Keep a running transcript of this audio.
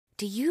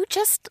Do you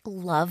just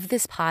love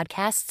this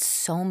podcast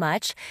so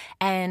much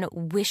and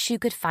wish you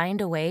could find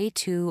a way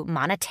to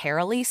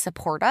monetarily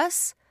support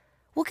us?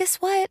 Well, guess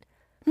what?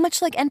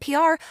 Much like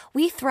NPR,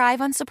 we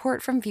thrive on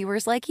support from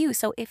viewers like you.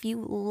 So if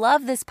you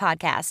love this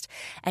podcast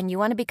and you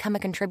want to become a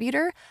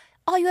contributor,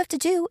 all you have to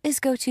do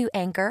is go to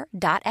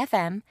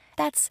anchor.fm.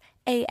 That's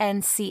ANCHOR.FM.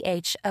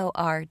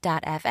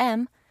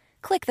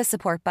 Click the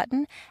support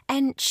button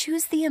and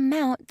choose the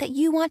amount that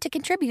you want to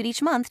contribute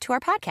each month to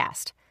our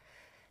podcast.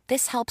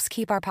 This helps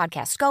keep our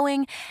podcast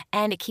going,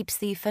 and it keeps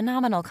the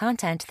phenomenal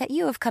content that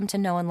you have come to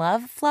know and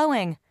love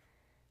flowing.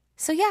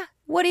 So yeah,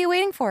 what are you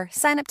waiting for?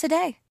 Sign up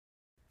today.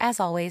 As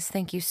always,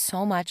 thank you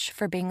so much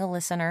for being a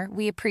listener.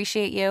 We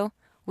appreciate you,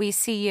 we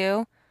see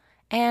you,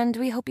 and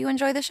we hope you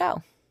enjoy the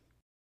show.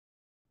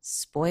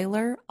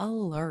 Spoiler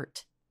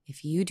alert.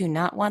 If you do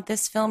not want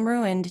this film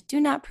ruined,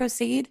 do not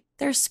proceed.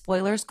 There's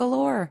spoilers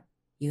galore.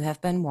 You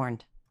have been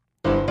warned.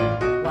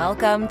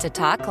 Welcome to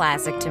Talk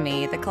Classic to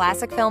Me, the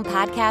classic film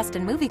podcast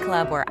and movie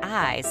club where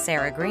I,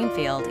 Sarah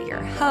Greenfield,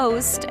 your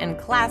host and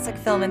classic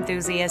film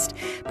enthusiast,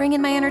 bring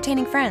in my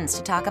entertaining friends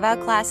to talk about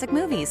classic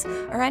movies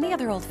or any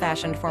other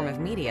old-fashioned form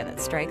of media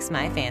that strikes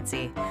my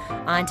fancy.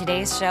 On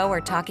today's show, we're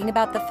talking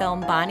about the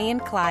film Bonnie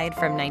and Clyde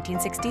from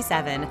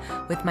 1967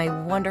 with my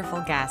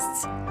wonderful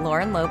guests,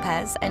 Lauren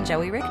Lopez and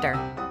Joey Richter.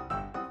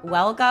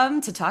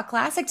 Welcome to Talk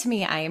Classic to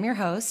Me. I am your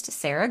host,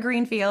 Sarah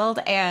Greenfield,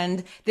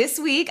 and this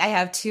week I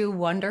have two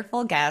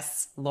wonderful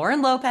guests,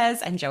 Lauren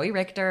Lopez and Joey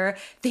Richter.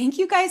 Thank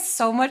you guys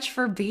so much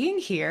for being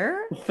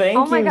here.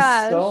 Thank you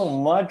so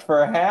much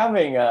for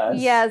having us.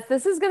 Yes,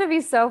 this is going to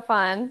be so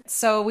fun.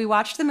 So we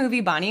watched the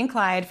movie Bonnie and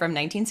Clyde from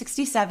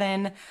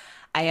 1967.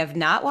 I have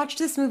not watched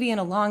this movie in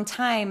a long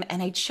time,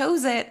 and I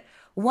chose it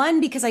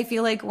one, because I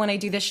feel like when I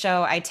do this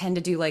show, I tend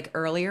to do like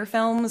earlier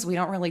films. We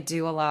don't really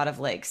do a lot of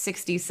like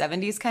 60s,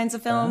 70s kinds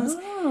of films.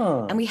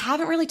 Oh. And we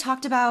haven't really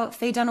talked about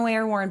Faye Dunaway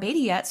or Warren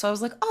Beatty yet. So I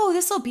was like, oh,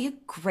 this will be a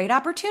great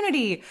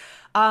opportunity.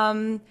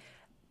 That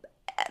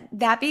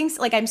being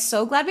like, I'm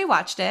so glad we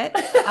watched it.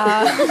 But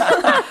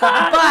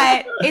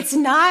it's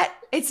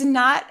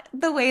not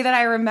the way that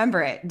I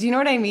remember it. Do you know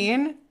what I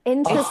mean?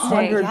 Interesting.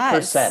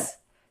 100%. Yes.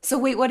 So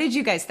wait, what did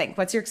you guys think?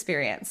 What's your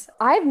experience?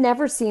 I've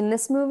never seen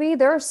this movie.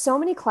 There are so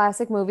many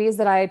classic movies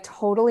that I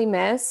totally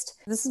missed.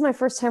 This is my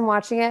first time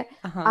watching it.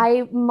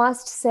 I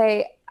must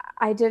say,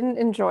 I didn't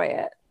enjoy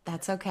it.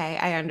 That's okay.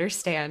 I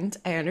understand.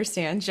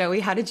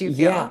 Joey, how did you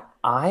feel? Yeah,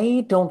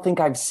 I don't think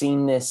I've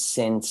seen this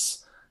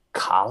since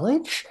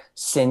college,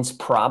 since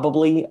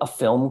probably a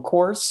film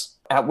course,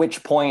 at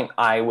which point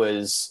I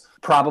was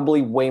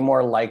probably way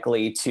more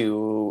likely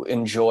to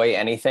enjoy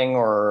anything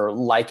or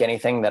like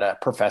anything that a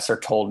professor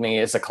told me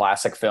is a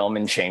classic film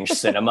and changed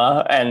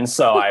cinema. And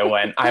so I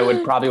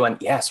would probably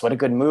went, yes, what a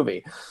good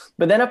movie.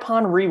 But then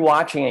upon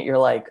rewatching it, you're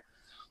like,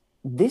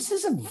 this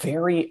is a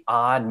very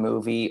odd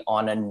movie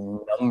on a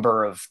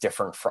number of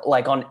different,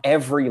 like on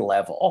every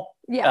level.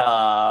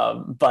 Yeah.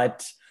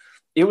 But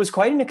it was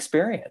quite an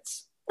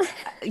experience.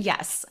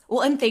 Yes.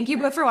 Well, and thank you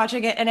both for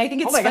watching it. And I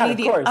think it's funny.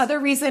 The other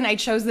reason I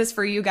chose this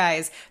for you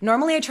guys,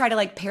 normally I try to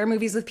like pair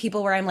movies with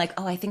people where I'm like,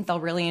 oh, I think they'll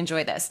really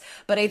enjoy this.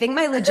 But I think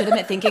my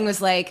legitimate thinking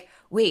was like,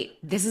 wait,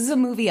 this is a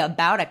movie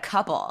about a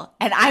couple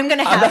and I'm going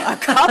to have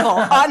a couple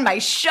on my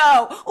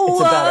show.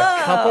 It's about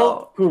a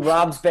couple who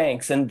robs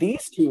banks. And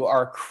these two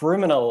are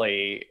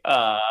criminally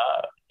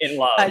in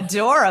love.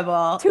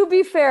 Adorable. To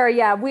be fair,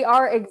 yeah, we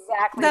are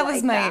exactly that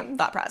was my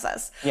thought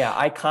process. Yeah,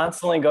 I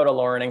constantly go to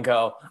Lauren and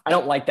go, I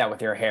don't like that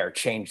with your hair.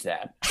 Change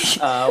that.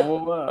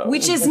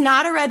 Which is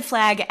not a red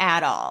flag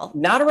at all.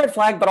 Not a red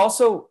flag, but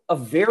also a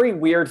very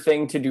weird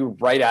thing to do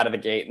right out of the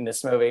gate in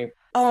this movie.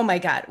 Oh my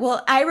God.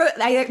 Well,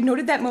 I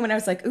noted that moment. I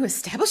was like, ooh,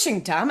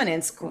 establishing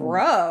dominance.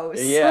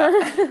 Gross.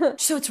 Yeah.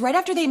 So it's right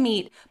after they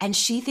meet and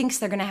she thinks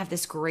they're going to have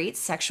this great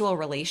sexual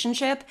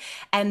relationship.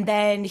 And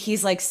then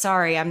he's like,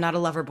 sorry, I'm not a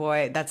lover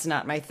boy. That's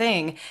not my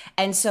thing.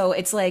 And so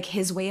it's like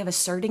his way of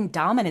asserting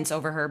dominance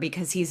over her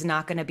because he's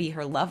not going to be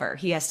her lover.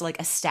 He has to like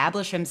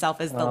establish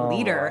himself as the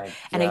leader.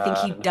 And I think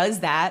he does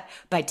that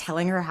by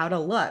telling her how to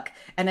look.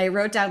 And I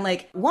wrote down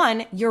like,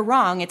 1, you're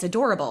wrong. It's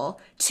adorable.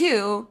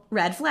 2,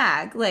 red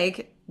flag.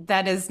 Like,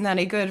 that is not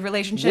a good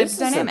relationship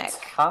dynamic. This is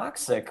a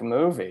toxic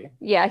movie.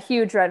 Yeah,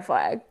 huge red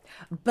flag.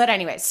 But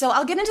anyway, so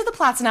I'll get into the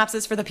plot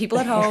synopsis for the people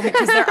at home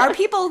because there are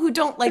people who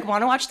don't like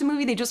want to watch the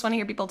movie. They just want to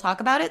hear people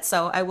talk about it.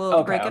 So I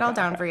will break it all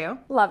down for you.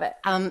 Love it.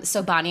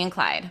 So Bonnie and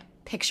Clyde,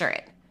 picture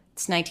it.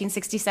 It's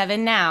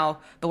 1967 now,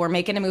 but we're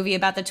making a movie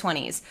about the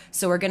 20s.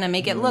 So we're going to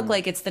make it look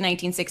like it's the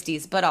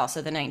 1960s, but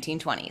also the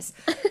 1920s.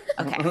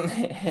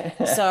 Okay.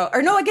 So,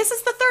 or no, I guess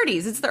it's the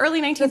 30s. It's the early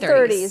 1930s. The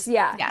 30s,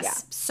 yeah. Yes. Yeah.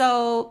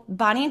 So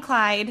Bonnie and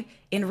Clyde,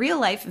 in real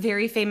life,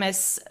 very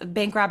famous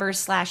bank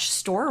robbers /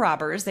 store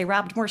robbers. They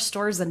robbed more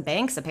stores than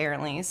banks,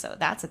 apparently. So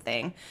that's a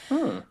thing.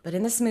 But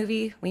in this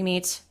movie, we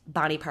meet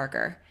Bonnie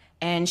Parker.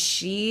 And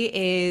she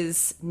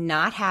is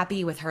not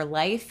happy with her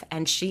life,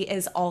 and she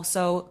is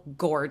also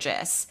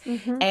gorgeous.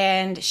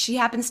 And she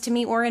happens to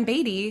meet Warren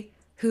Beatty,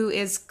 who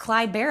is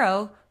Clyde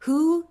Barrow,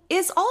 who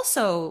is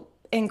also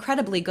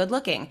incredibly good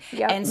looking.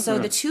 Yep. And so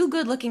the two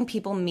good looking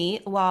people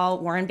meet while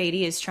Warren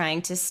Beatty is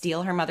trying to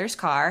steal her mother's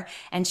car.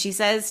 And she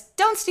says,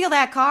 "Don't steal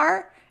that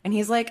car." And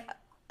he's like,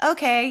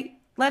 "Okay,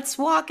 let's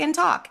walk and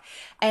talk."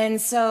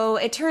 And so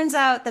it turns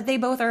out that they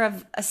both are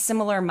of a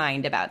similar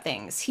mind about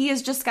things. He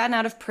has just gotten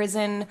out of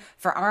prison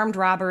for armed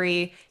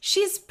robbery.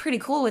 She's pretty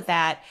cool with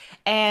that.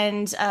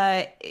 And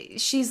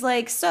she's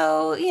like,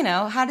 "So,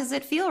 how does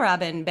it feel,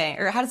 Robin Bank?"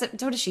 Or what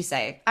does she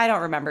say? I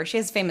don't remember. She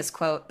has a famous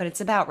quote, but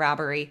it's about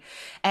robbery.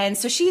 And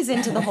so she's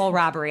into the whole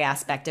robbery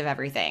aspect of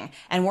everything.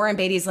 And Warren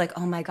Beatty's like,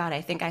 "Oh my God,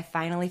 I think I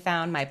finally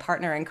found my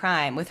partner in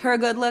crime. With her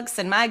good looks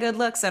and my good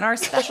looks and our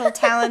special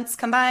talents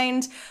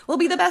combined, we'll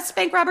be the best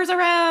bank robbers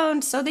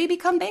around." So they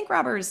become bank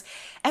robbers,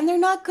 and they're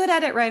not good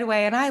at it right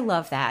away, and I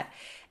love that.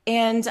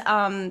 And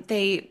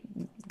they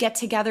get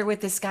together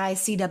with this guy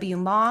C.W.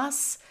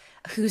 Moss,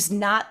 who's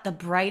not the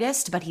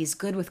brightest, but he's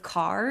good with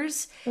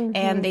cars,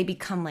 and they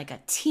become like a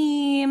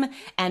team.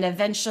 And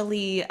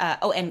eventually,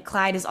 and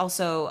Clyde is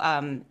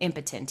also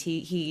impotent.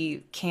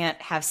 He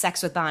can't have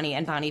sex with Bonnie,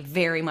 and Bonnie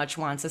very much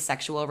wants a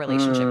sexual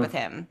relationship with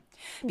him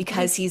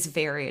because he's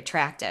very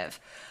attractive.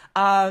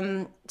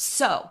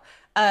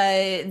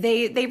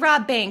 They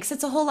rob banks.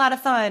 It's a whole lot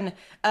of fun.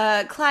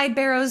 Clyde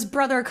Barrow's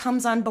brother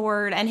comes on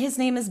board, and his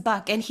name is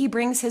Buck, and he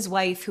brings his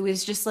wife, who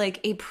is just like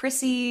a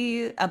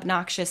prissy,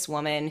 obnoxious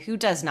woman who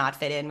does not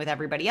fit in with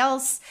everybody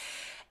else.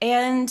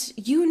 And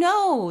you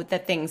know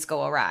that things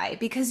go awry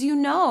because you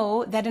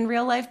know that in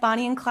real life,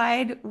 Bonnie and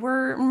Clyde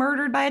were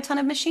murdered by a ton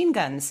of machine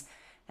guns.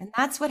 And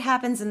that's what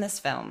happens in this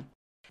film.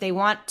 They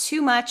want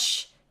too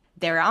much.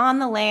 They're on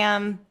the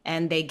lam,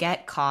 and they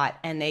get caught,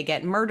 and they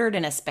get murdered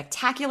in a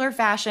spectacular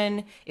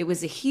fashion. It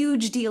was a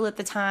huge deal at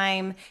the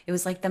time. It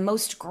was like the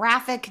most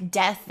graphic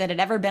death that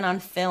had ever been on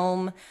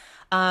film.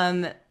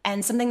 And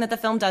something that the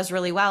film does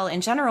really well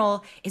in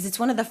general is it's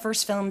one of the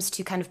first films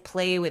to kind of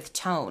play with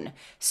tone.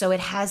 So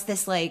it has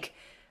this like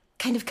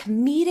kind of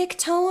comedic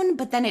tone,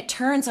 but then it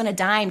turns on a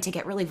dime to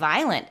get really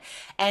violent.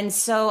 And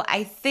so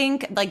I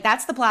think like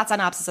that's the plot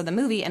synopsis of the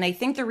movie. And I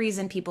think the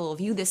reason people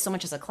view this so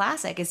much as a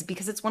classic is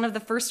because it's one of the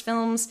first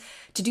films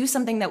to do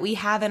something that we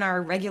have in our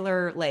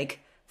regular like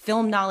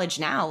film knowledge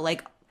now.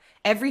 Like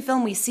every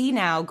film we see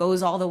now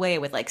goes all the way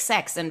with like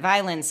sex and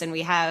violence, and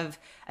we have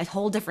a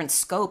whole different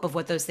scope of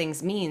what those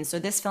things mean. So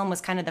this film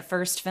was kind of the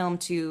first film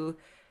to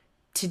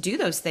do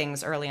those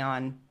things early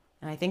on.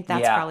 And I think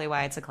that's probably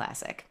why it's a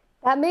classic.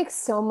 That makes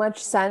so much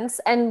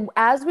sense. And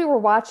as we were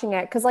watching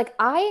it, because like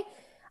I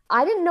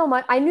didn't know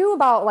much. I knew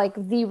about like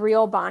the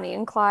real Bonnie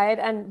and Clyde,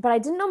 but I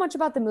didn't know much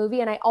about the movie,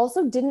 and I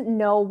also didn't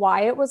know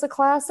why it was a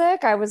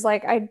classic. I was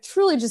like, I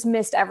truly just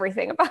missed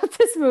everything about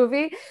this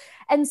movie.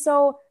 And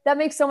so that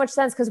makes so much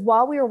sense because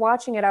while we were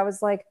watching it, I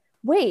was like,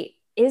 wait,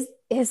 is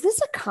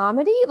this a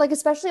comedy? Like,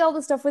 especially all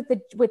the stuff with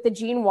the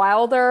Gene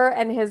Wilder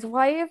and his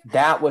wife.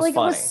 That was like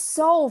funny. It was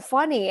so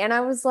funny. And I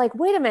was like,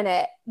 wait a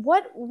minute,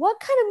 what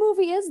kind of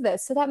movie is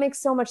this? So that makes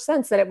so much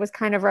sense that it was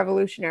kind of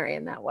revolutionary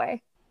in that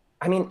way.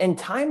 I mean, and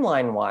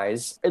timeline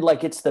wise,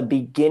 like it's the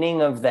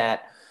beginning of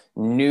that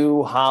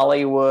new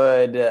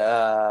Hollywood,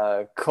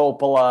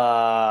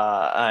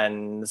 Coppola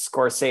and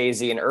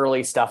Scorsese and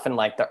early stuff in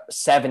like the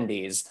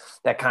 70s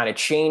that kind of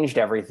changed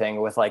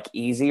everything with like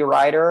Easy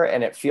Rider.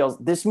 And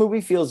this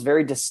movie feels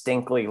very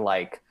distinctly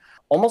like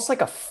almost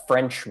like a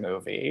French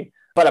movie,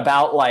 but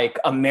about like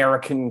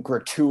American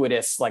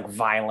gratuitous like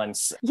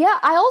violence. Yeah,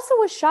 I also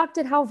was shocked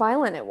at how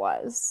violent it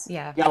was.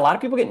 Yeah, a lot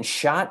of people getting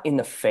shot in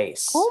the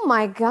face. Oh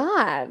my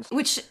God.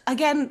 Which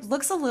again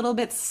looks a little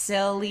bit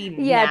silly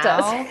now. It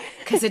does.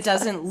 Because it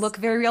doesn't look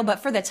very real. But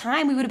for the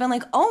time, we would have been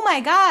like, oh my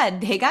God,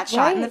 they got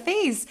shot in the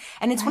face.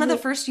 And it's one of the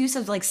first use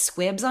of like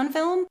squibs on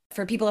film.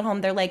 For people at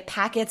home, they're like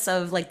packets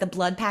of like the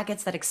blood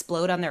packets that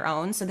explode on their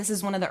own. So this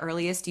is one of the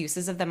earliest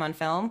uses of them on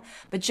film.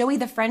 But Joey,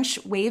 the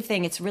French wave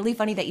thing, it's really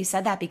funny that you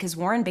said that because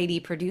Warren Beatty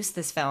produced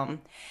this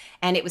film.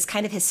 And it was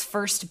kind of his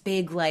first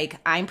big, like,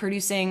 I'm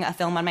producing a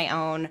film on my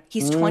own.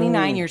 He's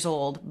 29 years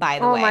old, by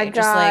the way. Oh my God.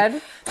 Just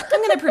like, I'm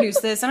going to produce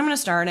this and I'm going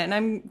to star in it and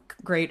I'm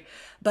great.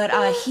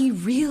 But he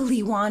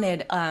really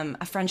wanted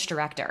a French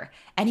director.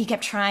 And he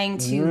kept trying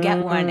to get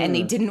one and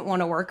they didn't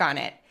want to work on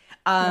it.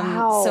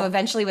 So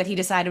eventually what he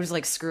decided was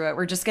like, screw it.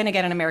 We're just going to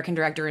get an American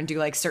director and do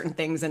like certain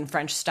things in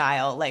French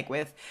style, like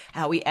with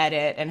how we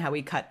edit and how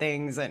we cut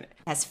things, and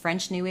has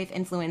French New Wave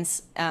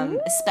influence,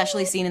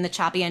 especially seen in the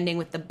choppy ending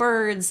with the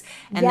birds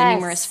and the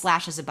numerous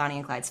flashes of Bonnie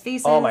and Clyde's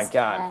faces. Oh my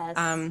God.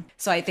 Yes.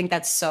 So I think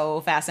that's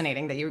so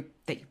fascinating that you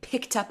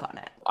picked up on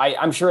it.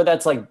 I'm sure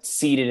that's like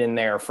seeded in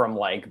there from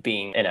like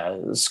being in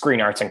a screen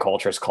arts and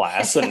cultures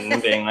class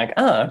and being like,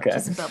 oh, okay.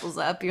 Just bubbles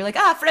up. You're like,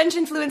 French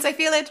influence. I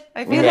feel it.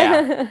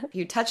 It.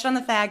 You touched on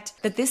the fact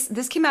that this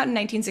came out in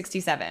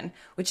 1967,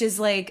 which is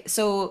like,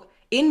 so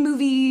in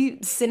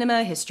movie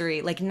cinema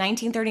history, like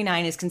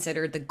 1939 is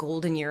considered the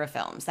golden year of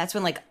films. That's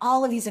when like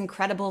all of these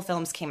incredible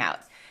films came out.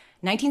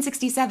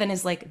 1967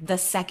 is like the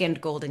second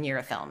golden year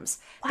of films.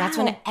 Wow. That's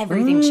when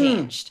everything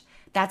changed.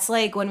 That's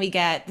like when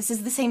this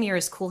is the same year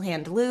as Cool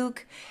Hand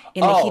Luke,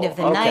 In the Heat of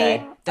the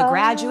Night, The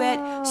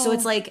Graduate. So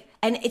it's like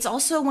And it's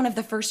also one of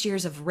the first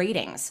years of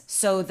ratings.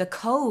 So the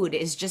code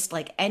is just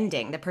like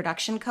ending. The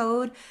production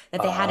code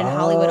that they had in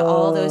Hollywood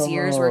all those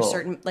years where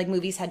certain like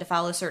movies had to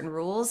follow certain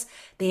rules,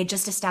 they had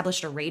just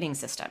established a rating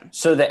system.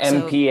 So the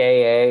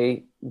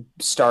MPAA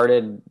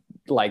started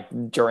like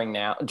during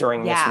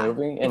this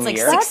movie in it's like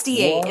the year?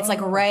 68. Whoa. It's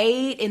like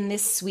right in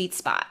this sweet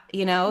spot,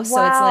 you know? So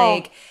Wow. it's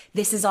like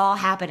this is all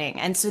happening.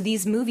 And so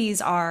these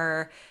movies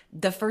are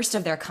the first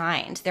of their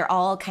kind. They're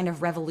all kind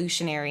of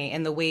revolutionary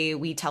in the way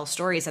we tell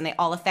stories, and they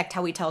all affect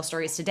how we tell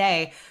stories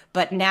today.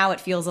 But now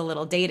it feels a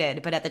little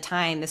dated. But at the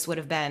time, this would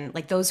have been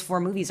like those 4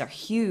 movies are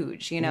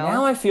huge, you know?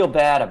 Now I feel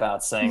bad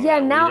about saying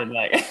that. Now, We did,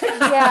 like...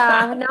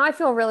 yeah, now I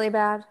feel really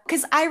bad.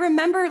 Because I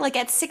remember like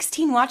at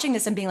 16 watching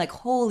this and being like,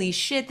 holy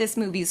shit, this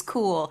movie's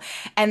cool.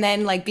 And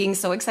then like being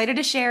so excited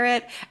to share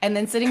it, and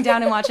then sitting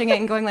down and watching it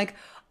and going like,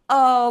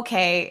 oh,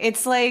 okay,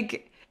 it's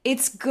like,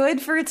 it's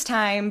good for its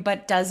time,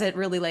 but does it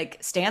really like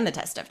stand the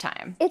test of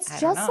time? It's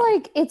just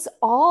like it's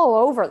all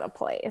over the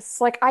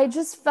place. Like I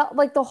just felt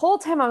like the whole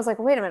time I was like,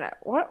 wait a minute,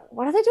 what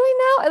are they doing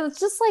now? And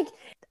it's just like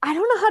I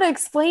don't know how to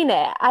explain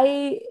it.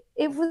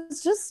 It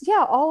was just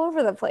all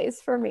over the place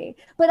for me.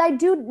 But I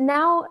do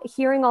now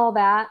hearing all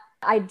that,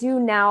 I do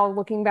now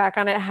looking back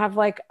on it have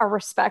like a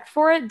respect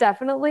for it,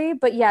 definitely.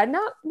 But yeah,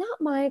 not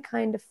my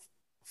kind of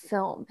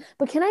film.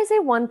 But can I say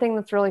one thing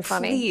that's really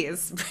funny?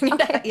 Please.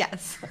 Okay.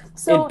 Yes.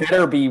 So it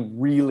better be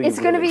really, it's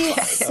going to really be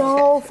funny.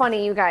 so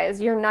funny, you guys.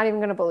 You're not even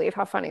going to believe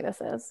how funny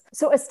this is.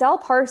 So Estelle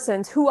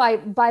Parsons, who I,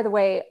 by the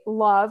way,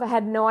 love,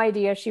 had no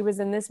idea she was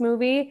in this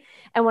movie.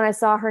 And when I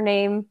saw her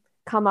name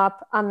come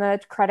up on the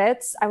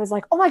credits, I was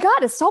like, oh my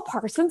God, Estelle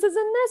Parsons is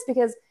in this?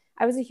 Because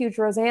I was a huge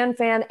Roseanne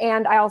fan.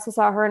 And I also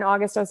saw her in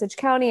August Osage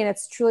County. And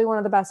it's truly one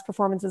of the best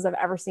performances I've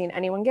ever seen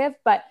anyone give.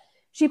 But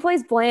she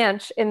plays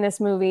Blanche in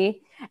this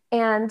movie.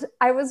 And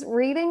I was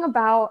reading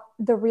about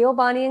the real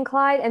Bonnie and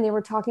Clyde, and they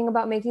were talking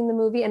about making the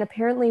movie. And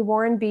apparently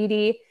Warren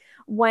Beatty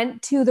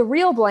went to the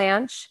real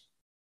Blanche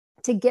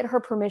to get her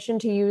permission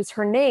to use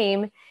her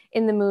name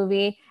in the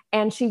movie.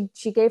 And she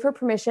gave her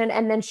permission.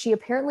 And then she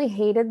apparently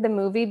hated the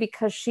movie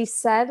because she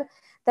said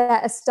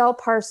that Estelle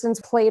Parsons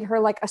played her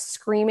like a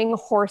screaming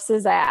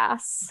horse's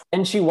ass.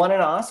 And she won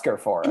an Oscar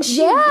for it. And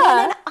she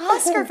won an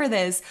Oscar for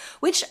this,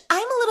 which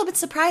I'm a little bit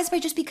surprised by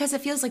just because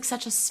it feels like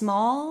such a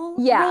small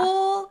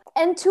role.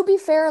 And to be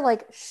fair,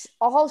 like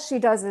all she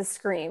does is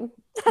scream.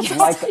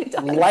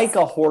 Like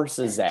a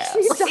horse's ass.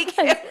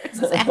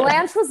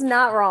 Blanche was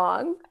not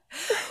wrong.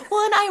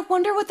 Well, and I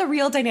wonder what the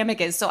real dynamic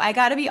is. So I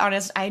got to be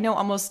honest, I know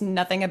almost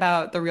nothing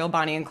about the real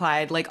Bonnie and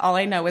Clyde. Like all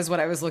I know is what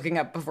I was looking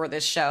up before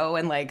this show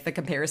and like the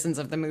comparisons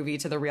of the movie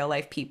to the real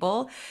life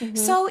people. Mm-hmm.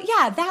 So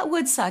yeah, that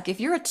would suck. If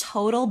you're a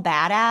total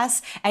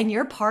badass and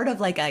you're part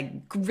of like a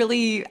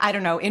really, I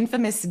don't know,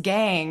 infamous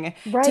gang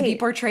to be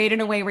portrayed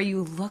in a way where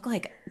you look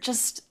like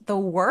just the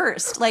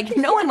worst. Like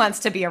no one wants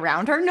to be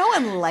around her. No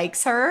one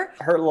likes her.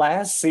 Her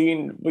last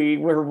scene, we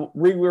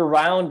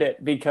rewound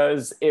it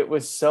because it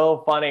was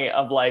so funny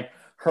of like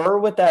her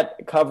with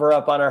that cover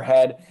up on her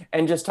head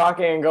and just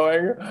talking and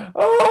going,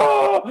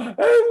 oh,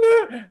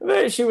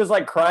 and she was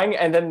like crying.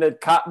 And then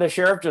the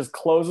sheriff just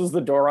closes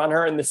the door on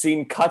her and the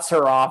scene cuts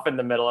her off in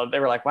the middle of, they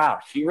were like, wow,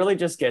 she really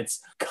just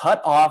gets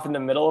cut off in the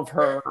middle of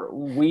her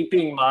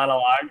weeping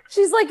monologue.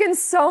 She's like in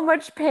so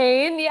much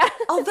pain. Yeah.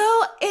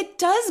 Although it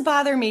does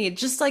bother me,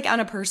 just like on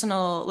a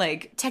personal,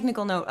 like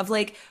technical note of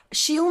like,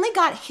 she only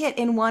got hit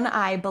in one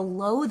eye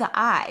below the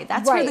eye.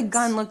 That's where the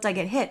gun looked like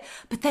it hit.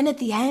 But then at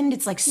the end,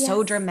 it's like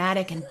so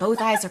dramatic and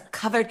both eyes are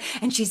covered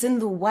and she's in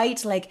the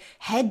white like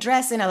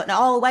headdress in an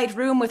all white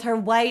room with her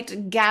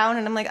white gown.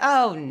 And I'm like,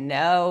 oh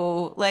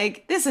no,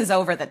 like this is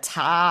over the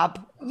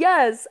top.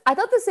 Yes, I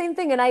thought the same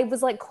thing. And I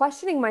was like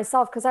questioning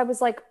myself because I was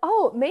like,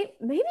 oh,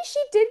 maybe she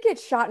did get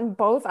shot in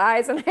both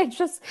eyes. And I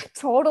just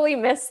totally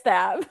missed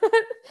that.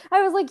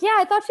 I was like, yeah,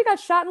 I thought she got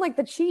shot in like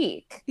the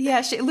cheek.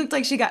 Yeah, it looked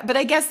like she got, but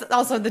I guess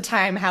also at the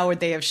time, how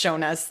would they have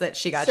shown us that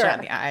she got shot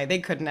in the eye? They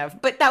couldn't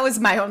have. But that was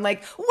my own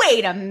like,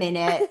 wait a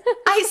minute.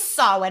 I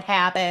saw what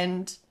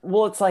happened.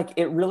 Well, it's like,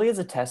 it really is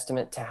a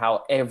testament to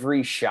how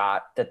every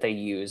shot that they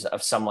use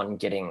of someone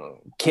getting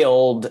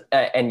killed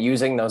and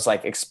using those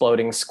like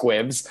exploding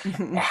squibs,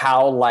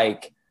 how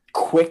like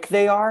quick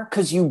they are,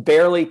 because you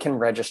barely can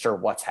register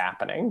what's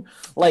happening.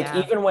 Like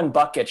even when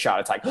Buck gets shot,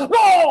 it's like,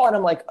 no! And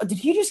I'm like, did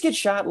he just get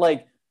shot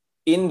like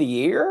in the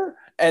ear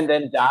and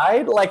then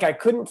died? Like I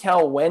couldn't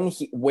tell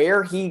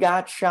where he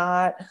got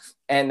shot.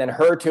 And then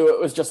her too, it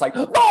was just like,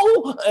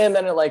 no! And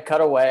then it like cut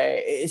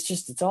away.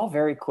 It's all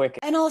very quick.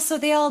 And also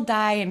they all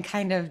die in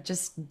kind of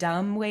just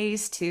dumb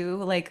ways too.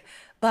 Like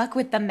Buck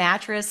with the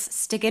mattress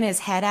sticking his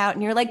head out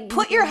and you're like,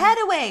 put your head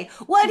away.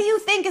 What do you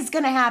think is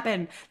going to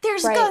happen?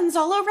 There's guns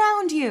all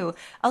around you.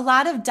 A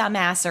lot of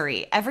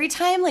dumbassery. Every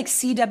time like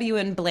CW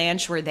and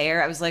Blanche were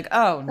there, I was like,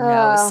 oh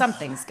no,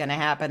 something's going to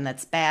happen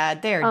that's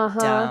bad. They're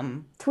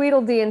dumb.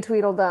 Tweedledee and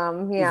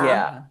Tweedledum.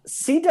 Yeah.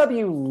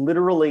 CW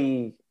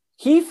literally...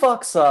 He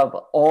fucks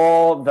up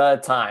all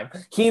the time.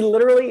 He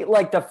literally,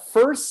 like the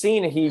first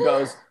scene, he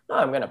goes, oh,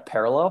 I'm going to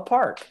parallel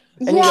park.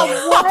 And yeah,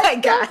 what oh my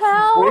God. the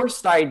hell?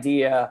 Worst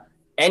idea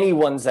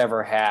anyone's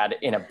ever had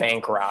in a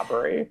bank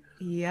robbery.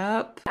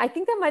 Yep. I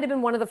think that might have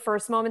been one of the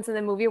first moments in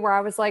the movie where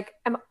I was like,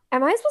 am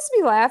I supposed to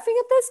be laughing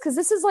at this? Because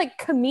this is like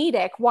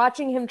comedic,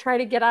 watching him try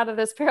to get out of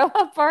this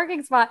parallel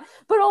parking spot.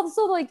 But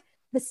also like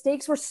the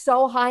stakes were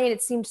so high and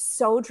it seemed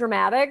so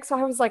dramatic. So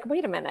I was like,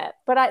 wait a minute.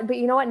 But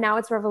you know what? Now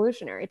it's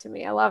revolutionary to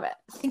me. I love it.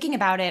 Thinking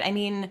about it, I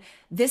mean,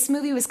 this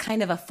movie was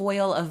kind of a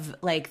foil of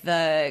like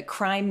the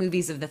crime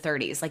movies of the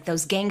 30s, like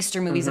those gangster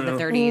movies of the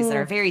 30s that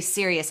are very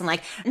serious and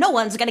like, no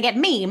one's gonna get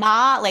me,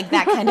 ma, like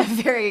that kind of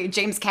very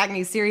James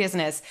Cagney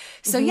seriousness.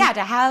 So yeah,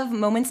 to have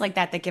moments like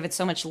that give it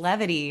so much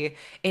levity,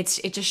 it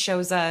just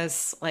shows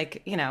us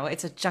like, you know,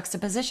 it's a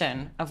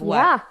juxtaposition of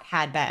what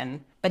had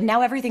been. But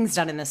now everything's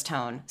done in this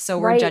tone. So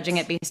we're judging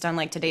it based on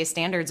like today's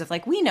standards of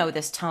like, we know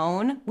this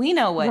tone. We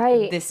know what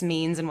this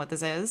means and what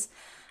this is.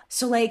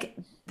 So like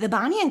the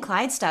Bonnie and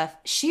Clyde stuff,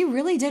 she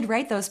really did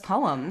write those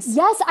poems.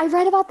 Yes, I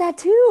read about that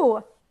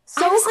too.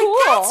 So I was cool.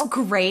 like, that's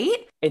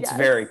great. It's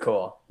very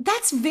cool.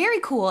 That's very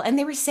cool. And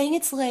they were saying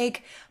it's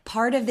like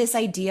part of this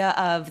idea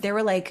of, they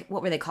were like,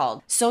 what were they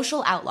called?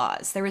 Social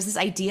outlaws. There was this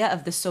idea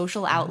of the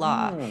social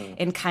outlaw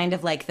in kind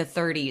of like the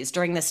 30s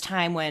during this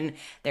time when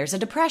there's a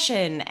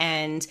depression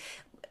and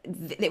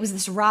it was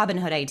this Robin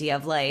Hood idea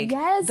of like,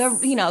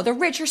 the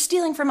rich are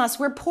stealing from us.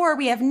 We're poor.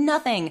 We have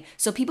nothing.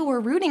 So people were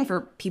rooting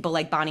for people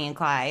like Bonnie and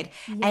Clyde.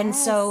 Yes. And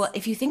so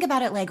if you think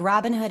about it, like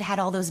Robin Hood had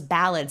all those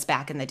ballads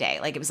back in the day.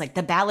 Like it was like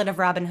the Ballad of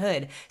Robin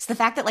Hood. So the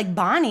fact that like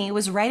Bonnie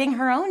was writing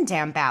her own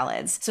damn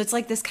ballads. So it's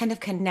like this kind of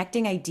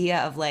connecting idea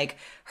of like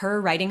her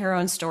writing her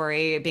own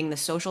story, being the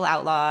social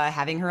outlaw,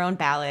 having her own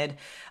ballad.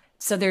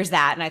 So there's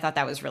that. And I thought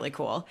that was really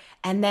cool.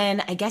 And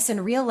then I guess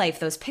in real life,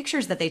 those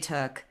pictures that they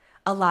took,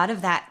 a lot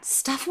of that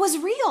stuff was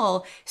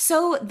real.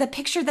 So the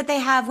picture that they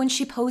have when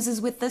she poses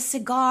with the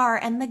cigar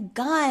and the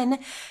gun,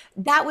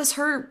 that was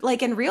her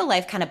like in real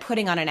life kind of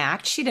putting on an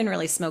act. She didn't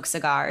really smoke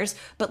cigars,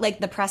 but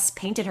like the press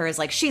painted her as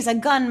like, she's a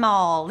gun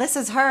moll. This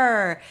is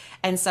her.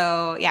 And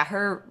so, yeah,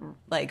 her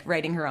like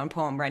writing her own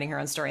poem, writing her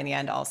own story in the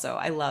end also.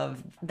 I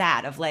love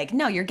that of like,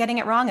 no, you're getting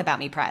it wrong about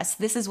me, press.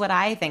 This is what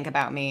I think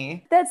about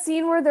me. That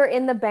scene where they're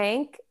in the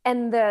bank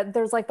and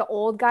there's like the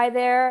old guy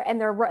there and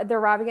they're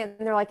robbing it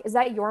and they're like, is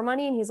that your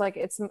money? And he's like,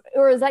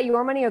 or is that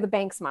your money or the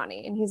bank's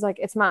money? And he's like,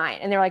 it's mine.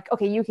 And they're like,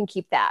 okay, you can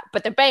keep that,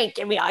 but the bank,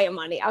 give me all your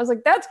money. I was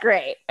like, that's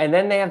great. And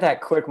then they have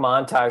that quick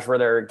montage where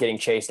they're getting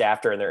chased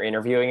after and they're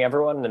interviewing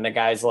everyone. And the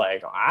guy's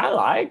like, I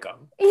like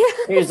them. Yeah.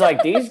 He's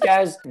like, these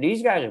guys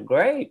are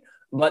great.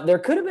 But there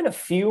could have been a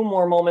few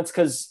more moments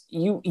because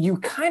you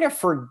kind of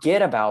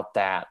forget about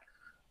that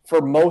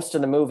for most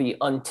of the movie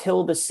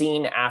until the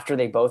scene after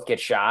they both get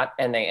shot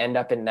and they end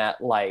up in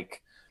that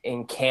like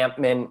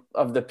encampment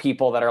of the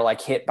people that are like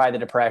hit by the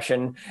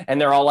depression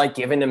and they're all like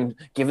giving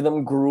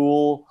them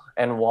gruel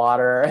and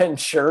water and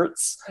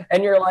shirts.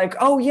 And you're like,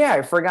 oh yeah,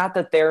 I forgot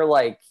that they're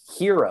like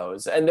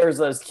heroes. And there's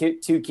those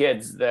two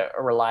kids that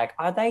were like,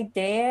 are they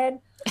dead?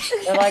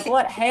 They're like,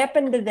 what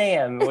happened to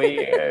them?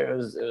 It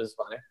was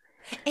funny.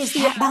 Is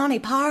that Bonnie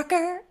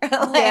Parker?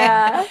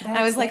 Yeah.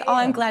 I was like, oh,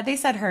 I'm glad they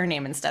said her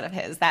name instead of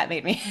his. That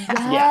made me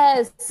happy.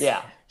 Yes.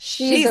 Yeah.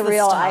 She's a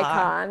real star.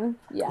 icon.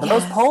 Yeah.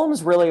 Those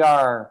poems really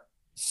are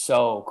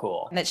so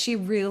cool. That she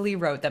really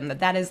wrote them,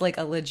 that is like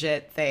a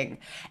legit thing.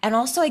 And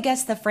also, I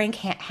guess the Frank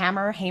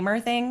Hamer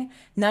thing,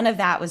 none of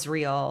that was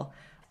real.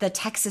 The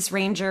Texas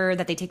Ranger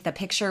that they take the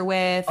picture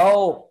with.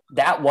 Oh,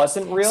 that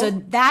wasn't real? So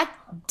that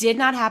did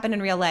not happen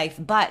in real life,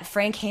 but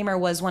Frank Hamer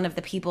was one of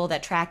the people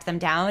that tracked them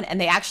down,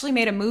 and they actually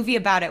made a movie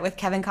about it with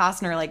Kevin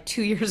Costner like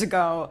 2 years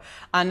ago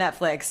on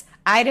Netflix.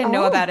 I didn't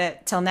know about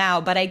it till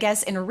now, but I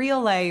guess in real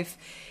life,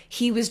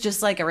 he was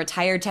just like a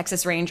retired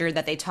Texas Ranger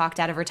that they talked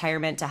out of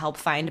retirement to help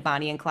find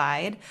Bonnie and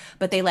Clyde.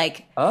 But they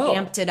like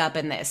amped it up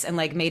in this and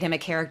like made him a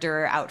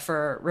character out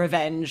for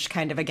revenge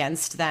kind of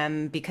against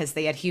them because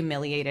they had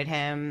humiliated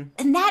him.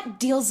 And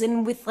that deals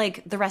in with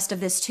like the rest of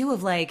this too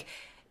of like,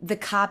 the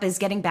cop is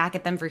getting back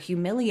at them for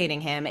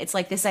humiliating him. It's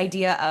like this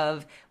idea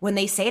of when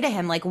they say to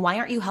him, like, why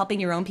aren't you helping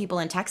your own people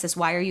in Texas?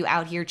 Why are you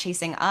out here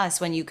chasing us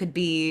when you could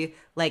be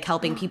like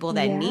helping people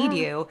that need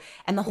you?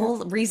 And the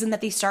whole reason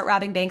that they start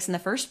robbing banks in the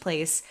first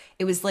place,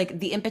 it was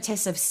like the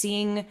impetus of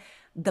seeing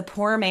the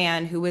poor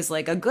man who was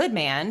like a good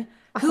man,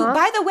 who,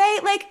 by the way,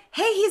 like,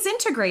 hey, he's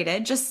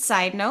integrated. Just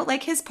side note,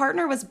 like his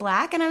partner was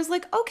black. And I was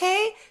like,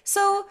 okay,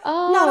 so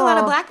not a lot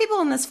of black people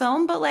in this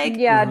film, but like,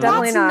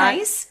 definitely that's not.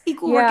 Nice.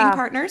 Equal working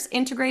partners,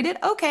 integrated.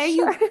 Okay,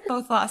 you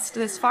both lost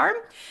this farm.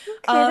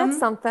 Okay, that's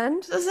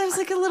something. So there's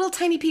like a little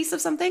tiny piece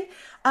of something.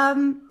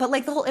 But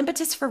like the whole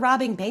impetus for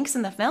robbing banks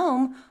in the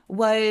film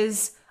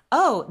was,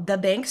 oh, the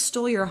bank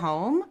stole your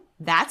home?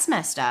 That's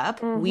messed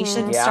up. We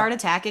should start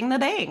attacking the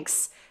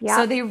banks. Yeah.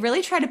 So they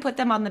really try to put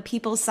them on the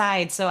people's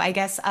side. So I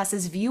guess us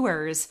as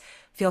viewers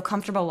feel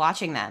comfortable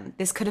watching them.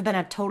 This could have been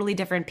a totally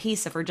different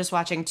piece if we're just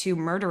watching two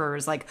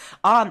murderers like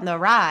on the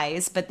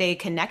rise, but they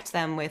connect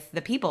them with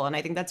the people. And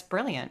I think that's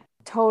brilliant.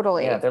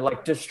 Totally. Yeah, they're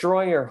like,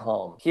 destroy your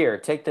home. Here,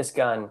 take this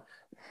gun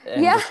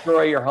and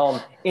destroy your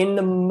home. In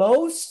the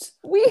most,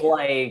 we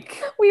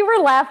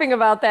were laughing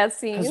about that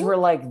scene. Because we're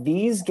like,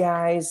 these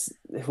guys,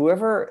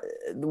 whoever,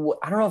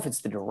 I don't know if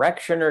it's the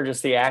direction or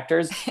just the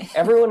actors,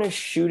 everyone is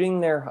shooting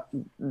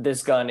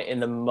this gun in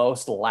the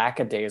most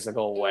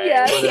lackadaisical way.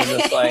 Yes. Where they're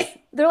just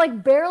like, they're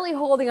like barely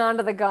holding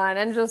onto the gun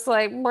and just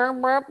like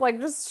burp, burp, like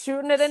just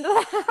shooting it into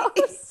the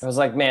house. I was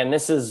like, man,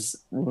 this is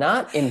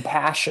not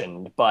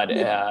impassioned, but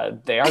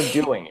they are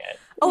doing it.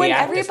 Oh, the and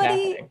act is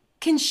everybody happening.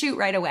 can shoot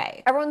right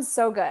away. Everyone's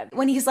so good.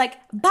 When he's like,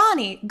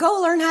 Bonnie,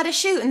 go learn how to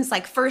shoot. And it's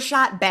like, first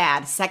shot,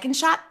 bad. Second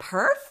shot,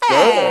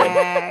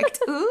 perfect.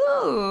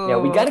 Ooh. Yeah,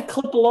 we got to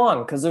clip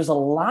along because there's a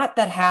lot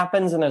that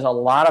happens and there's a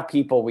lot of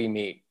people we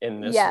meet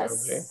in this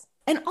movie.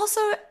 And also,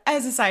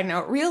 as a side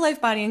note, real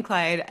life Bonnie and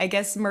Clyde, I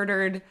guess,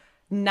 murdered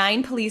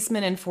 9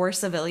 policemen and 4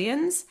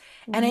 civilians.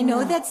 And I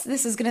know this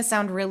is going to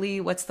sound really,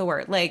 what's the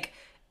word? Like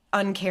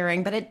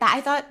uncaring, but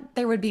I thought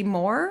there would be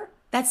more.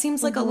 That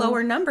seems like a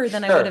lower number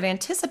than I would have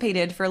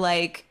anticipated for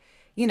like,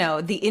 you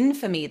know, the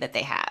infamy that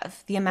they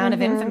have, the amount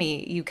of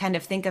infamy. You kind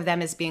of think of them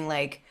as being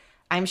like,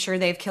 I'm sure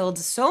they've killed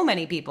so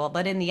many people,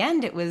 but in the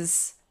end it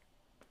was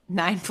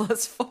 9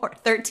 + 4,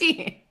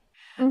 13.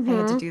 I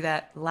had to do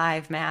that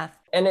live math.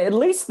 And at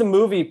least the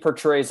movie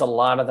portrays a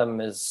lot of them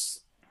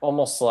as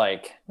almost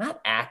like, not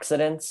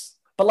accidents,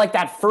 but like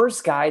that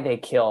first guy they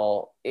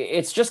kill,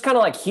 it's just kind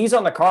of like he's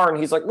on the car and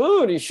he's like,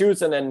 ooh, and he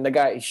shoots, and then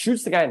he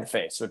shoots the guy in the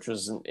face, which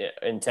was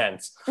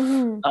intense.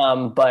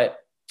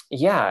 But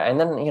yeah, and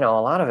then, you know,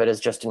 a lot of it is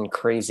just in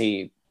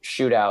crazy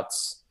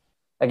shootouts.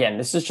 Again,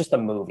 this is just a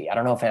movie. I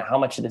don't know how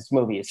much of this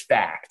movie is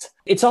fact.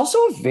 It's also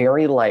a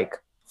very like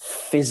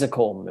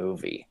physical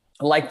movie.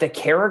 Like the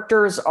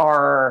characters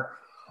are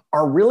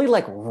really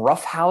like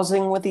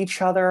roughhousing with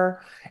each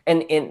other,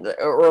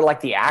 or like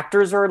the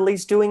actors are at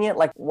least doing it.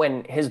 Like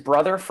when his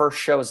brother first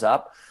shows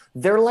up,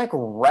 they're like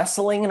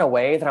wrestling in a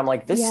way that I'm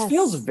like, this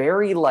feels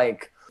very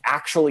like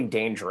actually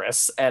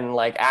dangerous and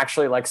like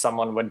actually like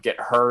someone would get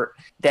hurt.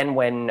 Then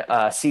when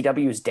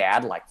CW's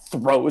dad like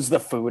throws the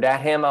food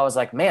at him, I was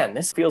like, man,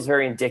 this feels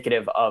very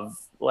indicative of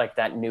like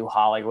that new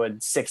Hollywood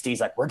 60s,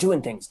 like we're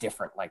doing things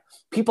different. Like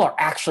people are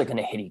actually going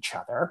to hit each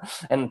other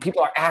and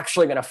people are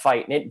actually going to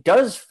fight. And it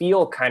does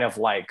feel kind of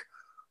like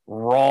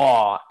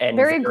raw and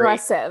very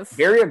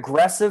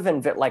aggressive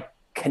and like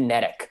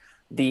kinetic,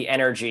 the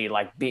energy,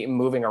 like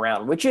moving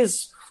around, which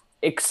is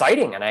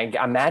exciting. And I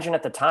imagine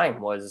at the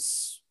time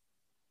was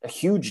a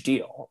huge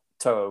deal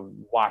to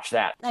watch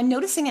that. I'm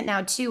noticing it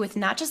now too, with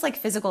not just like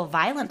physical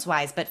violence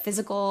wise, but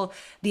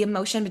the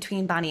emotion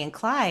between Bonnie and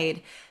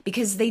Clyde,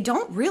 because they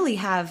don't really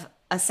have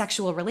a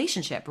sexual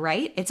relationship,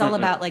 right? It's all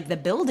about like the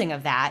building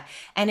of that.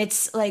 And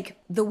it's like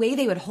the way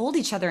they would hold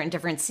each other in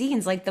different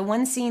scenes. Like the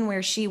one scene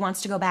where she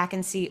wants to go back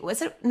and see, it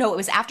was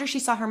after she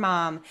saw her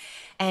mom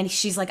and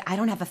she's like, I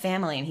don't have a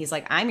family. And he's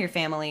like, I'm your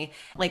family.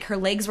 Like her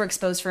legs were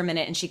exposed for a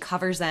minute and she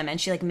covers them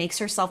and she like makes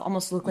herself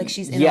almost look like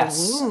she's in a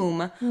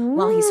womb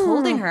while he's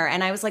holding her.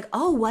 And I was like,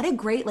 oh, what a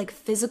great like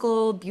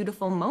physical,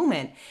 beautiful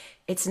moment.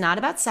 It's not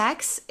about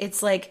sex.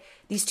 It's like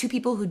these two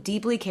people who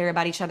deeply care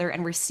about each other,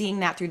 and we're seeing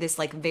that through this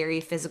like very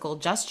physical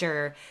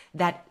gesture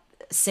that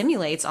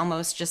simulates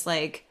almost just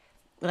like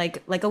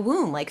a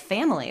womb, like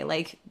family.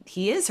 Like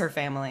he is her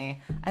family.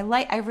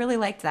 I really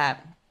liked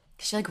that.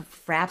 She like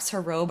wraps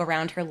her robe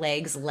around her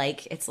legs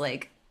like it's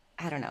like,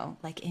 I don't know,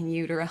 like in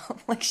utero,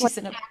 like she's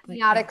in a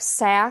amniotic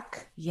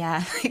sac.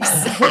 Yeah,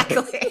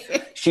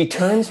 exactly. She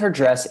turns her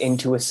dress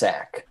into a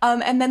sack.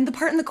 And then the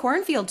part in the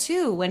cornfield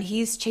too, when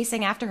he's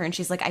chasing after her and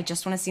she's like, I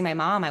just want to see my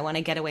mom. I want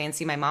to get away and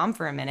see my mom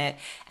for a minute.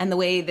 And the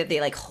way that they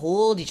like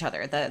hold each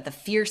other, the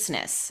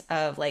fierceness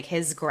of like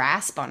his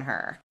grasp on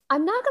her.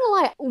 I'm not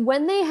gonna lie,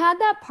 when they had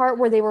that part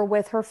where they were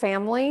with her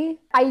family,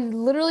 I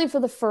literally for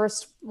the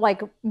first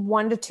like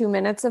 1 to 2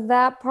 minutes of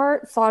that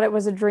part thought it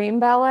was a dream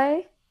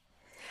ballet.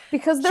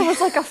 Because there was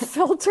like a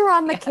filter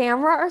on the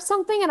camera or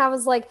something. And I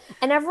was like,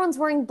 and everyone's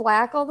wearing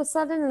black all of a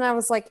sudden. And I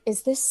was like,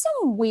 is this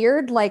some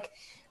weird like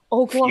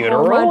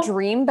Oklahoma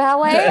dream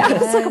ballet? I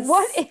was like,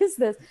 what is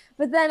this?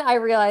 But then I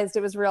realized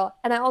it was real.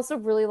 And I also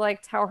really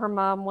liked how her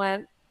mom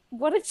went,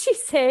 what did she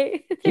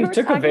say? You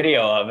took a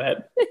video of it.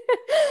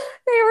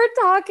 They were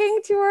talking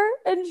to her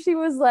and she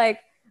was like,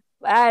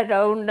 I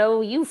don't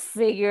know. You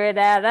figure it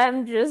out.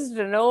 I'm just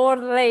an old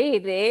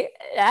lady.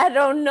 I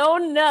don't know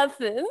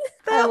nothing.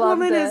 That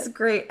woman is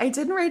great. I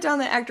didn't write down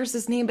the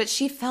actress's name, but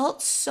she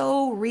felt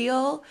so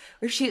real.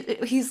 Where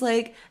he's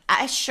like,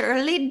 I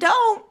surely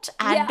don't.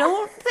 I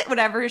don't think,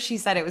 whatever she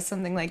said, it was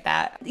something like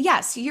that.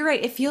 Yes, you're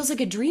right. It feels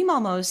like a dream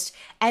almost.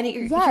 And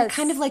you're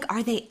kind of like,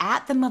 are they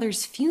at the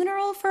mother's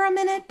funeral for a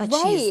minute? But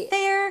she's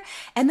there.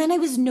 And then I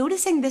was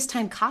noticing this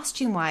time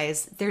costume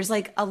wise, there's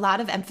like a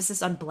lot of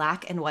emphasis on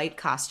black and white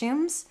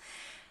costumes.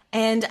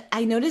 And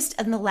I noticed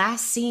in the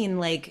last scene,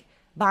 like,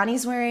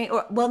 Bonnie's wearing,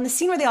 in the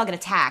scene where they all get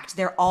attacked,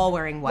 they're all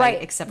wearing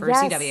white except for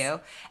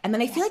CW. And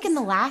then I feel like in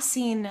the last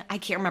scene, I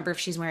can't remember if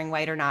she's wearing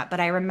white or not,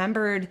 but I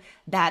remembered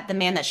that the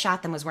man that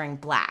shot them was wearing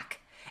black.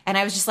 And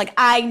I was just like,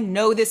 I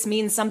know this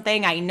means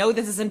something. I know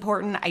this is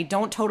important. I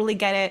don't totally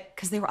get it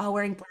because they were all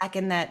wearing black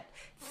in that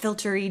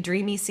filtery,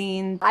 dreamy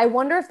scene. I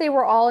wonder if they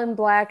were all in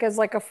black as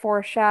like a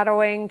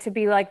foreshadowing to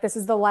be like, this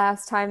is the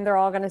last time they're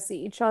all going to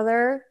see each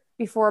other.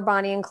 before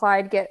Bonnie and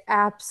Clyde get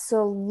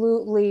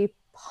absolutely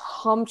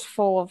pumped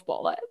full of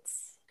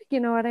bullets.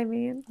 You know what I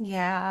mean?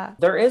 Yeah.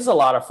 There is a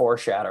lot of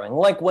foreshadowing.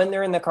 Like when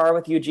they're in the car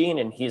with Eugene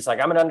and he's like,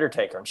 I'm an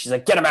Undertaker. And she's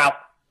like, get him out.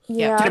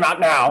 Yeah. Get him out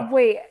now.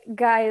 Wait,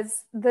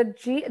 guys, that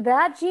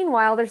Gene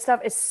Wilder stuff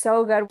is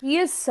so good. He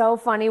is so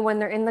funny when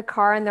they're in the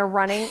car and they're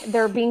running.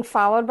 They're being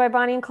followed by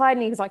Bonnie and Clyde,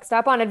 and he's like,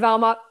 "Step on it,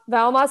 Velma.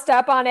 Velma,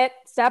 step on it.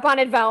 Step on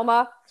it,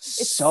 Velma."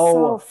 It's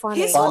so funny.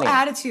 His whole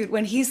attitude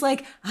when he's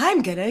like,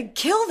 "I'm gonna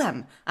kill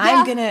them.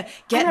 I'm gonna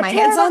get my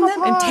hands on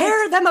them and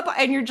tear them apart,"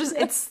 and you're just,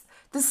 it's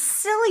the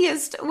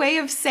silliest way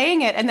of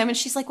saying it. And then when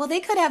she's like, well, they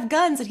could have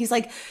guns, and he's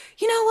like,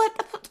 you know what?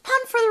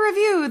 Upon further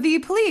review, the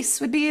police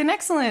would be an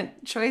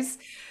excellent choice.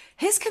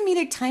 His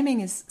comedic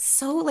timing is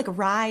so like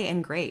wry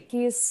and great.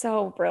 He is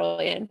so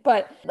brilliant.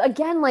 But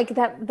again, like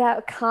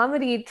that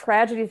comedy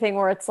tragedy thing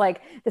where it's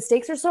like the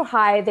stakes are so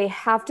high, they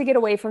have to get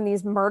away from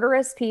these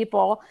murderous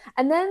people.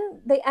 And then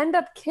they end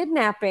up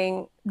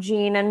kidnapping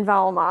Gene and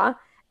Velma,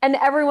 and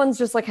everyone's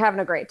just like having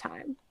a great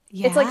time.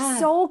 Yeah. It's like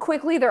so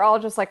quickly, they're all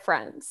just like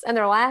friends and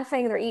they're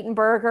laughing, they're eating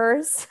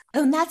burgers.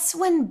 And that's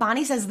when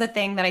Bonnie says the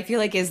thing that I feel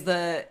like is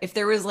if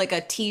there was like a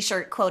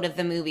t-shirt quote of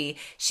the movie,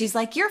 she's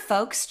like, you're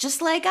folks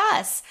just like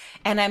us.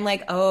 And I'm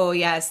like, oh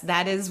yes,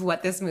 that is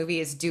what this movie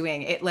is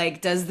doing. It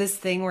like does this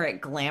thing where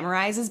it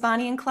glamorizes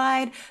Bonnie and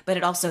Clyde, but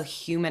it also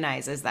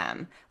humanizes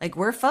them. Like,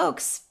 we're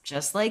folks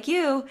just like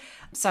you.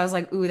 So I was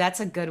like, ooh, that's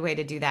a good way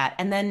to do that.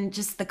 And then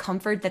just the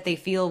comfort that they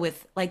feel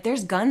with, like,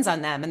 there's guns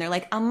on them and they're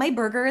like, my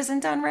burger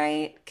isn't done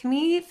right. Can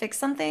we fix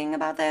something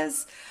about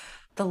this?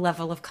 The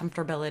level of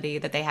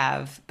comfortability that they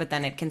have, but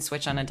then it can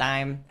switch on a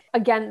dime.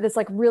 Again, this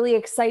like really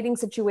exciting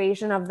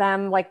situation of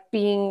them like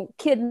being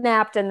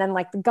kidnapped and then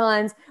like the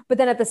guns, but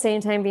then at the same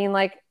time being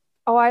like,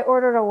 oh, I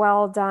ordered a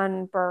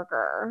well-done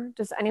burger.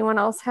 Does anyone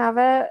else have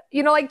it?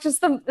 You know, like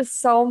just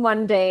so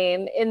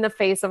mundane in the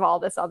face of all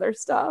this other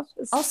stuff.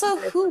 Also,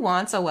 who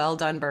wants a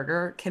well-done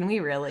burger? Can we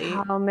really?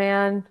 Oh,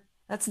 man.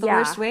 That's the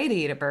worst way to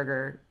eat a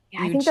burger.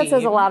 Yeah, I think that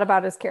says a lot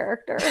about his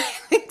character. I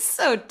think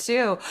so,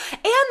 too.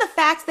 And the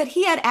fact that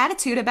he had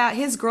attitude about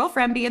his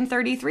girlfriend being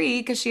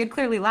 33 because she had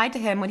clearly lied to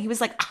him when he was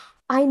like,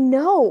 I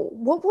know.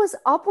 What was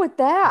up with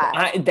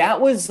that?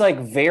 That was like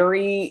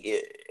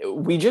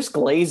we just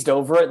glazed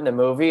over it in the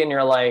movie and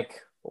you're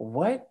like,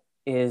 what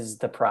is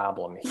the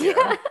problem here?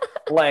 Yeah.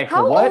 Like,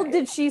 how old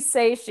did she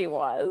say she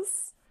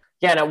was?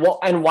 Yeah, no,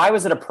 and why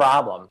was it a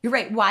problem? You're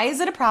right. Why is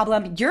it a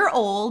problem? You're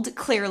old,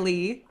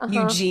 clearly,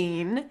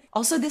 Eugene.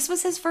 Also, this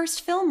was his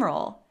first film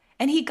role.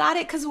 And he got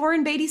it because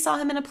Warren Beatty saw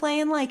him in a play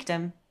and liked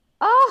him.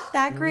 Oh,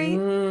 that great.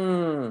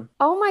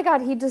 Oh my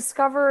God, he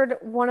discovered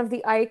one of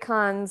the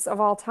icons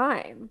of all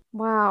time.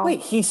 Wow.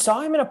 Wait, he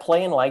saw him in a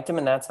play and liked him,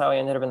 and that's how he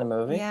ended up in the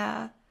movie?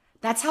 Yeah.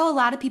 That's how a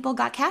lot of people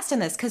got cast in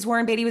this, because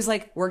Warren Beatty was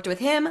like, worked with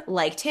him,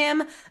 liked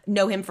him,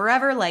 know him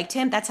forever, liked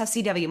him. That's how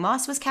C.W.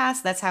 Moss was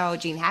cast. That's how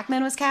Gene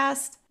Hackman was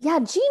cast. Yeah,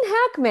 Gene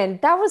Hackman.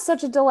 That was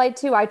such a delight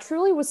too. I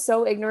truly was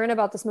so ignorant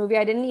about this movie.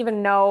 I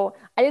didn't know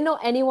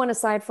anyone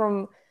aside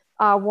from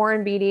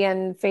Warren Beatty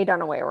and Faye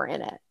Dunaway were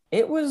in it.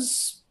 It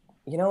was,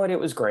 you know what? It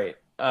was great.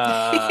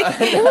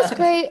 It was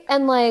great.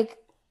 And like,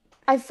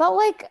 I felt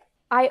like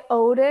I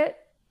owed it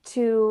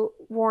to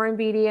Warren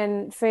Beatty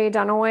and Faye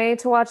Dunaway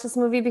to watch this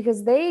movie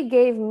because they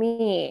gave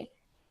me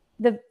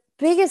the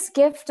biggest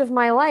gift of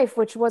my life,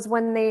 which was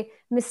when they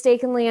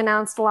mistakenly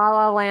announced La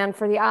La Land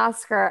for the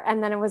Oscar,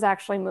 and then it was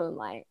actually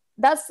Moonlight.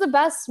 That's the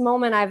best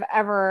moment I've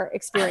ever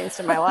experienced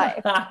in my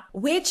life.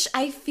 Which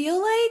I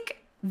feel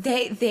like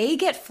they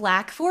get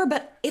flack for,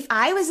 but if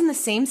I was in the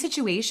same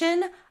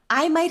situation,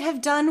 I might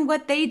have done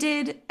what they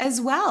did as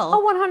well.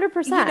 Oh,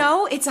 100%. You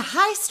know, it's a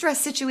high stress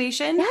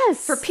situation.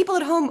 Yes. For people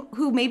at home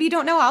who maybe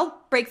don't know,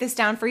 I'll break this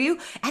down for you.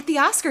 At the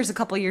Oscars a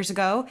couple years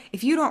ago,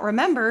 if you don't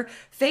remember,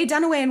 Faye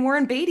Dunaway and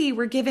Warren Beatty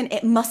were given,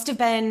 it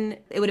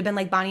would have been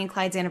like Bonnie and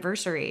Clyde's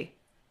anniversary.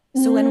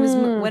 So I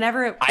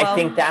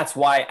think that's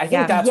why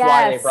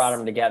they brought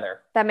them together.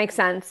 That makes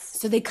sense.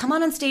 So they come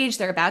on stage,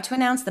 they're about to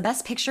announce the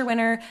best picture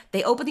winner.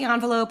 They open the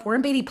envelope.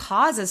 Warren Beatty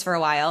pauses for a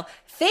while.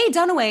 Faye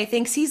Dunaway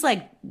thinks he's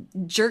like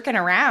jerking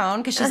around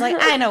because she's like,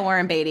 I know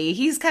Warren Beatty.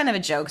 He's kind of a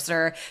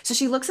jokester. So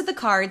she looks at the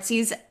card,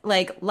 sees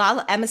like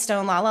Emma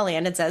Stone, La La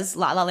Land, and says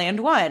La La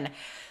Land won.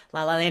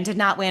 La La Land did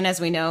not win, as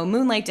we know.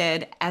 Moonlight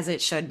did, as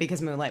it should,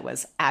 because Moonlight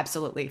was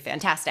absolutely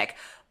fantastic.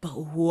 But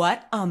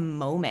what a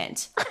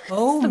moment.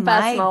 Oh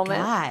my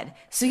God.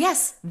 So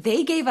yes,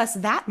 they gave us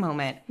that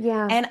moment.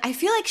 Yeah. And I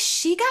feel like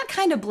she got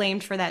kind of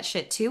blamed for that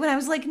shit too. And I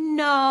was like,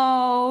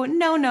 no.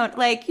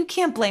 Like, you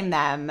can't blame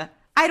them.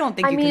 I don't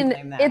think you can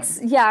blame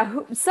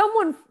them.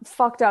 Someone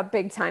fucked up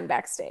big time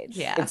backstage.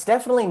 Yeah. It's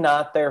definitely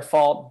not their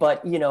fault,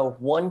 but you know,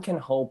 one can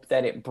hope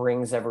that it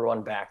brings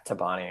everyone back to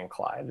Bonnie and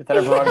Clyde.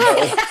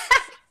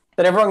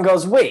 That everyone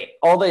goes, wait,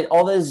 all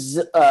this,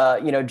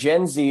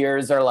 Gen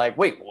Zers are like,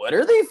 wait, what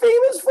are they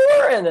famous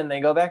for? And then they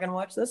go back and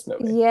watch this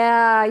movie.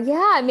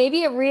 Yeah.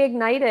 Maybe it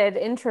reignited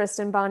interest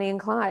in Bonnie and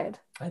Clyde.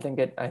 I think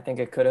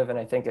it could have, and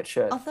I think it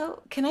should.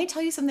 Although, can I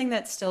tell you something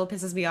that still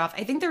pisses me off?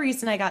 I think the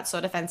reason I got so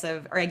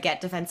defensive, or I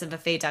get defensive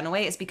of Faye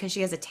Dunaway, is because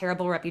she has a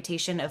terrible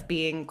reputation of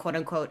being, quote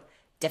unquote,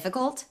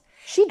 difficult.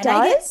 She And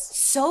I get does?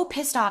 so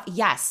pissed off.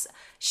 Yes,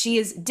 she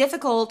is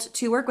difficult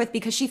to work with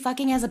because she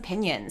fucking has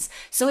opinions.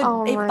 So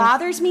it my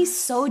bothers me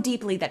so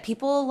deeply that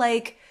people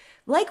like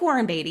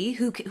Warren Beatty,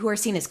 who are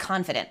seen as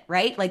confident,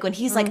 right? Like when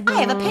he's like,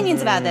 I have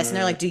opinions about this, and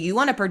they're like, do you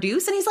want to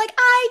produce? And he's like,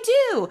 I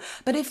do.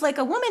 But if like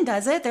a woman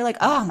does it, they're like,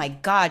 oh my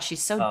God,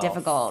 she's so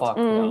difficult. Fuck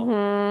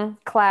no.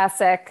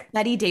 Classic.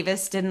 Betty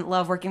Davis didn't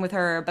love working with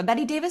her, but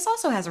Betty Davis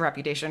also has a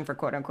reputation for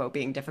quote unquote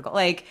being difficult.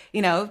 Like,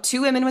 you know,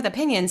 two women with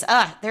opinions,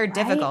 they're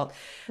difficult.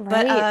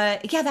 But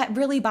yeah, that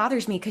really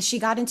bothers me because she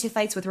got into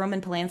fights with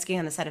Roman Polanski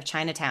on the set of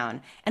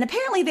Chinatown. And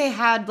apparently they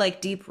had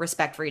like deep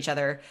respect for each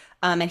other.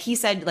 And he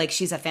said like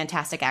she's a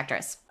fantastic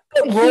actress.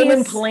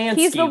 Roman Polanski.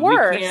 He's the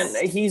worst.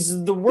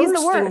 He's the worst,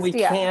 and we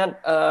yeah.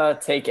 can't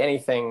take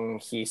anything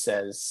he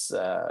says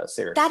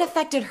seriously. That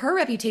affected her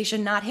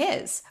reputation, not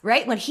his,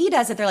 right? When he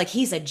does it, they're like,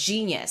 he's a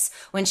genius.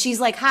 When she's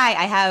like,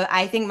 hi,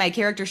 I think my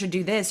character should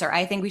do this, or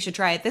I think we should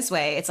try it this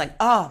way. It's like,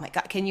 oh my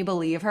God, can you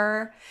believe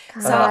her?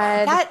 God.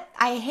 So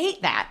I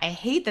hate that. I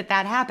hate that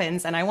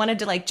happens. And I wanted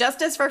to like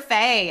justice for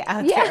Faye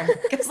out there.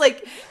 Because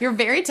like, you're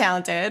very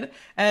talented.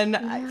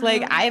 And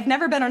like, I've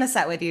never been on a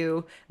set with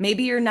you.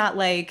 Maybe you're not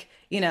like,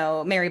 you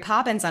know, Mary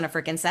Poppins on a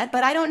freaking set,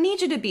 but I don't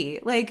need you to be.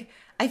 Like,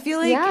 I feel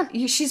like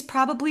she's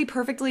probably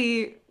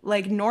perfectly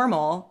like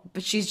normal,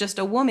 but she's just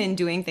a woman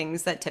doing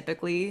things that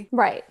typically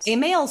a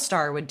male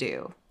star would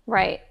do.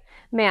 Right.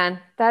 Man,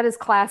 that is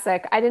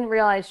classic. I didn't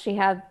realize she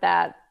had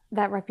that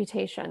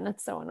reputation.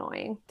 That's so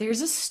annoying.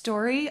 There's a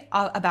story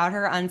about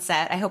her on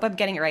set. I hope I'm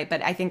getting it right,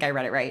 but I think I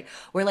read it right.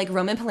 Where like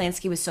Roman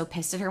Polanski was so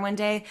pissed at her one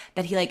day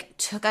that he like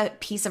took a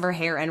piece of her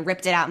hair and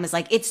ripped it out and was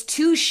like, it's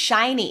too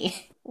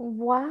shiny.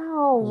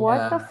 Wow,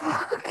 what the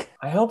fuck?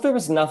 I hope there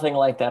was nothing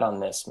like that on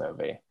this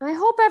movie. I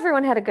hope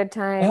everyone had a good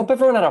time. I hope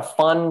everyone had a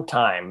fun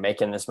time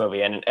making this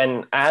movie.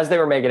 And as they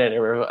were making it,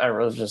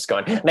 everyone was just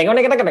going. We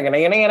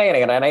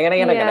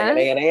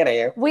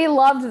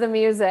loved the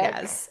music.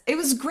 Yes, it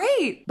was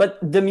great. But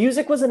the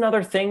music was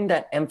another thing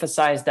that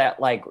emphasized that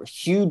like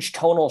huge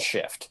tonal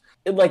shift.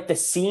 Like the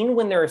scene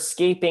when they're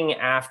escaping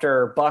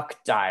after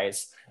Buck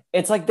dies.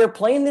 It's like they're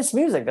playing this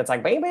music that's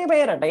like, and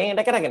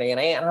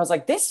I was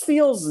like, this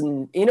feels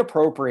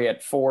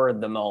inappropriate for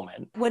the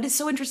moment. What is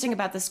so interesting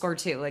about this score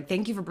too, like,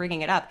 thank you for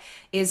bringing it up,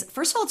 is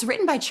first of all, it's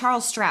written by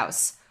Charles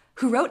Strauss,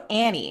 who wrote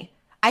Annie.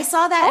 I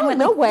saw that and went,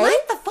 no like, way.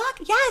 What the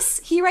fuck?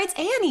 Yes, he writes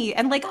Annie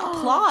and like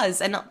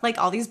Applause and like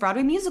all these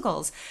Broadway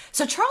musicals.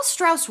 So Charles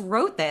Strauss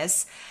wrote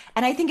this,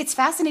 and I think it's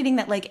fascinating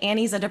that like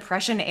Annie's a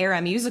Depression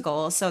era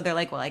musical. So they're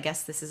like, well, I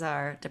guess this is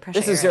our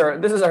Depression era.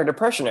 This is our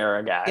Depression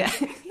era guy.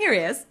 Yeah, here he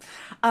is.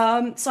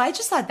 So I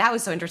just thought that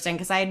was so interesting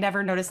because I had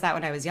never noticed that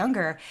when I was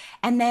younger.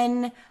 And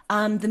then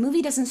the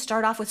movie doesn't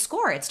start off with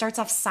score. It starts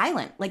off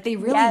silent. Like they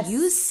really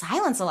use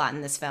silence a lot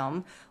in this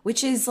film,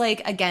 which is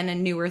like, again, a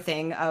newer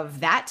thing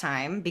of that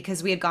time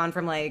because we had gone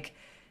from like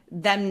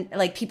them,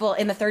 like people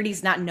in the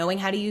 30s not knowing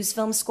how to use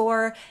film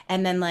score.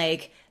 And then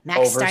like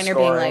Max Steiner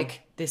being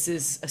like, this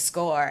is a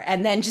score.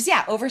 And then just,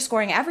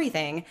 overscoring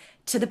everything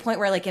to the point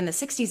where like in the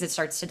 60s, it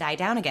starts to die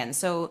down again.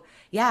 So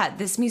yeah,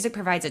 this music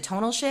provides a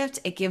tonal shift.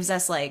 It gives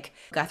us like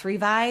Guthrie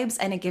vibes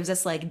and it gives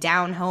us like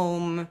down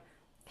home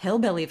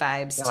hillbilly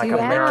vibes too. Like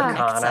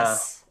Americana.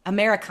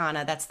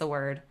 Americana, that's the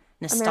word.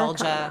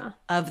 Nostalgia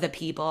of the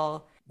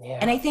people. Yeah.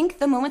 And I think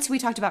the moments we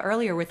talked about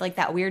earlier with like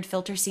that weird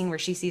filter scene where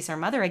she sees her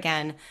mother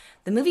again,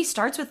 the movie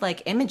starts with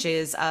like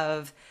images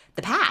of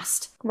the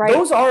past. Right.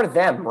 Those are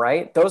them,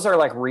 right? Those are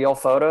like real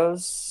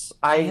photos,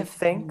 I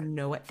think.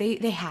 No, they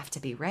have to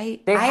be,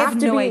 right? I have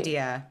no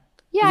idea.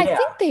 Yeah, I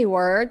think they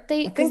were.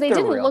 Because they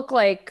didn't look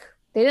like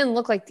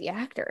the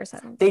actors.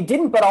 They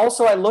didn't, but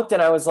also I looked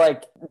and I was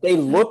like, they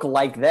look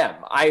like them.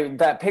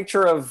 That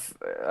picture of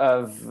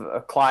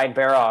Clyde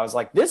Barrow, I was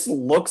like, this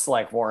looks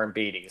like Warren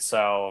Beatty.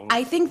 So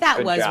I think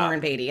that was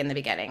Warren Beatty in the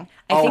beginning.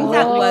 I think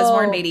that was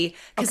Warren Beatty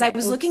because I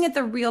was looking at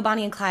the real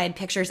Bonnie and Clyde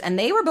pictures and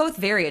they were both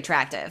very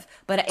attractive,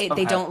 but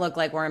they don't look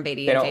like Warren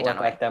Beatty and Faye Dunaway.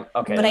 Like them.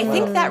 Okay, but I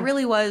think that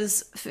really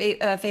was Faye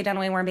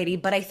Dunaway and Warren Beatty.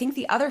 But I think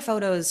the other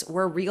photos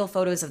were real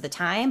photos of the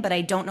time, but I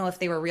don't know if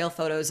they were real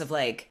photos of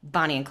like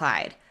Bonnie and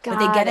Clyde. But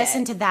they get us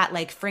into that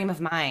like frame of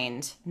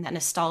mind and that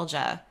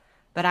nostalgia.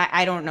 But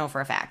I don't know for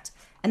a fact.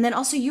 And then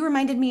also you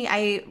reminded me,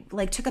 I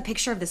like took a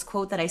picture of this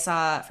quote that I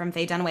saw from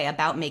Faye Dunaway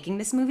about making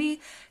this movie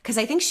because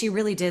I think she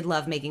really did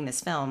love making this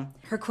film.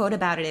 Her quote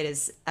about it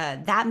is,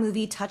 that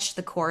movie touched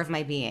the core of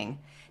my being.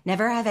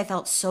 Never have I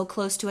felt so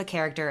close to a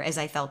character as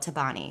I felt to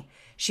Bonnie.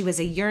 She was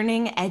a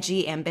yearning,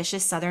 edgy,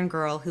 ambitious Southern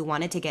girl who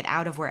wanted to get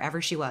out of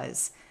wherever she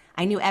was.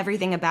 I knew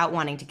everything about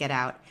wanting to get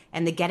out,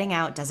 and the getting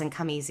out doesn't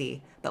come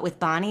easy. But with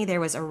Bonnie, there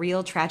was a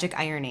real tragic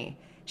irony.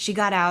 She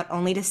got out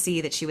only to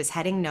see that she was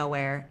heading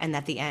nowhere and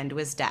that the end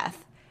was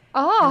death.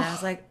 Oh. And I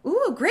was like,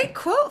 ooh, great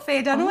quote,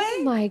 Faye Dunaway.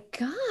 Oh my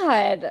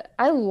God.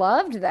 I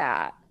loved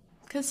that.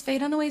 Because Faye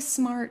Dunaway's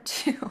smart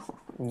too.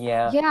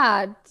 Yeah.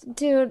 Yeah,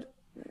 dude.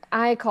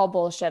 I call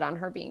bullshit on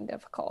her being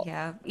difficult.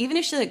 Yeah. Even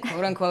if she like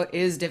quote unquote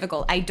is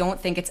difficult, I don't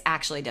think it's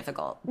actually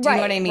difficult. Do you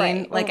know what I mean?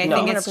 Right. Like I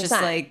think it's just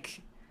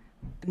like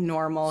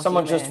normal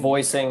Someone just human.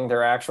 voicing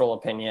their actual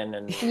opinion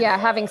and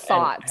having and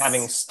thoughts.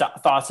 having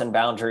thoughts and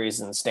boundaries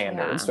and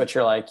standards, which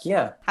you're like,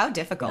 How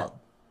difficult.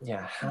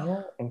 yeah,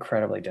 how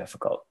incredibly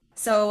difficult.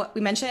 So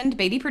we mentioned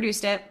Beatty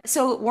produced it.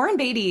 So Warren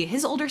Beatty,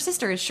 his older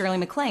sister is Shirley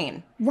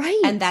MacLaine. Right.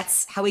 And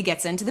that's how he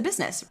gets into the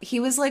business. He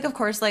was like, of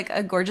course, like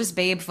a gorgeous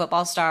babe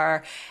football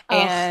star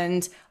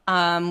and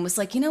was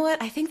like, you know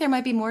what? I think there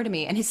might be more to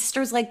me. And his sister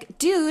was like,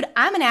 dude,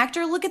 I'm an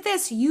actor. Look at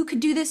this. You could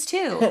do this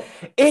too.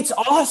 It's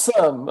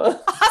awesome.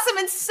 Awesome.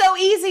 It's so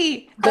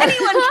easy.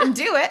 Anyone can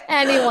do it.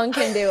 Anyone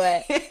can do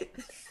it.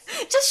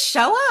 Just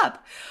show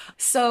up.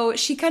 So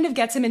she kind of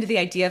gets him into the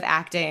idea of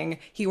acting.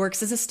 He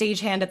works as a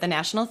stagehand at the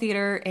National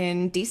Theater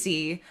in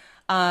DC.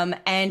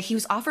 And he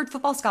was offered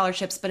football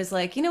scholarships, but is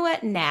like, you know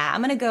what? Nah,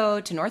 I'm going to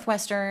go to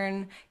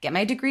Northwestern, get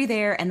my degree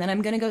there, and then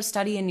I'm going to go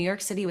study in New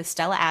York City with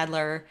Stella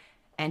Adler.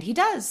 And he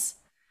does.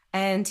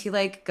 And he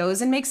like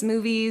goes and makes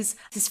movies.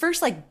 His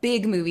first like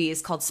big movie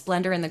is called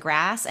Splendor in the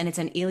Grass, and it's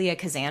an Elia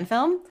Kazan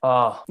film.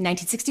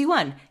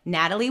 1961,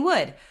 Natalie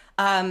Wood.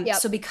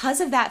 So because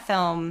of that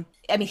film,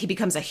 I mean, he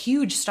becomes a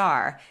huge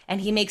star,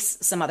 and he makes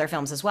some other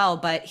films as well,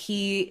 but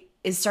he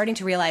is starting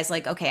to realize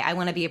like, okay, I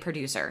want to be a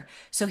producer.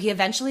 So he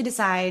eventually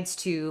decides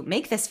to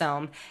make this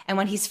film. And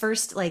when he's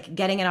first like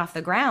getting it off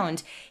the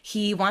ground,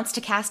 he wants to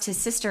cast his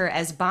sister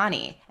as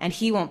Bonnie, and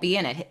he won't be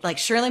in it. Like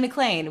Shirley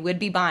MacLaine would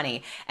be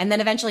Bonnie. And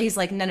then eventually he's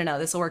like, no,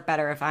 this will work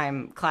better if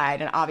I'm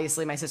Clyde. And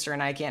obviously my sister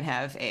and I can't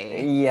have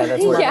a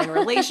loving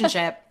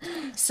relationship.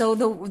 So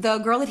the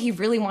girl that he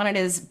really wanted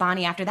as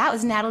Bonnie after that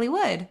was Natalie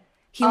Wood.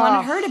 He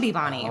wanted her to be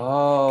Bonnie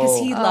because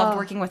he loved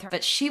working with her.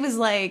 But she was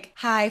like,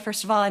 hi,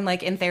 first of all, I'm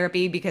like in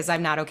therapy because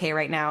I'm not okay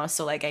right now.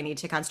 So like I need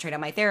to concentrate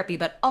on my therapy.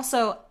 But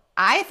also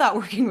I thought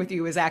working with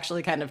you was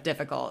actually kind of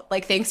difficult.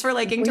 Like, thanks for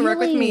liking to work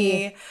with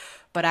me,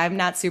 but I'm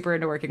not super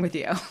into working with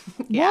you.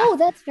 Whoa,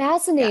 that's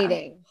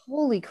fascinating. Yeah.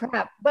 Holy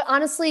crap. But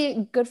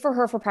honestly, good for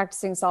her for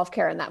practicing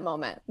self-care in that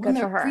moment. Good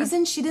for her. The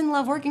reason she didn't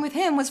love working with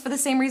him was for the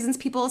same reasons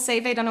people say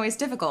Faye Dunaway's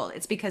difficult.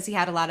 It's because he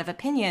had a lot of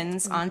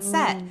opinions on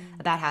set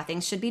about how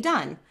things should be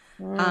done.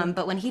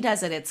 But when he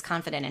does it, it's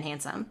confident and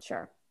handsome.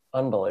 Sure.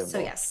 Unbelievable. So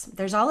yes,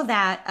 there's all of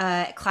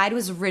that. Clyde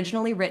was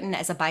originally written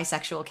as a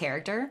bisexual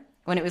character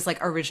when it was like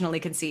originally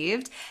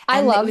conceived. And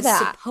I love it was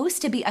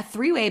supposed to be a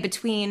three-way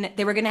between,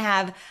 they were going to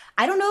have,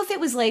 I don't know if it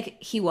was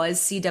like he was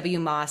C.W.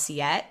 Moss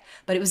yet,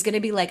 but it was going to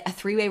be like a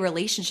three-way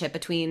relationship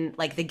between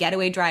like the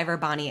getaway driver,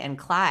 Bonnie, and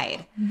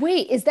Clyde.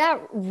 Wait, is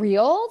that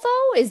real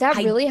though? Is that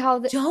really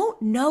how I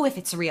don't know if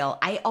it's real.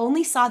 I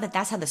only saw that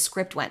that's how the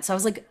script went. So I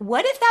was like,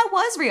 what if that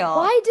was real?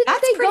 Why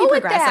didn't they go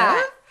with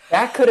that?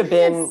 That could have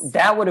been,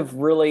 that would have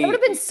really... That would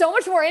have been so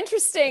much more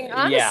interesting,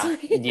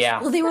 honestly. Yeah.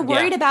 Well, they were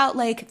worried about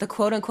like the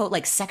quote unquote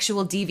like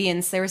sexual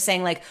deviance. They were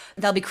saying like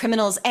there'll be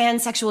criminals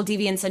and sexual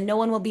deviants and no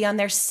one will be on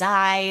their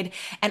side.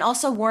 And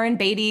also Warren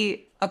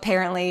Beatty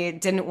apparently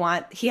didn't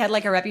want, he had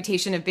like a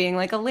reputation of being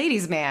like a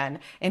ladies' man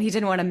and he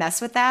didn't want to mess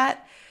with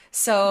that.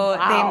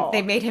 So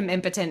they made him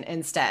impotent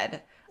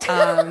instead.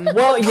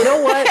 Well, you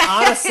know what?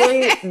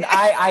 Honestly,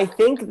 I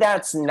think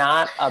that's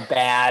not a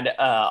bad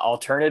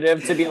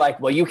alternative to be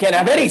like, well, you can't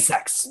have any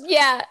sex.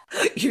 Yeah.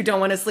 You don't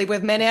want to sleep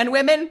with men and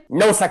women?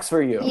 No sex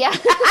for you. Yeah.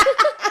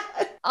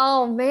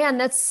 Oh man,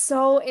 that's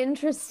so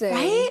interesting.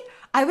 Right?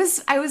 I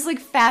was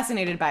like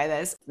fascinated by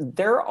this.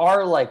 There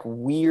are like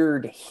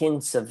weird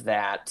hints of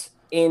that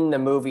in the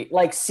movie.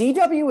 Like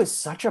CW is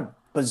such a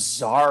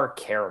bizarre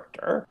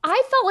character.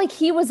 I felt like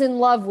he was in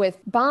love with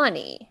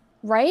Bonnie.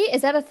 Right?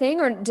 Is that a thing,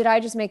 or did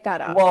I just make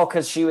that up? Well,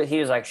 because he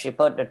was like, she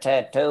put the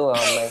tattoo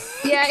on me.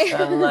 Yeah.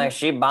 And like,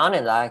 Bonnie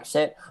likes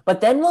it.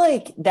 But then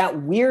like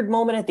that weird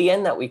moment at the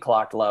end that we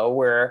clocked low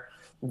where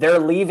they're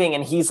leaving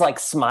and he's like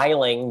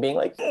smiling, being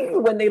like,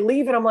 when they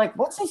leave, and I'm like,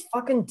 what's his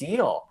fucking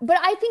deal? But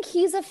I think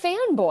he's a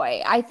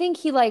fanboy. I think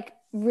he like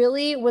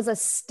really was a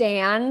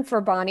stan for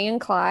Bonnie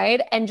and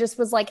Clyde and just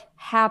was like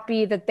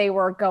happy that they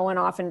were going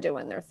off and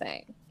doing their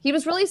thing. He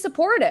was really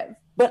supportive.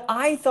 But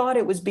I thought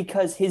it was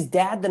because his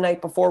dad the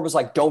night before was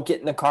like, don't get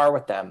in the car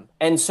with them.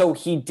 And so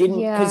he didn't,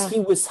 because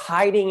he was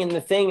hiding in the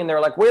thing and they're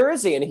like, where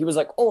is he? And he was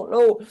like, oh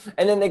no.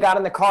 And then they got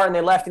in the car and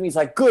they left and he's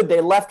like, good, they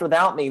left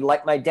without me.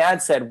 Like my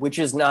dad said, which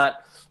is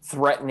not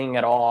threatening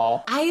at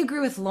all. I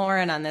agree with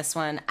Lauren on this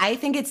one. I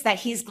think it's that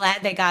he's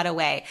glad they got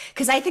away.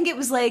 Because I think it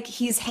was like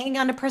he's hanging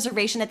on to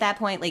preservation at that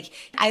point. Like,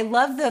 I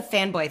love the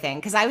fanboy thing.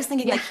 Because I was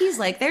thinking like he's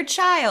like their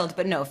child.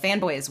 But no,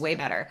 fanboy is way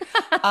better.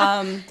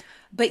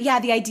 But yeah,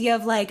 the idea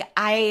of like,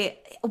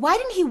 why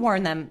didn't he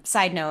warn them?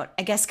 Side note,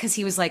 I guess because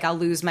he was like, I'll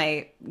lose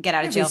my get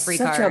out of jail free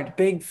card. Such a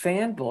big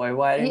fanboy.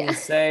 Why didn't you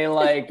say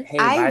like, hey,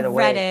 by the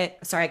way. I read it.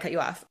 Sorry, I cut you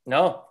off.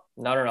 No,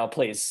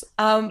 please.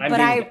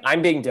 But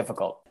I'm being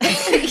difficult.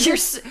 You're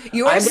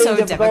so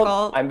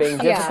difficult. I'm being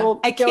difficult.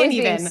 I can't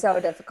even. So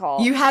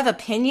difficult. You have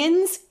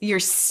opinions. You're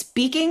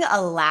speaking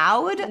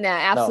aloud. No,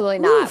 absolutely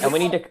not. And we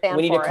need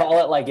to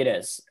call it like it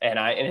is. And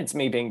it's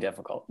me being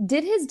difficult.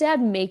 Did his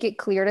dad make it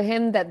clear to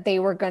him that they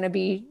were going to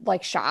be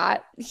like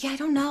shot? Yeah, I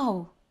don't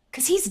know.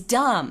 Because he's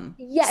dumb.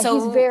 Yeah,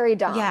 he's very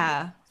dumb.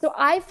 Yeah. So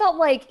I felt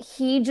like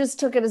he just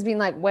took it as being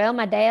like, well,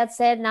 my dad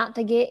said not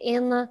to get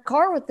in the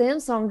car with them,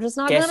 so I'm just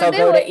not going to do it. Guess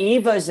I'll go to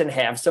Eva's and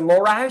have some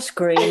more ice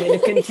cream in a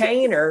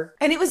container.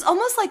 And it was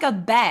almost like a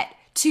bet,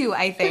 too,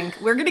 I think.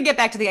 We're going to get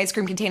back to the ice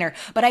cream container,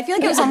 but I feel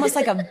like it was almost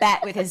like a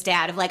bet with his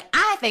dad of like,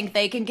 I think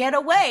they can get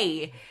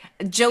away.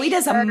 Joey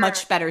does a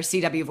much better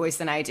CW voice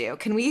than I do.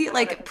 Can we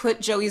like put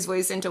Joey's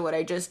voice into what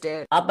I just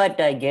did? I bet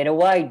they get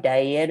away,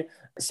 Dad.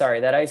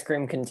 Sorry, that ice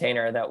cream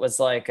container that was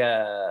like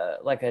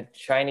a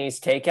Chinese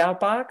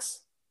takeout box.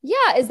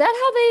 Yeah, is that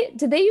how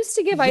did they used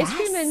to give ice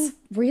cream? And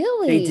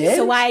really? They did?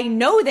 So I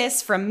know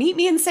this from Meet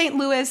Me in St.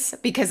 Louis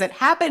because it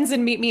happens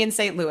in Meet Me in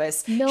St.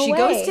 Louis. She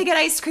goes to get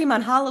ice cream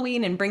on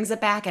Halloween and brings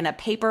it back in a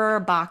paper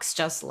box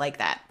just like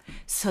that.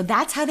 So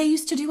that's how they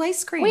used to do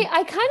ice cream. Wait,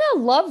 I kind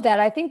of love that.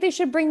 I think they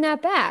should bring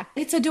that back.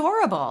 It's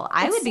adorable.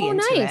 I would be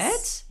into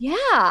it.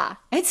 Yeah.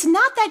 It's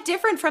not that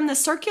different from the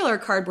circular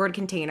cardboard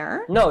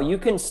container. No, you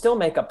can still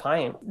make a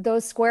pint.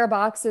 Those square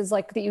boxes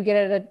like that you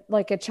get at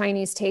a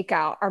Chinese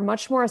takeout are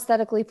much more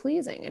aesthetically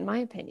pleasing, in my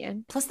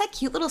opinion. Plus that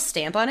cute little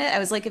stamp on it. I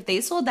was like, if they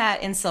sold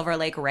that in Silver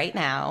Lake right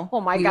now, oh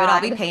my we God, would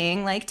all be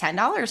paying like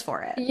 $10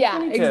 for it. Yeah,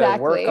 we need exactly.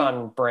 To work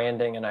on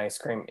branding and ice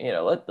cream.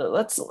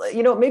 Let's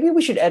maybe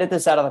we should edit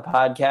this out of the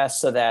podcast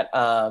so that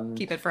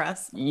keep it for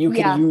us. You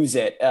can use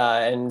it,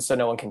 and so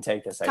no one can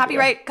take this.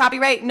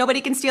 Copyright.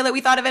 Nobody can steal it.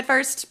 We thought of it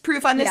first.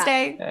 Proof on this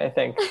day. I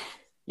think.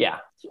 Yeah.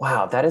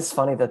 Wow, that is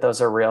funny that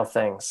those are real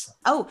things.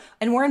 Oh,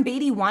 and Warren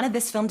Beatty wanted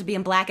this film to be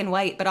in black and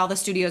white, but all the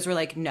studios were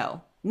like,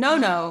 no. And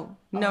I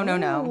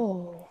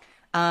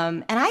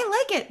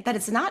like it that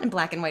it's not in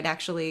black and white,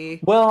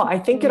 actually. Well, I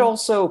think it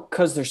also,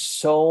 because there's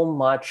so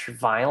much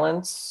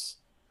violence,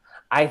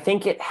 I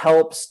think it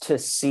helps to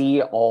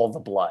see all the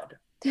blood.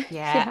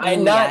 Yeah.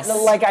 And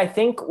I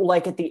think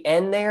like at the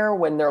end there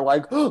when they're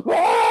like,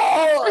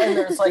 oh, and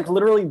there's like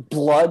literally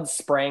blood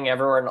spraying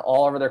everywhere and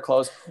all over their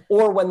clothes,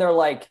 or when they're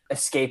like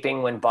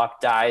escaping when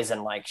Buck dies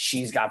and like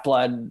she's got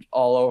blood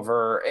all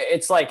over.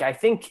 It's like, I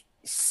think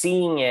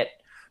seeing it,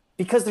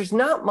 because there's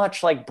not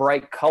much like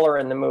bright color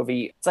in the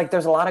movie. It's like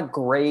there's a lot of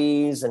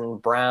grays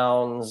and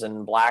browns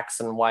and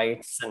blacks and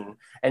whites.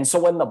 And so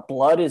when the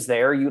blood is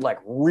there, you like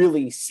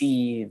really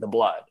see the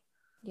blood.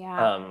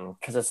 Yeah.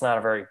 Because it's not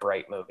a very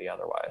bright movie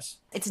otherwise.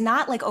 It's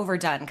not like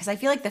overdone because I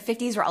feel like the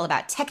 50s were all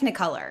about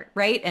Technicolor,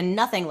 right? And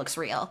nothing looks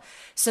real.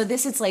 So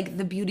this is like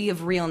the beauty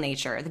of real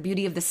nature, the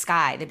beauty of the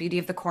sky, the beauty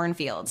of the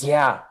cornfields.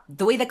 Yeah.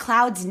 The way the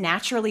clouds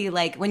naturally,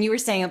 like when you were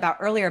saying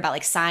earlier about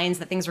like signs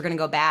that things were going to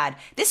go bad,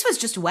 this was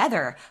just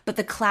weather. But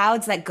the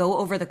clouds that go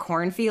over the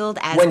cornfield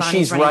as when Bonnie's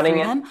she's running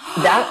it, them,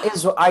 that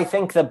is, I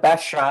think, the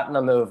best shot in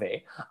the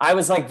movie. I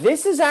was like,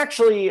 this is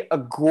actually a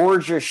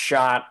gorgeous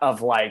shot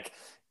of like,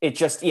 it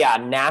just,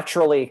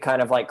 naturally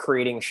kind of like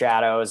creating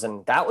shadows.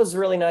 And that was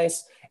really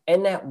nice.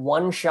 And that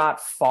one shot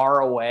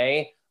far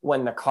away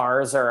when the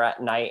cars are at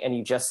night and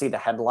you just see the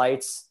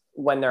headlights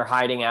when they're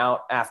hiding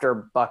out after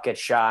Buck gets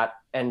shot.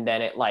 And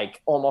then it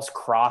like almost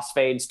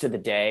crossfades to the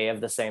day of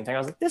the same thing. I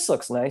was like, this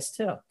looks nice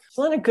too. It's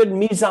not a good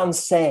mise en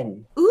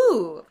scène.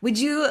 Ooh, would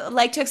you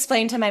like to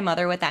explain to my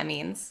mother what that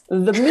means?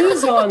 The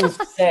mise en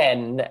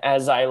scène,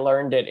 as I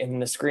learned it in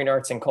the Screen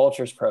Arts and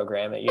Cultures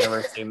program at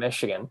University of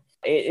Michigan,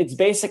 it's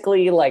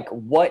basically like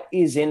what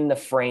is in the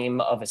frame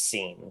of a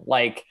scene.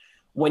 Like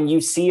when you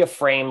see a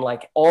frame,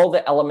 like all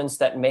the elements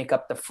that make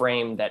up the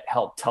frame that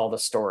help tell the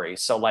story.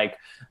 So like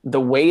the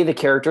way the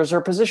characters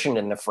are positioned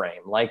in the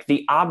frame, like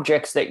the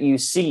objects that you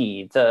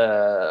see,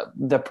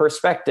 the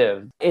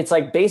perspective. It's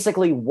like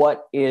basically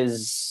what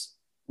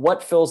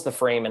fills the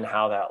frame and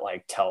how that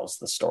like tells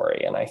the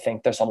story. And I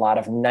think there's a lot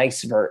of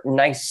nice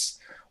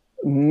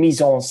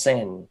mise en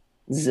scène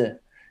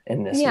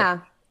in this. Yeah.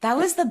 That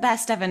was the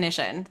best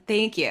definition.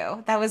 Thank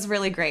you. That was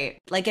really great.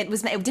 Like it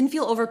didn't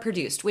feel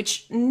overproduced,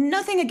 which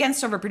nothing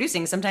against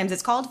overproducing. Sometimes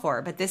it's called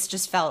for, but this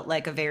just felt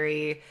like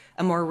a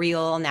more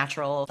real,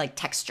 natural, like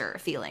texture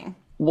feeling.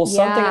 Well,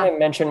 something I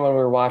mentioned when we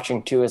were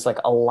watching too is like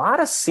a lot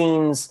of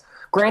scenes.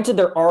 Granted,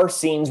 there are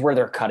scenes where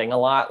they're cutting a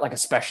lot, like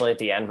especially at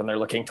the end when they're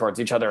looking towards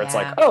each other. It's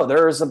like, oh,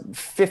 there's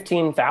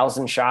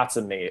 15,000 shots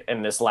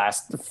in this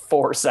last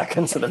 4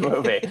 seconds of the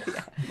movie.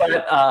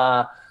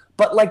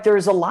 But like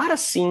there's a lot of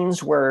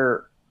scenes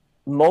where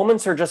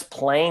moments are just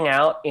playing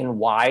out in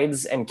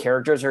wides and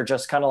characters are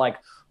just kind of like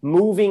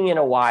moving in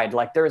a wide.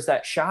 Like there's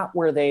that shot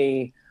where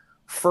they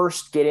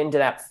first get into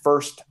that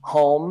first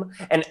home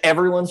and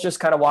everyone's just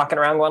kind of walking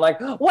around going like,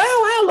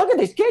 wow, look at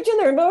this kitchen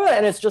there.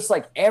 And it's just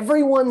like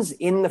everyone's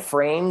in the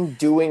frame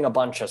doing a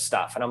bunch of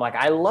stuff. And I'm like,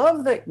 I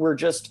love that we're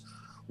just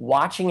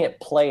watching it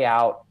play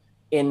out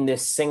in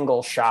this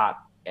single shot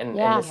and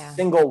this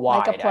single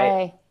wide. Like a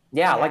play.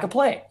 Like a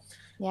play.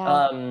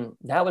 Yeah.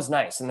 That was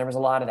nice. And there was a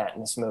lot of that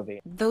in this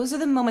movie. Those are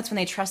the moments when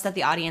they trust that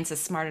the audience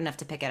is smart enough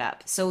to pick it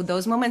up. So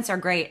those moments are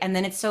great. And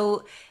then it's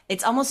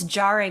almost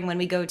jarring when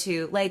we go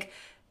to like,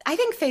 I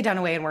think Faye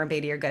Dunaway and Warren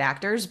Beatty are good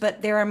actors,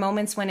 but there are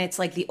moments when it's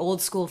like the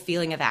old school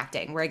feeling of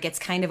acting where it gets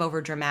kind of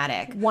over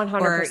dramatic.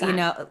 100%. Or,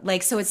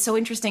 so it's so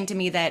interesting to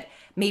me that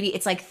maybe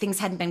it's like things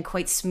hadn't been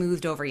quite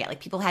smoothed over yet. Like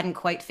people hadn't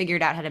quite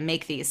figured out how to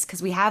make these,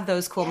 because we have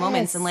those cool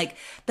moments. And like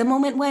the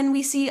moment when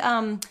we see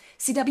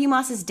C.W.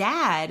 Moss's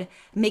dad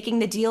making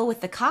the deal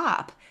with the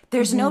cop,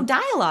 there's no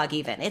dialogue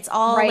even. It's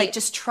all like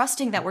just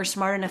trusting that we're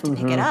smart enough to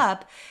pick it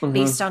up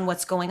based on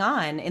what's going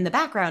on in the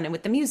background and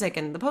with the music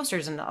and the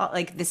posters and all,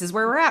 like, this is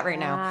where we're at right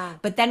now.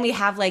 But then we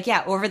have like,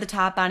 over the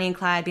top Bonnie and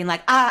Clyde being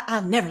like,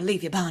 I'll never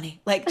leave you,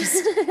 Bonnie. Like,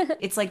 just,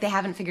 it's like they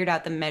haven't figured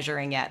out the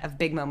measuring yet of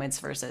big moments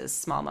versus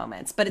small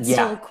moments, but it's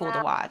still cool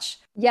to watch.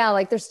 Yeah,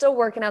 like they're still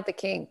working out the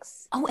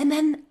kinks. Oh, and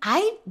then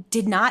I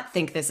did not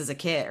think this as a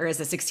kid or as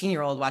a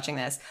 16-year-old watching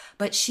this,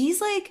 but she's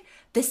like,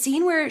 the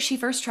scene where she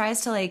first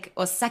tries to like,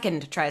 well,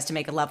 second tries to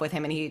make love with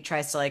him and he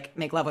tries to like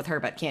make love with her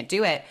but can't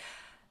do it.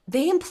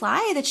 They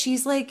imply that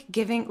she's like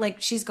giving,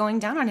 like she's going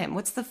down on him.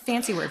 What's the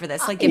fancy word for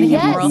this? Like giving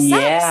him oral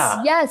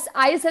sex. Yes.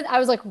 I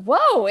was like,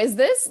 whoa, is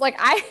this like,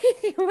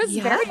 it was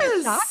very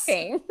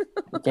shocking.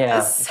 Yeah,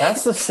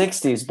 that's the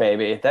 60s,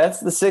 baby. That's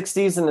the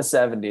 60s and the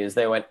 70s.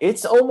 They went,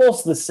 it's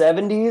almost the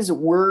 70s.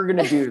 We're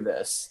going to do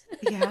this.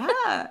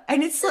 Yeah.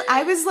 And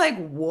I was like,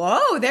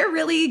 whoa, they're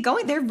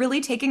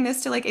really taking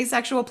this to like a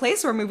sexual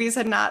place where movies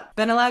had not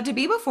been allowed to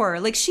be before.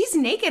 Like she's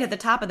naked at the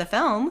top of the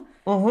film.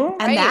 And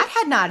that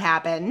had not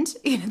happened.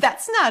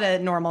 That's not a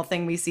normal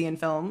thing we see in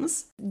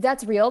films.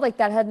 That's real. Like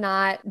that had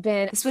not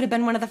been. This would have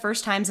been one of the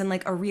first times in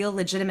like a real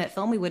legitimate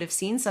film we would have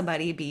seen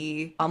somebody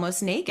be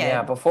almost naked.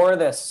 Yeah, before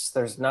this,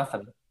 there's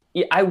nothing.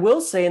 Yeah, I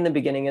will say in the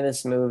beginning of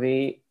this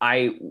movie,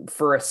 I,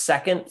 for a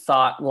second,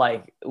 thought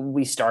like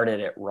we started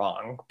it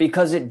wrong,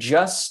 because it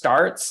just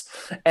starts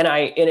and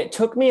it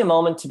took me a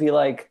moment to be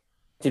like,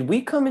 did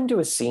we come into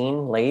a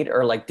scene late,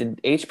 or like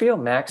did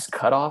HBO Max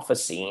cut off a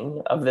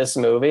scene of this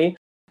movie?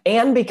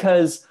 And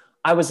because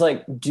I was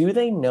like, do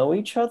they know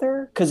each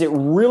other? Because it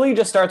really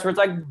just starts where it's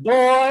like,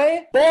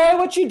 boy,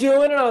 what you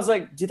doing? And I was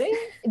like,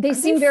 they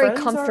seem very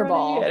comfortable.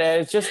 Already?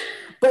 And it's just,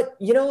 but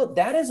you know,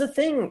 that is a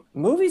thing.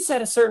 Movies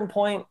at a certain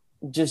point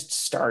just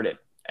started,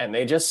 and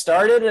they just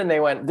started and they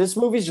went, this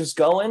movie's just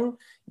going,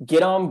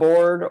 get on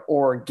board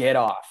or get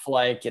off.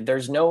 Like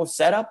there's no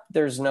setup.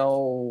 This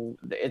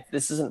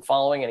isn't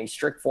following any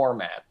strict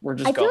format. We're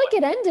just going. I feel like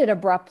it ended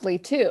abruptly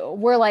too,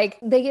 where like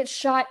they get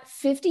shot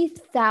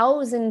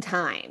 50,000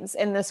 times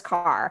in this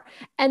car.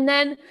 And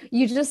then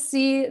you just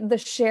see the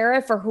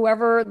sheriff or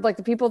whoever, like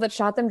the people that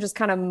shot them, just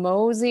kind of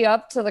mosey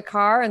up to the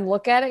car and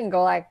look at it and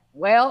go like,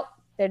 well,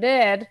 they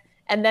did.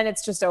 And then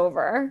it's just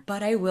over.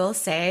 But I will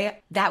say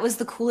that was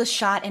the coolest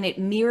shot, and it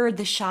mirrored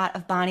the shot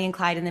of Bonnie and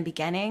Clyde in the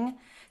beginning.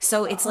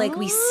 So it's like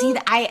we see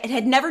that. I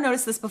had never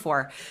noticed this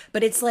before,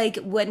 but it's like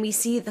when we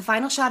see the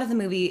final shot of the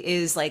movie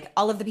is like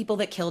all of the people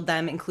that killed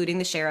them, including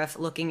the sheriff,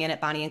 looking in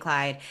at Bonnie and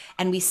Clyde,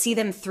 and we see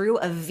them through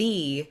a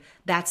V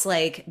that's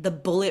like the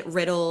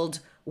bullet-riddled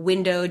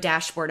window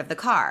dashboard of the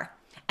car.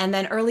 And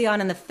then early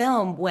on in the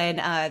film, when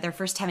they're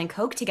first having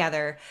Coke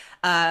together,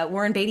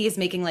 Warren Beatty is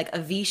making like a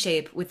V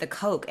shape with the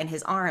Coke in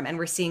his arm, and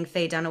we're seeing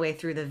Faye Dunaway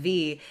through the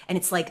V, and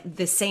it's like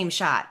the same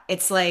shot.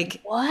 It's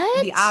like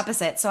the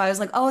opposite. So I was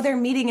like, oh, they're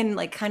meeting and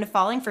like kind of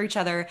falling for each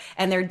other,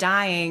 and they're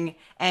dying.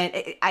 And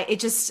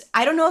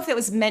I don't know if it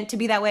was meant to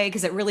be that way,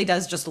 because it really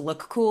does just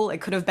look cool.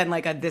 It could have been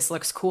like a this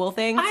looks cool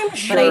thing. I'm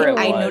sure but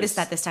I noticed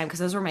that this time, because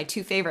those were my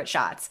two favorite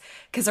shots.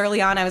 Because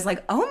early on I was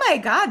like, oh my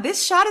God,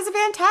 this shot is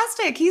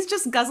fantastic. He's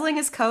just guzzling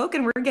his Coke,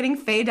 and we're getting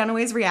Faye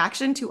Dunaway's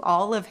reaction to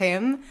all of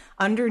him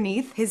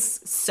underneath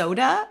his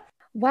soda.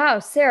 Wow,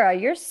 Sarah,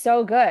 you're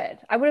so good.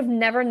 I would have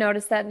never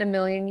noticed that in a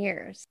million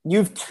years.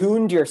 You've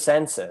tuned your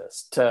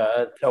senses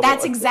to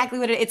That's exactly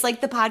what it's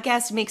like. The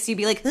podcast makes you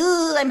be like,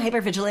 oh, I'm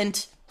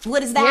hypervigilant.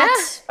 What is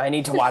that? Yeah. I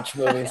need to watch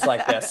movies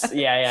like this.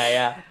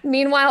 Yeah.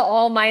 Meanwhile,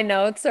 all my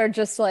notes are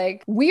just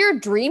like,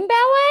 weird dream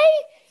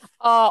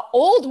ballet?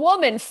 Old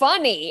woman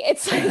funny.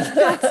 It's like,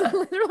 that's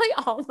literally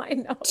all my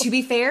notes. To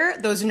be fair,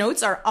 those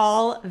notes are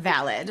all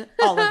valid.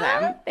 All of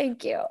them.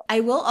 Thank you.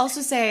 I will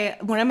also say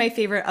one of my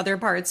favorite other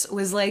parts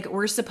was like,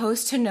 we're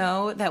supposed to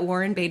know that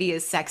Warren Beatty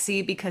is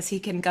sexy because he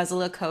can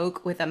guzzle a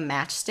Coke with a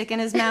matchstick in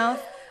his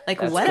mouth. Like,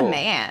 that's what cool. A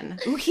man.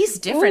 Ooh, he's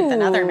different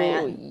than other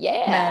men.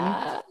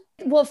 Yeah.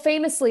 Well,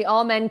 famously,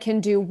 all men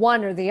can do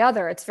one or the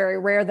other. It's very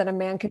rare that a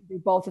man can do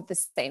both at the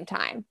same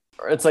time.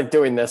 It's like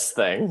doing this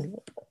thing.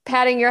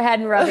 Patting your head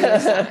and rubbing your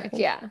stomach,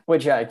 yeah.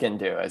 Which I can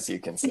do, as you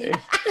can see.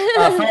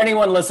 For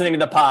anyone listening to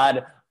the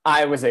pod,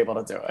 I was able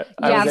to do it.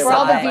 Yeah, for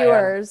all the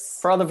viewers.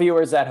 For all the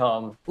viewers at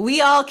home.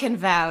 We all can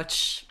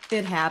vouch.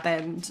 It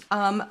happened.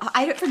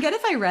 I forget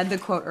if I read the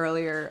quote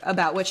earlier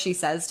about what she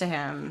says to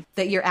him,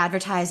 that your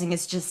advertising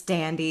is just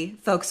dandy.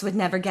 Folks would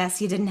never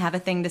guess you didn't have a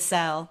thing to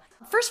sell.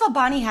 First of all,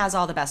 Bonnie has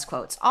all the best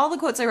quotes. All the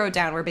quotes I wrote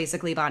down were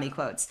basically Bonnie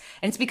quotes.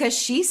 And it's because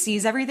she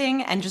sees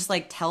everything and just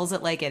like tells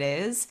it like it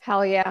is.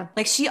 Hell yeah.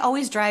 Like she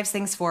always drives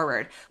things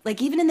forward.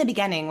 Like even in the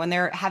beginning when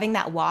they're having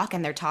that walk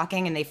and they're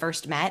talking and they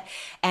first met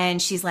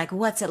and she's like,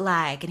 what's it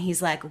like? And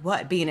he's like,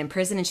 what, being in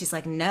prison? And she's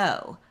like,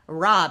 no,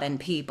 robbing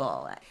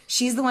people.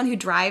 She's the one who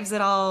drives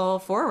it all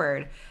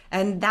forward.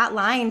 And that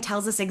line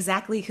tells us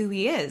exactly who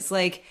he is.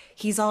 Like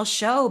he's all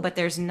show, but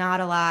there's not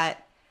a lot.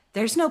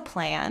 There's no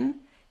plan.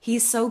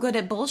 He's so good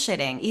at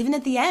bullshitting. Even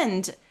at the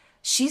end,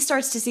 she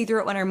starts to see through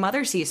it when her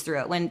mother sees through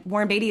it. When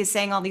Warren Beatty is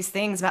saying all these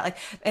things about like,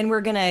 and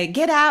we're going to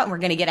get out and we're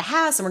going to get a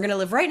house and we're going to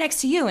live right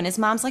next to you. And his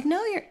mom's like,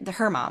 no,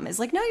 her mom is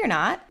like, no, you're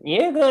not.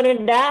 You're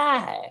gonna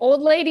die.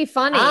 Old lady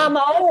funny. I'm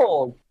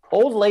old.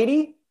 Old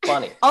lady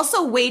funny.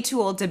 Also way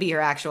too old to be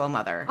her actual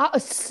mother.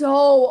 So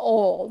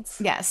old.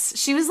 Yes.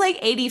 She was like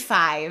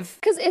 85.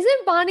 Because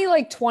isn't Bonnie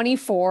like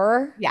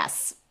 24?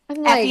 Yes. I'm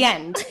At like- the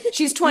end.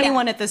 She's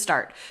 21 at the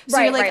start. So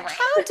Right, you're like, right.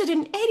 how did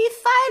an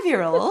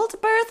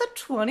 85-year-old birth a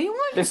 21?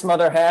 This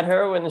mother had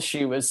her when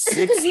she was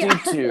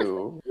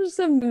 62. It's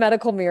a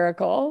medical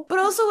miracle. But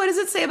also, what does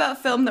it say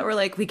about film that we're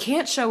like, we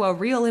can't show a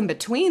real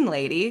in-between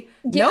lady?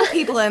 No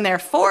people in their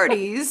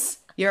 40s.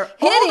 You're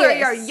older, Hideous.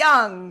 you're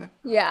young.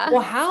 Yeah.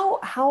 Well,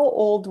 how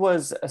old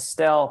was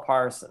Estelle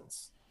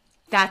Parsons?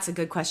 That's a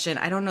good question.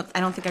 I don't know. I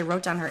don't think I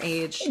wrote down her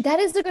age. That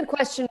is a good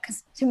question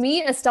because to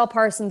me, Estelle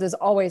Parsons is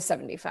always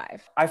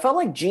 75. I felt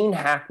like Gene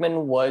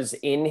Hackman was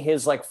in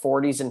his like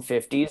 40s and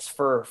 50s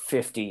for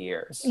 50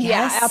 years. Yeah,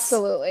 Yes.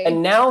 absolutely.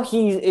 And now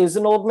he is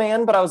an old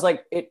man, but I was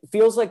like, it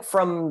feels like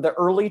from the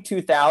early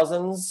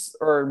 2000s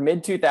or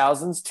mid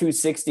 2000s to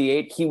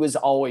 68, he was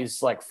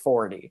always like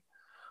 40.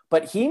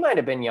 But he might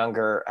have been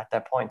younger at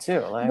that point too.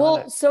 Like,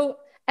 Well, so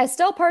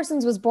Estelle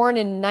Parsons was born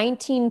in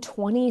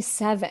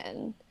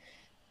 1927.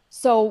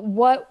 So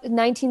what,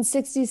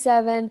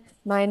 1967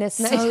 minus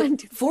So 19...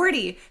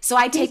 40. So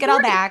I take He's it all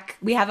 40. back.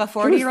 We have a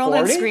 40-year-old on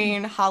 40?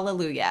 screen.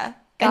 Hallelujah.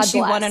 And God she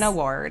won bless. an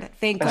award.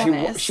 Thank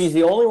goodness. she's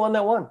the only one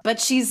that won. But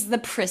she's the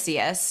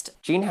prissiest.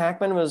 Gene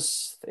Hackman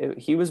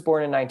he was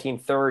born in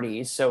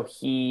 1930, so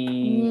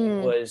he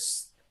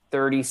was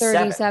 37.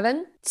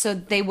 37? So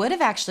they would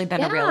have actually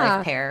been a real Yeah.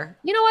 life pair.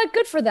 You know what?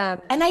 Good for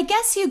them. And I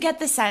guess you get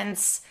the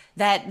sense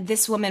that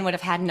this woman would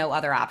have had no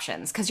other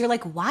options because you're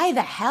like, why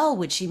the hell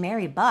would she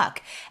marry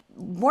Buck?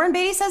 Warren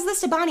Beatty says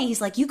this to Bonnie.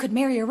 He's like, you could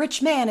marry a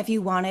rich man if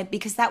you wanted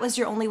because that was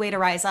your only way to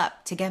rise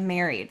up, to get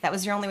married. That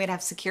was your only way to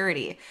have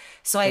security.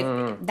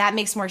 So that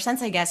makes more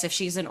sense, I guess, if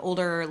she's an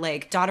older,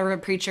 like, daughter of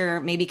a preacher,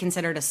 maybe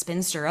considered a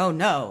spinster. Oh,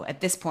 no,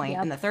 at this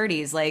point in the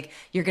 30s, like,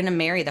 you're going to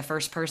marry the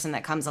first person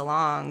that comes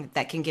along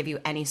that can give you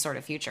any sort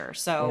of future.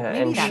 So Yeah,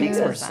 maybe and that she makes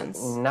more is sense.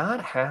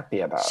 not happy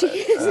about She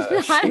it.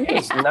 is not She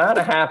is not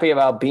happy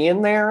about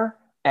being there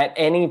at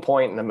any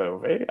point in the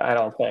movie, I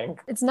don't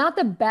think. It's not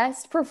the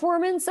best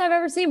performance I've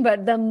ever seen,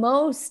 but the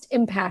most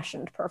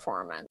impassioned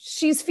performance.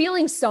 She's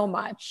feeling so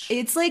much.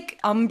 It's like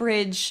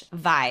Umbridge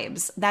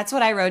vibes. That's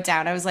what I wrote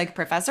down. I was like,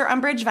 Professor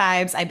Umbridge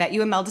vibes. I bet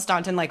you Imelda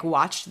Staunton like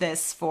watched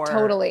this for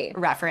Totally.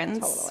 reference.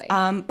 Totally.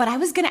 But I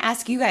was gonna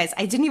ask you guys.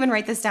 I didn't even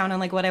write this down on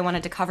like what I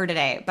wanted to cover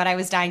today. But I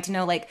was dying to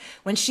know like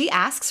when she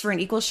asks for an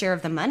equal share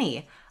of the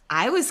money.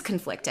 I was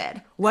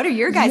conflicted. What are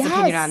your guys' Yes.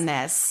 opinion on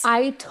this?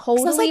 I 'Cause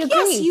totally I was like,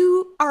 agree. yes,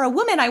 you are a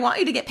woman. I want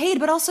you to get paid,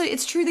 but also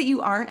it's true that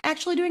you aren't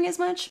actually doing as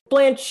much.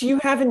 Blanche, you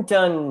haven't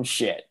done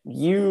shit.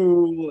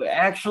 You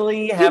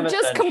actually haven't You've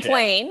just done shit.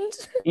 complained.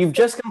 You've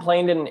just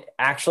complained and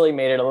actually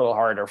made it a little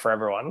harder for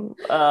everyone.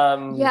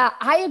 Yeah,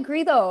 I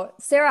agree though.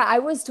 Sarah, I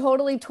was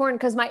totally torn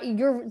because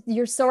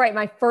you're so right.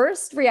 My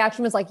first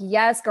reaction was like,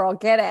 yes, girl,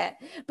 get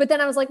it. But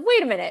then I was like,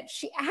 wait a minute.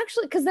 She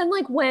actually, because then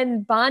like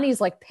when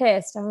Bonnie's like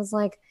pissed, I was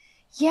like,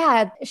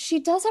 yeah, she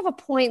does have a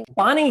point.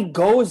 Bonnie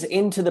goes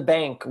into the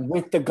bank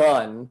with the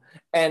gun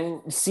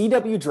and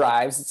CW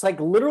drives. It's like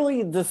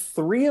literally the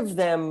three of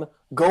them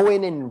go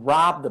in and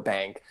rob the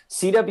bank.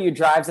 CW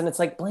drives and it's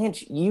like,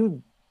 Blanche,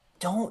 you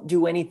don't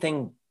do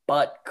anything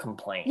but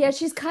complain. Yeah,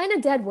 she's kind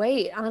of dead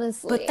weight,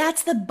 honestly. But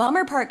that's the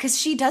bummer part because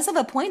she does have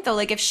a point though.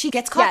 Like if she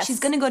gets caught, Yes. she's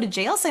going to go to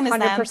jail, same as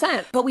 100%.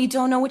 them. But we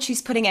don't know what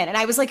she's putting in. And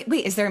I was like,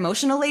 wait, is there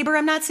emotional labor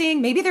I'm not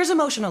seeing? Maybe there's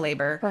emotional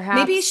labor. Perhaps.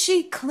 Maybe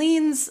she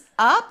cleans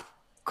up?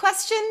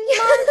 Question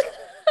mark.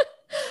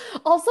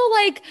 Also,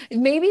 like,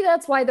 maybe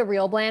that's why the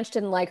real Blanche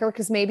didn't like her,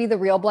 because maybe the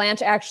real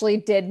Blanche actually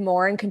did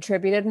more and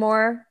contributed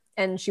more,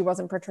 and she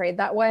wasn't portrayed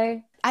that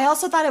way. I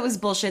also thought it was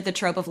bullshit, the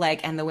trope of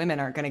like, and the women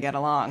aren't going to get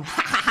along.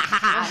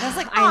 I was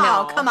like, I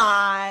know. oh, come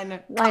on.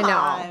 I know.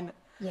 on.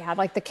 Yeah,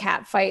 like the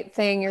cat fight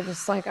thing. You're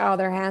just like, oh,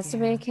 there has to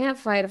be a cat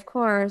fight, of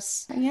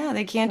course. Yeah,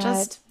 they can't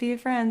just be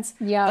friends.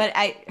 Yeah.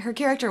 But her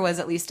character was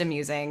at least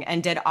amusing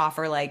and did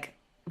offer like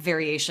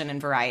variation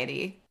and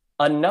variety.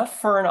 Enough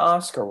for an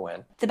Oscar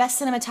win. The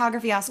best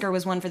cinematography Oscar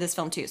was won for this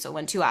film too, so it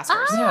won 2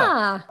 Oscars.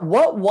 Ah,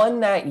 What won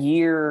that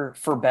year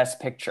for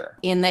Best Picture?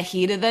 In the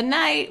Heat of the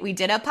Night, we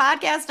did a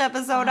podcast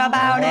episode Oh,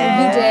 about you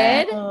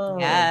it.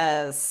 did?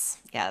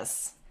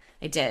 Yes,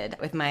 I did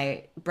with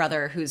my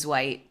brother who's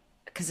white,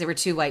 because there were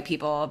 2 white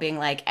people being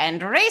like,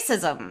 and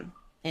racism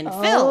in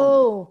film.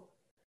 Oh,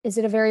 is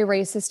it a very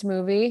racist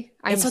movie?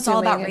 So it's all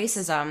about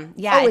racism.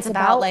 Yeah, Oh, it's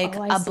about like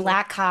I a see.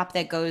 black cop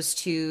that goes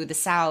to the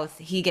South.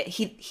 He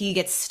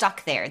gets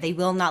stuck there. They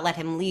will not let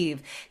him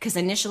leave because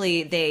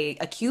initially they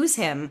accuse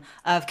him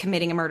of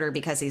committing a murder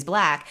because he's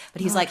black.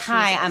 But he's like,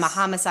 "Hi, I'm a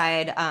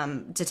homicide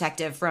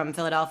detective from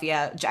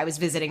Philadelphia. I was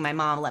visiting my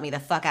mom. Let me the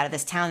fuck out of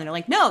this town." And they're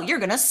like, "No, you're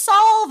gonna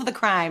solve the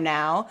crime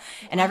now."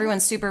 And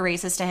everyone's super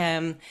racist to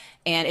him.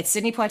 And it's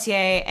Sidney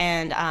Poitier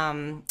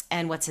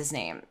and what's his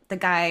name? The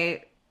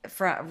guy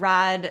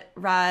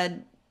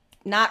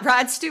Not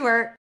Rod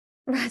Stewart,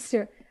 Rod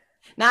Stewart.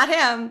 not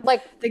him.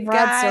 Like the Rod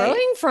guy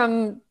Serling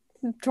from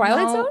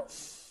Twilight Zone?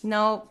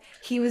 No,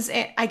 he was.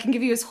 I can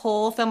give you his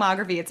whole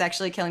filmography. It's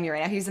actually killing me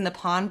right now. He was in The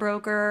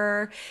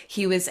Pawnbroker.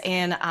 He was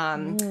in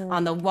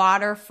On the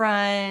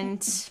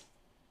Waterfront.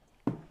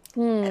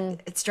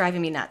 It's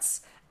driving me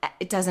nuts.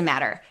 It doesn't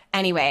matter.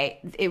 Anyway,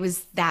 it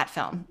was that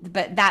film,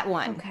 but that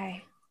one.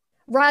 Okay.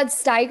 Rod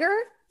Steiger?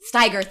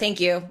 Steiger,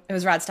 thank you. It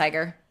was Rod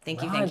Steiger.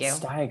 Thank you. Rod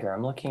Steiger.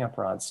 I'm looking up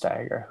Rod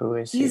Steiger. Who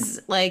is he?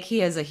 He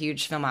has a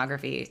huge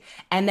filmography.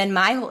 And then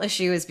my whole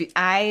issue is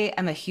I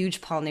am a huge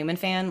Paul Newman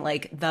fan,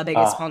 like the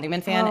biggest Paul Newman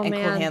fan. Oh, and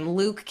man. Cool Hand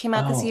Luke came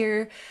out this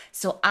year.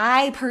 So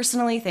I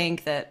personally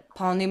think that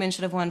Paul Newman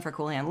should have won for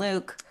Cool Hand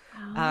Luke.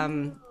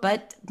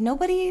 But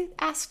nobody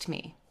asked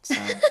me. So.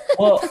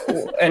 Well,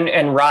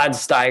 and Rod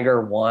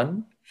Steiger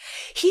won?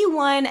 He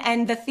won,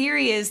 and the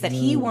theory is that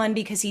he won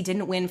because he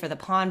didn't win for The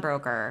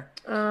Pawnbroker.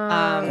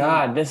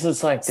 God, this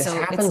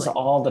happens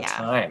all the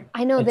time.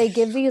 I know they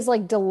give these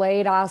like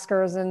delayed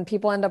Oscars and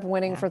people end up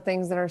winning for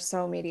things that are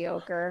so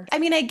mediocre. I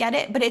mean, I get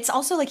it, but it's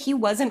also like he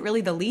wasn't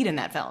really the lead in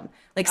that film.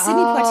 Like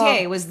Sidney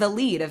Poitier was the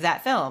lead of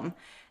that film,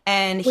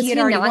 and Was he had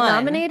already not won.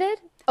 nominated?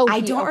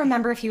 I don't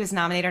remember if he was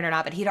nominated or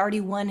not, but he'd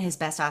already won his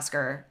Best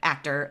Actor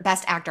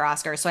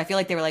Oscar. So I feel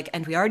like they were like,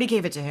 and we already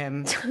gave it to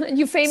him.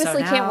 You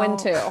famously can't win now-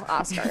 2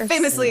 Oscars.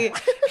 Famously,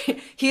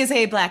 he is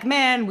a black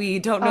man. We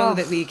don't know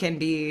that we can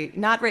be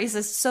not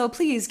racist. So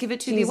please give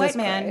it to the Jesus white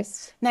man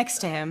Christ. next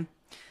to him.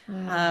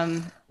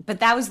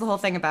 But that was the whole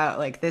thing about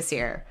like this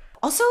year.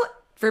 Also,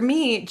 for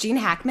me, Gene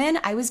Hackman,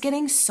 I was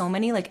getting so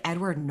many like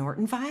Edward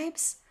Norton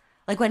vibes.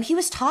 Like when he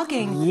was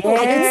talking,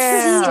 I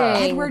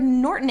could see Edward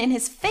Norton in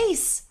his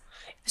face.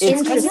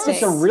 It's because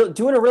it's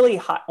doing a really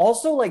hot.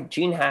 Also, like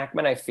Gene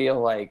Hackman, I feel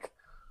like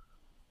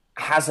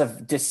has a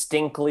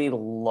distinctly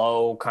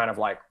low kind of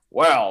like,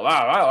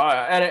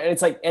 and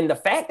it's like, and the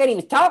fact that he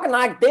was talking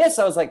like this,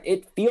 I was like,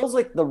 it feels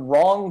like the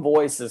wrong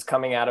voice is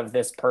coming out of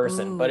this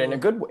person, but in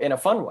a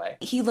fun way.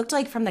 He looked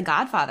like from The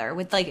Godfather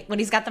with like when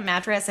he's got the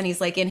mattress and he's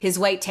like in his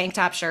white tank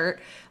top shirt.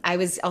 I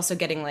was also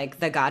getting like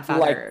The Godfather,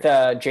 like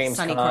the James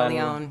Sonny Caan.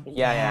 Corleone.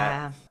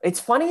 Yeah.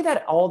 It's funny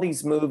that all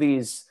these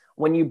movies.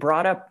 When you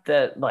brought up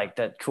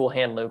that Cool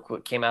Hand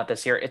Luke came out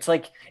this year, it's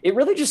like, it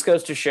really just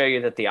goes to show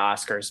you that the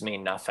Oscars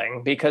mean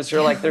nothing, because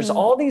you're like, there's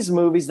all these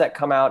movies that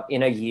come out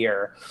in a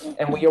year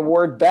and we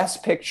award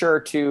Best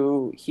Picture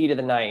to Heat of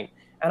the Night.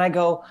 And I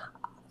go,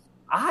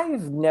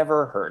 I've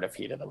never heard of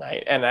Heat of the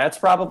Night. And that's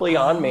probably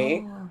on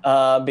me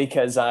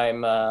because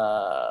I'm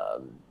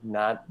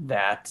not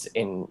that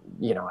I'm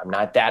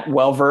not that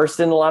well versed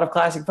in a lot of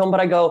classic film, but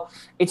I go,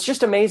 it's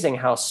just amazing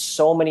how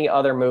so many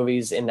other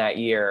movies in that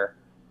year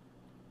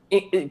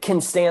it can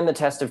stand the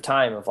test of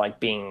time of like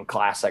being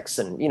classics,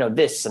 and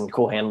this and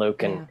Cool Hand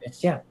Luke, and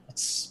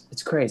it's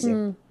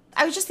crazy.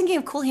 I was just thinking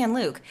of Cool Hand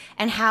Luke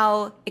and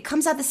how it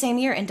comes out the same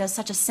year and does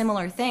such a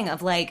similar thing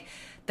of like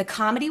the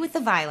comedy with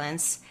the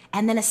violence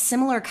and then a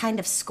similar kind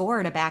of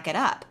score to back it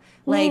up.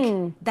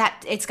 Like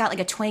that, it's got like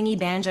a twangy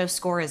banjo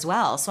score as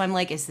well. So I'm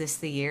like, is this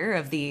the year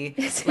of the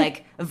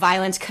like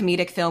violent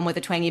comedic film with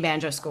a twangy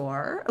banjo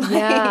score?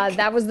 Yeah,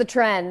 that was the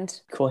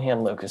trend. Cool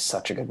Hand Luke is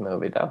such a good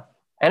movie though.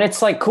 And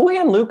it's like Cool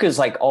Hand Luke is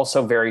like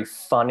also very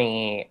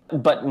funny,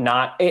 but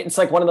not, it's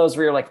like one of those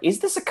where you're like, is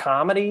this a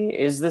comedy?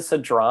 Is this a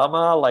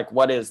drama? Like,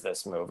 what is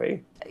this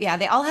movie? Yeah,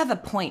 they all have a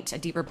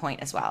deeper point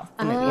as well.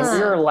 The movies. When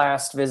we were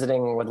last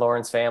visiting with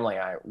Lauren's family,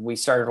 we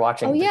started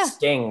watching The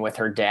Sting with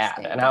her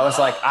dad. And I was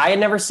like, I had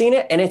never seen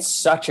it. And it's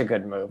such a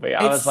good movie.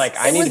 I was like,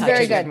 I need to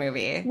very good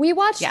movie. We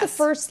watched the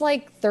first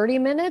like 30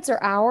 minutes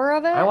or hour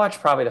of it. I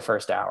watched probably the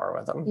first hour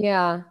with him.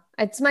 Yeah.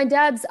 I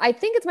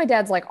think it's my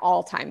dad's like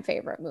all-time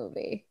favorite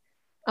movie.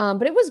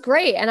 But it was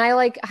great. And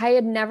I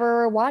had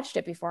never watched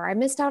it before. I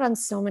missed out on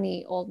so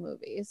many old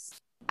movies.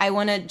 I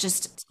want to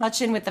just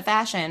touch in with the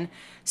fashion.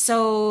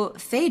 So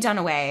Faye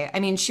Dunaway, I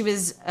mean, she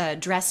was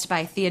dressed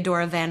by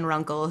Theodora Van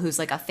Runkel, who's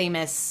like a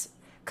famous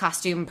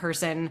costume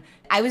person.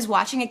 I was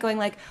watching it going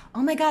like,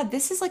 oh my God,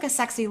 this is like a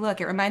sexy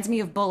look. It reminds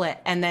me of Bullet.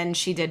 And then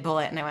she did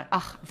Bullet and I went,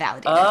 oh,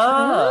 validated.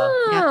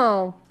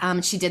 Oh.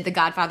 Yep. She did The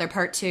Godfather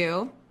Part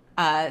 2.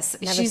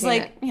 She's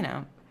like,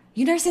 it.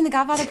 You never seen The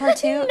Godfather Part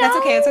 2? No. That's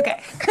okay. It's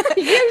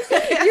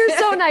okay. You're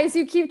so nice.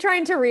 You keep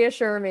trying to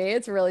reasure me.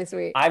 It's really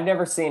sweet. I've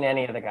never seen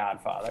any of The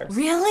Godfathers.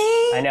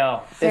 Really? I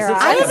know. Sarah,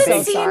 I haven't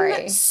so seen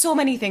sorry. so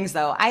many things,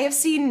 though. I have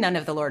seen none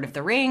of The Lord of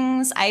the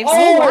Rings. I've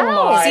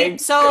my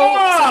so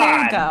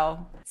there you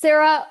go.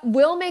 Sarah,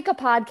 we'll make a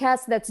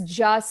podcast that's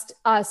just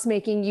us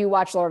making you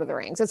watch Lord of the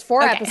Rings. It's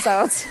 4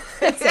 episodes.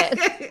 That's it.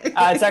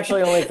 It's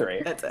actually only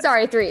 3. That's it.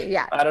 Sorry, 3.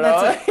 Yeah. I don't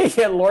know.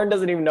 Yeah, Lauren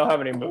doesn't even know how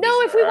many movies.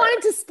 No, if we there are.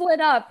 wanted to split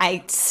up.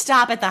 I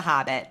stop at The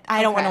Hobbit.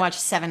 I don't want to watch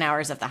 7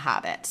 hours of The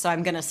Hobbit, so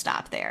I'm going to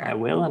stop there. I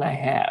will, and I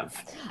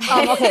have.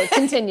 Okay,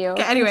 continue.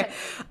 Okay, anyway,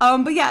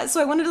 but yeah,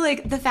 so I wanted to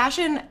like the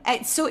fashion.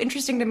 It's so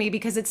interesting to me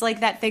because it's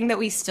like that thing that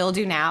we still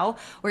do now,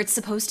 where it's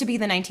supposed to be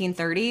the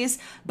 1930s,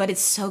 but it's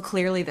so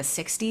clearly the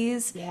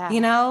 60s. Yeah.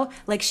 You know,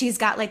 like she's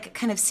got like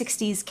kind of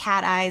 60s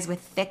cat eyes with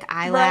thick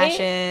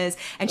eyelashes.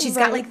 And she's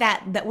got like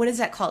that, what is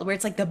that called? Where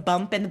it's like the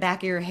bump in the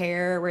back of your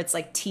hair where it's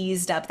like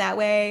teased up that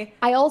way.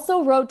 I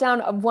also wrote down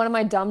one of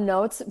my dumb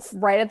notes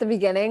right at the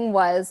beginning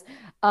was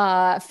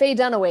Faye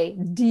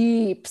Dunaway,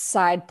 deep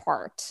side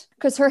part.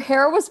 Because her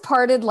hair was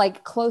parted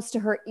like close to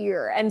her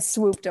ear and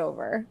swooped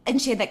over.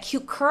 And she had that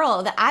cute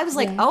curl that I was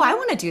like, oh, I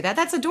want to do that.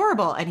 That's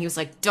adorable. And he was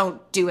like,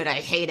 don't do it. I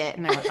hate it.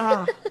 And I went,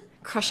 oh,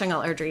 crushing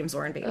all our dreams,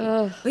 Warren Beatty.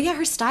 But yeah,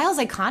 her style's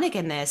iconic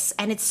in this.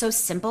 And it's so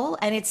simple.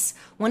 And it's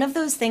one of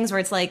those things where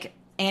it's like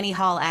Annie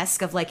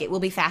Hall-esque of like, it will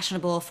be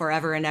fashionable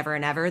forever and ever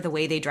and ever, the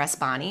way they dress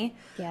Bonnie.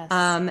 Yes.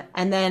 And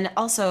then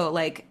also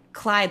like,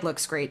 Clyde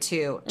looks great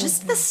too.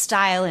 Just the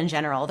style in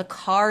general, the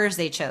cars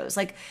they chose.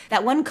 Like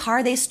that one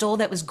car they stole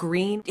that was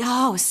green.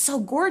 Oh, it was so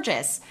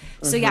gorgeous.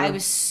 So yeah, I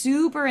was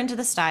super into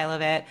the style of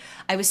it.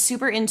 I was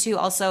super into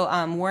also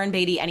Warren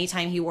Beatty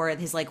anytime he wore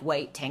his like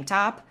white tank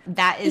top.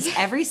 That is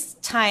every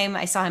time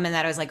I saw him in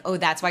that, I was like, oh,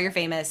 that's why you're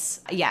famous.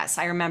 Yes,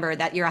 I remember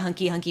that you're a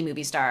hunky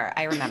movie star.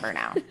 I remember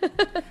now.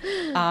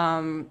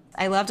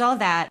 I loved all of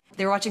that.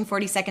 They were watching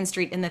 42nd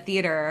Street in the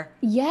theater.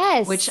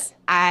 Yes. Which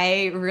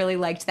I really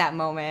liked that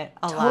moment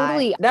a lot.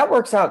 Totally. That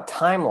works out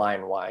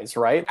timeline-wise,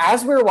 right?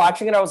 As we were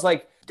watching it, I was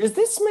like, does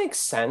this make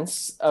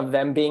sense of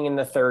them being in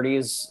the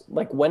 30s?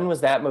 Like, when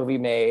was that movie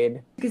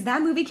made? Because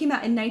that movie came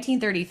out in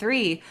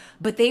 1933,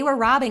 but they were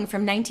robbing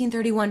from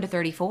 1931 to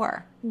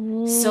 34.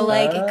 So,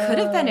 like, it could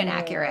have been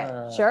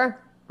inaccurate,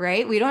 Sure.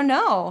 right? We don't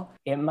know.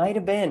 It might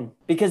have been.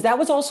 Because that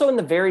was also in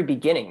the very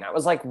beginning. That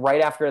was, like,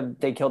 right after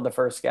they killed the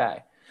first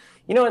guy.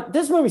 You know what?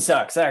 This movie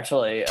sucks,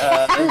 actually.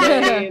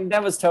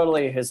 That was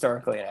totally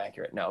historically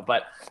inaccurate. No,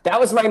 but that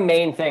was my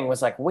main thing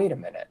was like, wait a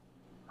minute.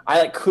 I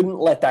like couldn't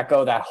let that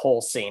go, that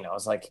whole scene. I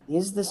was like,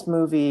 is this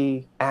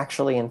movie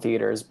actually in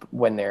theaters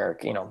when they're,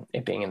 you know,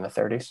 it being in the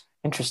 30s?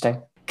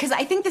 Interesting. Because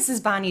I think this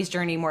is Bonnie's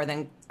journey more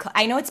than...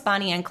 I know it's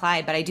Bonnie and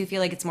Clyde, but I do feel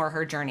like it's more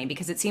her journey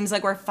because it seems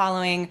like we're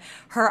following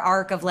her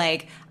arc of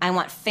like, I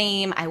want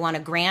fame, I want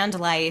a grand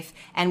life,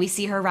 and we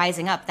see her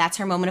rising up. That's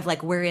her moment of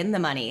like, we're in the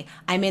money.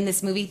 I'm in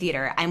this movie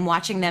theater. I'm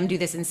watching them do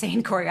this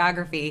insane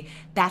choreography.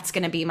 That's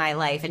going to be my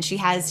life. And she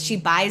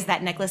buys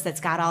that necklace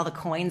that's got all the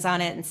coins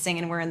on it and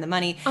singing We're in the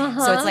Money.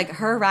 So it's like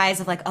her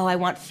rise of like, oh, I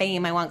want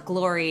fame, I want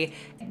glory.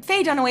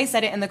 Faye Dunaway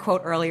said it in the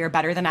quote earlier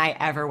better than I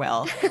ever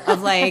will.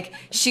 Of like,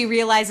 she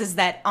realizes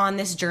that on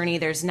this journey,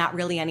 there's not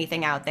really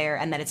anything out there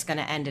and that it's going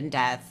to end in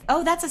death.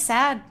 Oh, that's a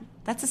sad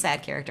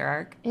character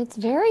arc. It's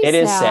very It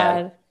sad. is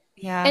sad.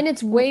 Yeah. And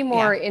it's way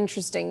more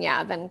interesting,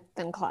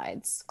 than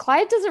Clyde's.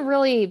 Clyde doesn't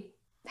really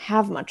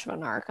have much of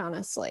an arc,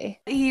 honestly.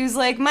 He was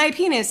like, my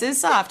penis is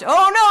soft.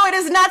 Oh no, it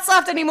is not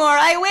soft anymore.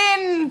 I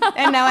win.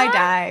 And now I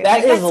die. That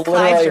Like, is that's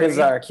Clyde's literally his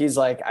journey. arc. He's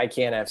like, I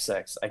can't have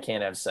sex. I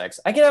can't have sex.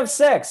 I can have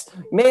sex.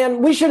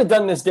 Man, we should have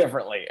done this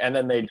differently. And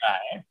then they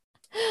die.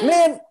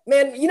 Man,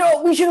 you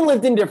know, we should have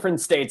lived in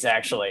different states,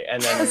 actually.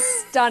 And then,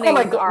 Stunning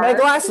my arc.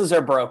 glasses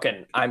are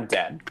broken. I'm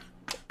dead.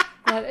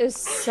 That is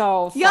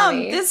so funny.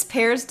 Yum, this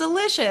pear's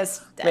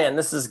delicious. Man,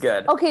 this is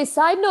good. Okay,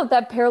 side note,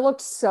 that pear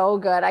looked so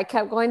good. I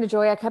kept going to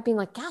Joy. I kept being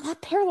like, God,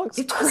 that pear looks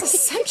It was a great.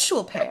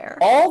 sensual pear.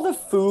 All the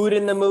food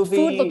in the movie,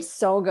 Food looks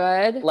so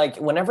good. like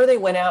whenever they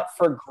went out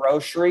for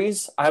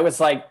groceries, I was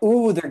like,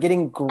 ooh, they're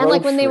getting groceries. And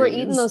like when they were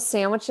eating those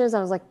sandwiches, I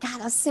was like,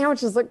 God, those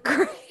sandwiches look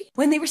great.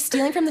 When they were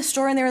stealing from the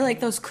store and there were like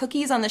those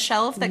cookies on the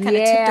shelf that kind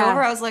of tipped Yeah.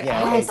 over, I was like,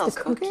 Yeah. oh, Yes, those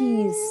the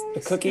cookies.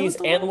 the cookies,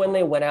 and when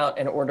they went out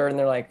and ordered, and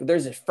they're like,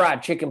 there's this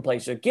fried chicken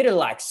place, so get her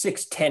like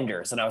 6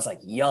 tenders. And I was like,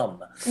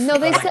 yum. No,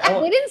 they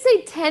didn't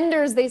say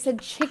tenders. They said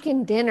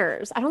chicken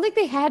dinners. I don't think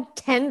they had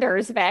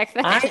tenders back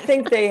then. I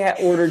think they had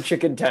ordered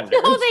chicken tenders.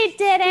 No, they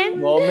didn't.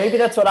 Well, maybe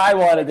that's what I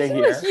wanted to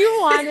hear. You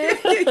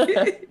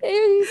wanted.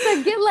 You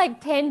said get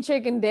like 10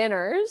 chicken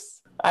dinners.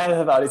 I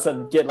thought he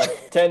said get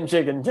like 10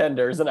 chicken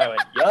tenders, and I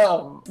went,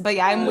 yum. But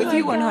yeah, I'm with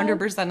you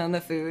 100% on the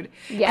food.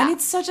 Yeah. And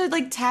it's such a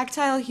like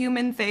tactile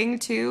human thing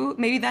too.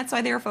 Maybe that's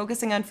why they were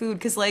focusing on food.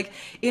 Because like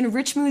in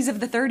rich movies of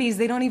the 30s,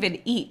 they don't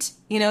even eat.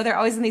 You know, they're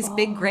always in these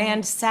big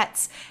grand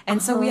sets.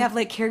 And so we have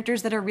like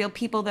characters that are real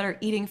people that are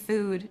eating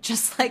food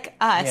just like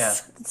us. Yeah.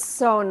 It's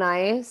so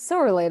nice. So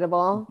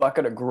relatable.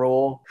 Bucket of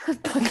gruel.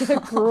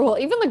 The gruel.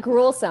 Even the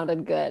gruel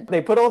sounded good.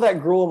 They put all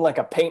that gruel in like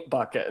a paint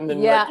bucket and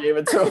then Yeah. like, gave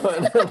it to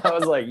him. And I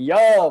was like,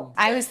 yum.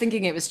 I was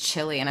thinking it was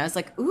chili, and I was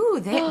like, ooh,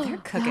 they're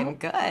cooking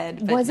good.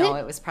 But Was no, it?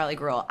 it was probably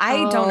gruel. I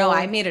don't know.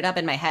 I made it up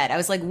in my head. I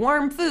was like,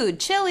 warm food,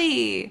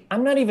 chili.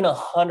 I'm not even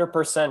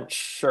 100%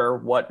 sure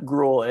what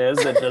gruel is.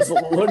 It just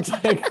looks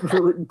like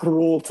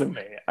gruel to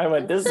me. I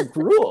went, this is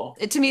gruel.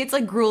 To me, it's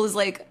like gruel is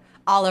like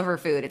all over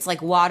food. It's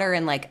like water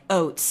and like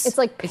oats. It's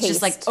like It's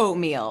just like paste.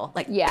 oatmeal,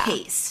 like Yeah.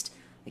 paste.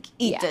 Like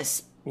eat Yeah.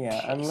 this.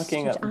 Yeah, I'm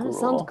looking up gruel.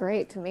 Sounds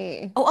great to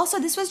me. Oh, also,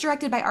 this was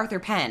directed by Arthur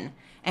Penn,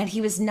 and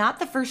he was not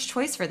the first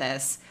choice for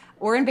this.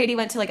 Warren Beatty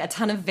went to like a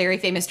ton of very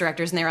famous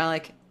directors, and they were all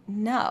like,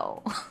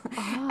 no.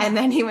 And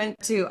then he went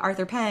to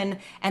Arthur Penn,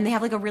 and they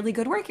have like a really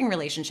good working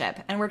relationship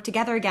and work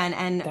together again.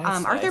 And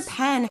Arthur nice.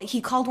 Penn,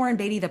 he called Warren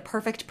Beatty the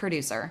perfect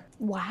producer.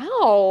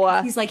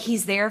 Wow. He's like,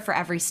 he's there for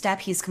every step.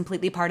 He's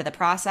completely part of the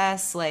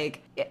process,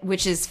 like,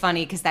 which is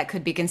funny because that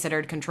could be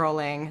considered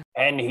controlling.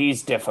 And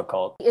he's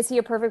difficult. Is he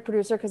a perfect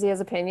producer because he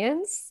has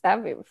opinions?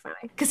 That would be funny.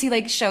 Because he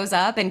like shows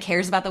up and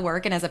cares about the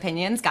work and has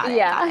opinions. Got it.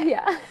 Yeah, got it.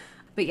 yeah.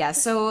 But yeah,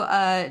 so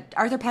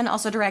Arthur Penn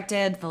also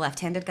directed The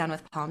Left-Handed Gun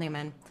with Paul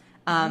Newman.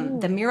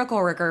 The Miracle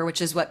Worker,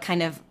 which is what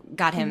kind of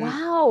got him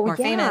more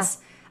famous.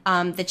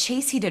 The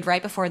Chase he did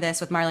right before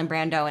this with Marlon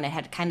Brando, and it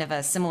had kind of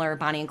a similar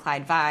Bonnie and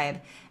Clyde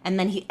vibe. And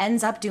then he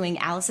ends up doing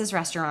Alice's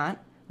Restaurant,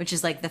 which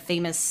is like the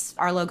famous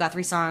Arlo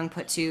Guthrie song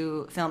put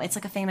to film. It's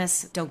like a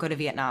famous Don't Go to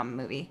Vietnam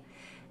movie.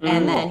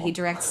 And then he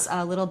directs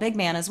Little Big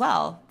Man as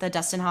well, the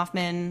Dustin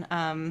Hoffman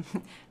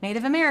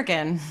Native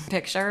American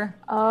picture.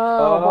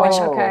 Which,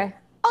 okay.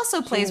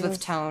 Also plays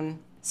with tone.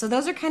 So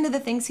those are kind of the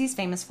things he's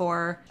famous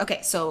for.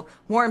 Okay, so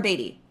Warren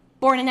Beatty,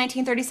 born in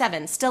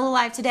 1937, still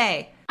alive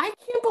today. I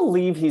can't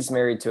believe he's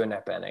married to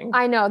Annette Bening.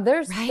 I know.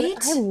 Right?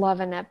 I love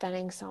Annette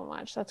Bening so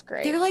much. That's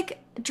great. They're like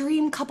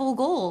dream couple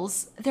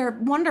goals. They're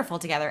wonderful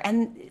together.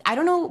 And I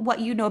don't know what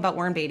you know about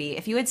Warren Beatty.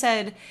 If you had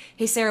said,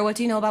 hey, Sarah, what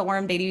do you know about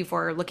Warren Beatty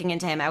before looking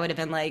into him? I would have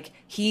been like,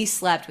 he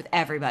slept with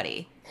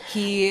everybody.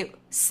 He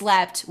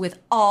slept with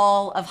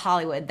all of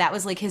Hollywood. That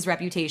was like his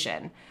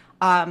reputation.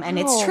 And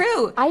it's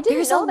true. I didn't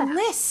There's know a that.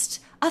 list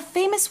of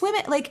famous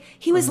women. Like,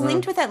 he was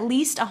linked with at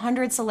least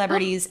 100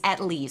 celebrities, at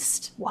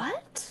least.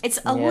 What? It's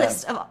a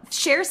list of.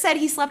 Cher said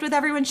he slept with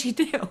everyone she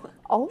knew.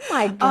 Oh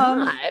my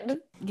God.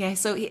 Yeah,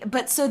 so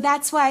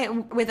that's why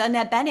with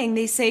Annette Bening,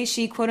 they say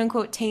she quote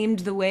unquote tamed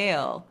the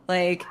whale.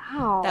 Like,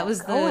 Wow, that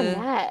was go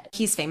Annette.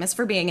 He's famous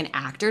for being an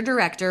actor,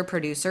 director,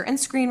 producer, and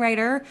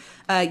screenwriter.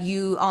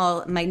 You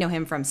all might know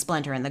him from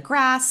Splendor in the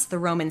Grass, The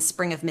Roman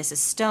Spring of Mrs.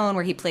 Stone,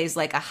 where he plays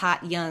like a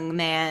hot young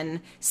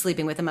man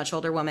sleeping with a much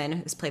older woman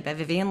who's played by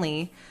Vivian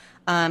Leigh.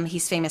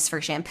 He's famous for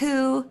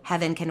Shampoo,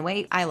 Heaven Can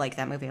Wait. I like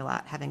that movie a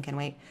lot, Heaven Can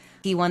Wait.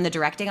 He won the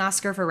directing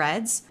Oscar for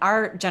Reds.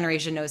 Our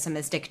generation knows him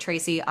as Dick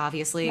Tracy,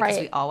 obviously, because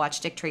we all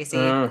watched Dick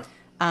Tracy.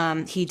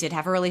 He did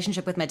have a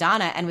relationship with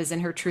Madonna and was in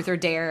her Truth or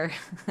Dare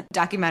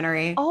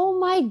documentary. Oh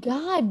my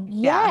God.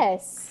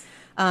 Yes.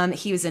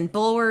 He was in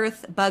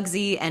Bulworth,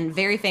 Bugsy, and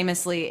very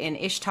famously in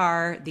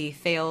Ishtar, the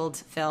failed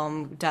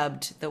film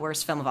dubbed the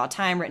worst film of all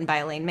time, written by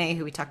Elaine May,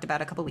 who we talked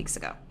about a couple weeks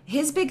ago.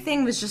 His big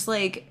thing was just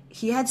like,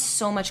 he had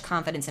so much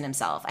confidence in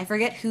himself. I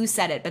forget who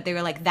said it, but they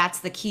were like, that's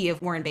the key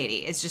of Warren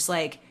Beatty. It's just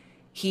like,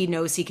 he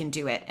knows he can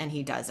do it and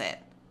he does it.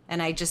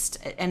 And I just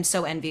am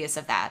so envious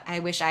of that. I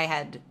wish I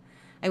had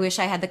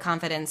the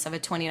confidence of a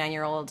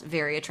 29-year-old,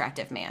 very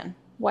attractive man.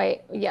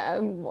 Straight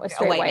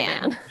white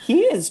man.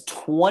 He is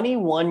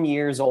 21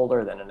 years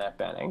older than Annette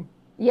Bening.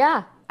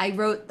 Yeah. I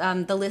wrote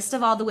the list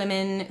of all the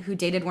women who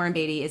dated Warren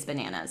Beatty is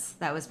bananas.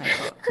 That was my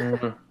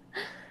quote.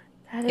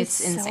 That is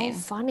It's insane. so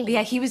funny. But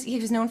yeah, he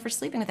was known for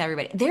sleeping with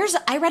everybody.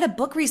 I read a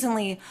book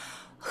recently.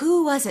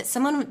 Who was it?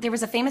 There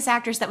was a famous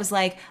actress that was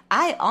like,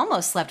 I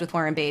almost slept with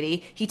Warren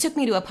Beatty. He took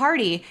me to a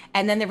party,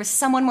 and then there was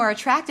someone more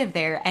attractive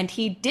there, and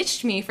he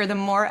ditched me for the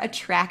more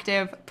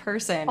attractive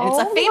person. And it's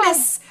a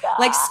famous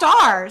like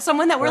star,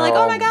 someone that we're like,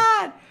 oh my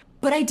God.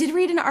 But I did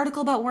read an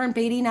article about Warren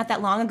Beatty not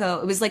that long ago.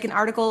 It was like an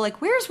article like,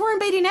 where's Warren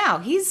Beatty now?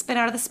 He's been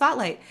out of the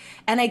spotlight.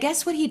 And I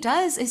guess what he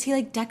does is he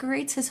like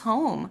decorates his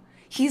home.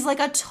 He's like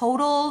a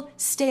total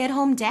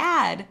stay-at-home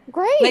dad.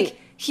 Great. Like,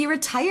 he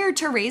retired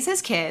to raise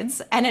his kids,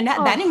 and Annette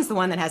Bening's the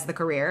one that has the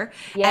career.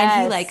 Yes.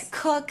 And he like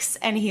cooks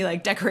and he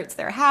like decorates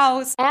their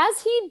house.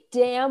 As he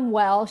damn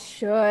well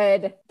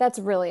should. That's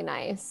really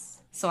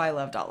nice. So I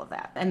loved all of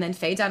that. And then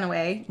Faye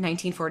Dunaway,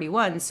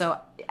 1941. So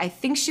I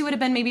think she would have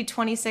been maybe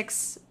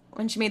 26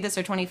 when she made this,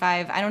 or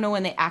 25. I don't know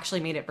when they actually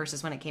made it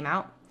versus when it came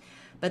out.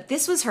 But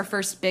this was her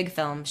first big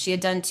film. She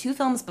had done 2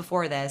 films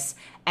before this,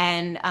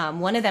 and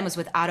one of them was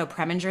with Otto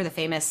Preminger, the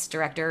famous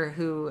director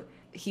who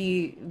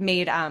he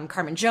made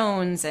Carmen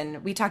Jones,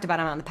 and we talked about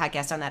him on the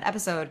podcast on that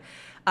episode.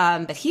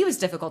 But he was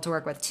difficult to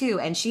work with too,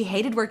 and she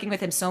hated working with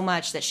him so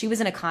much that she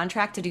was in a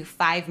contract to do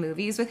 5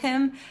 movies with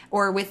him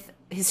or with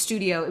his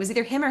studio. It was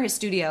either him or his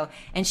studio,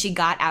 and she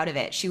got out of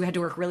it. She had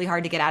to work really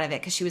hard to get out of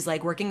it because she was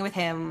like, working with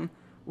him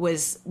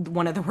was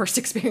one of the worst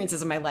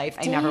experiences of my life.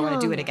 I never want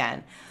to do it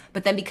again.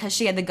 But then because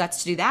she had the guts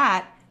to do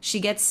that, she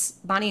gets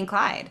Bonnie and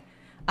Clyde.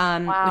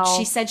 Which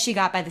she said she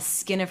got by the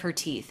skin of her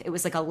teeth. It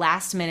was like a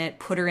last minute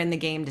put her in the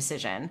game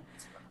decision.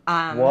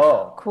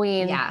 Whoa.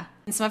 Queen. Yeah.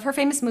 And some of her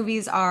famous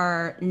movies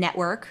are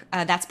Network.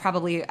 That's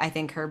probably, I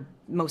think, her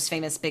most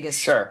famous,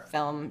 biggest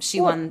film.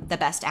 She won the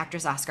Best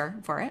Actress Oscar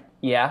for it.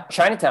 Yeah.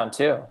 Chinatown,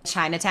 too.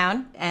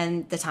 Chinatown,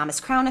 and The Thomas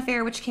Crown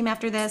Affair, which came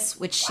after this,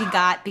 which she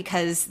got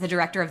because the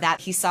director of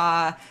that, he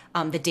saw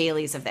the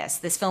dailies of this.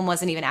 This film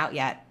wasn't even out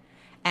yet.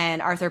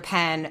 And Arthur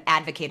Penn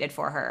advocated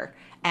for her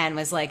and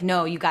was like,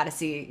 no, you got to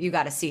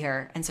see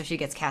her. And so she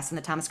gets cast in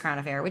The Thomas Crown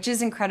Affair, which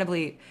is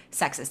incredibly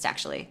sexist,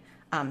 actually.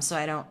 So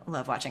I don't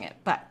love watching it,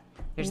 but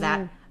there's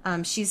that.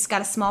 She's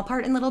got a small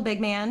part in Little Big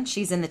Man.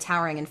 She's in The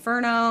Towering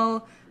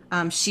Inferno.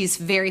 She's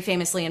very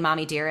famously in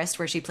Mommy Dearest,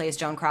 where she plays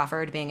Joan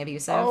Crawford being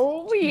abusive.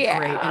 Oh, She's yeah.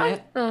 great in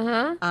it.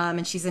 Uh-huh.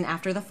 And she's in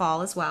After the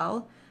Fall as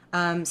well.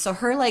 So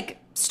her like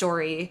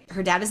story,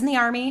 her dad is in the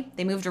army.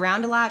 They moved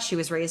around a lot. She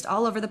was raised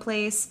all over the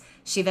place.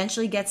 She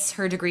eventually gets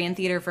her degree in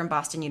theater from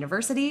Boston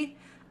University.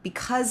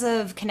 Because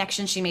of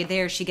connections she made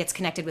there, she gets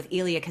connected with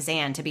Elia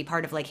Kazan to be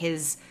part of like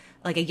his,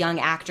 like a young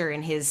actor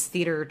in his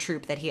theater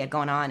troupe that he had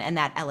going on, and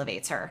that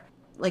elevates her.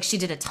 Like she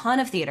did a ton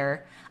of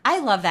theater. I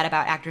love that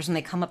about actors when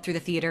they come up through the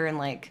theater and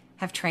like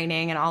have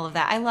training and all of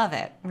that. I love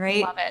it,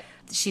 right? Love it.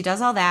 She does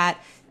all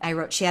that. I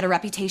wrote she had a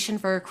reputation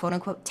for quote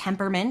unquote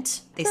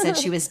temperament. They said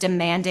she was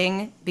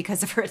demanding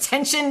because of her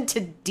attention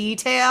to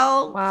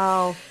detail.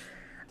 Wow.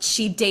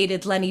 She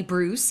dated Lenny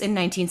Bruce in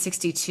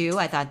 1962.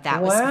 I thought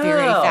that was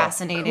very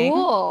fascinating.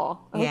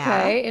 Cool. Okay,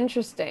 Yeah.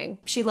 interesting.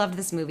 She loved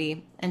this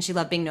movie, and she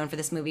loved being known for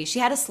this movie. She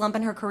had a slump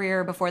in her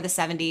career before the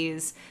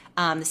 70s.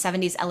 The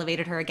 70s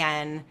elevated her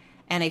again,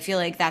 and I feel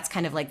like that's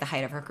kind of like the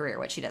height of her career,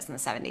 what she does in the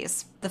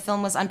 70s. The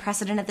film was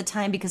unprecedented at the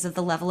time because of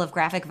the level of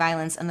graphic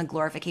violence and the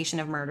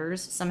glorification of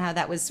murders. Somehow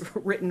that was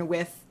written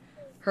with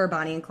her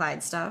Bonnie and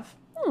Clyde stuff.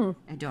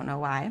 I don't know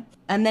why.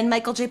 And then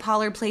Michael J.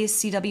 Pollard plays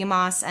C.W.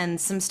 Moss, and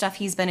some stuff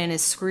he's been in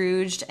is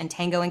Scrooged and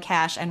Tango and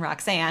Cash and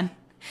Roxanne.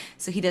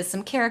 So he does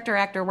some character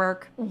actor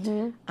work.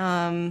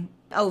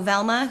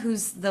 Velma,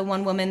 who's the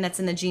one woman that's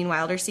in the Gene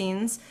Wilder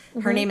scenes,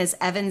 her name is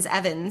Evans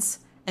Evans.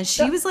 And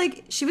she was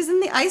in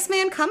The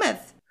Iceman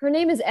Cometh. Her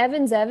name is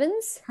Evans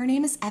Evans? Her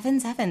name is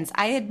Evans Evans.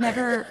 I had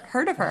never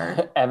heard of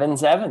her.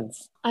 Evans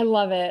Evans. I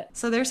love it.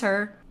 So there's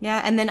her.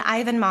 Yeah, and then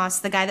Ivan Moss,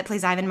 the guy that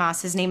plays Ivan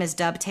Moss, his name is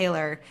Dub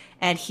Taylor,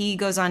 and he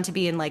goes on to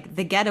be in like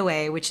The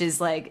Getaway, which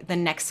is like the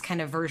next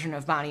kind of version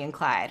of Bonnie and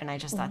Clyde, and I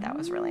just thought that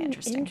was really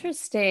interesting.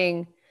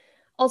 Interesting.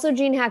 Also,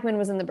 Gene Hackman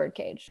was in The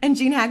Birdcage. And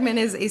Gene Hackman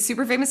is a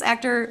super famous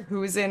actor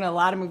who is in a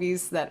lot of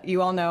movies that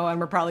you all know, and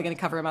we're probably going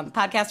to cover him on the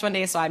podcast one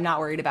day, so I'm not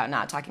worried about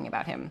not talking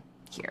about him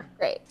here.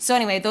 Great. So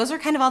anyway, those are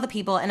kind of all the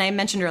people. And I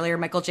mentioned earlier,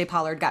 Michael J.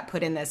 Pollard got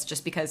put in this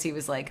just because he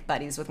was like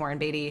buddies with Warren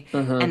Beatty.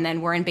 And then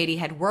Warren Beatty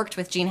had worked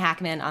with Gene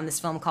Hackman on this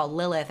film called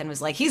Lilith and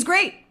was like, he's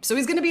great, so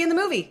he's going to be in the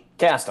movie.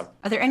 Cast him.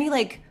 Are there any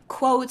like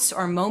quotes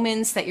or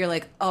moments that you're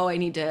like, oh, I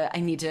need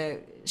to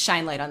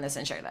shine light on this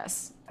and share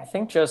this? I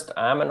think just,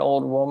 I'm an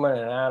old woman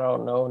and I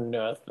don't know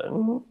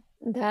nothing.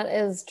 That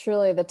is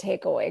truly the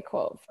takeaway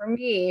quote for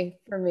me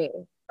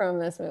from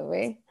this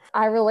movie.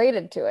 I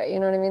related to it. You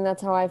know what I mean?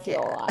 That's how I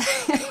feel a lot.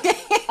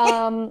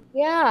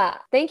 Yeah.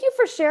 Thank you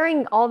for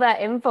sharing all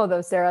that info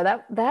though,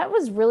 Sarah. That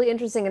was really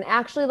interesting and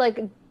actually like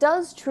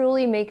does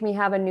truly make me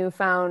have a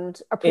newfound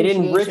It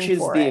appreciation enriches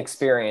for the it.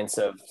 experience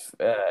of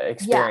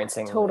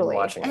experiencing totally. and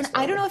watching this And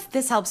I don't know if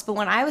this helps, but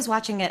when I was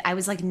watching it, I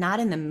was like not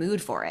in the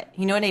mood for it.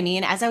 You know what I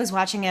mean? As I was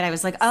watching it, I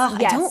was like, oh,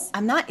 Yes.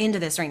 I'm not into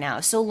this right now.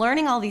 So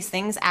learning all these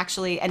things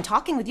actually and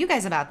talking with you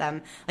guys about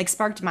them like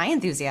sparked my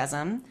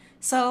enthusiasm.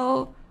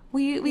 So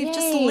we've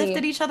just Yay.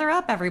 lifted each other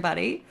up,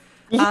 everybody.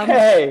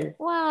 Yay!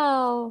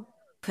 Wow.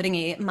 Putting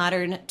a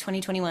modern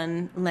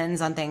 2021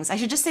 lens on things. I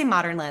should just say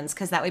modern lens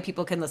because that way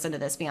people can listen to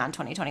this beyond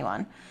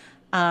 2021.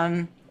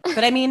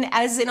 But I mean,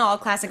 as in all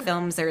classic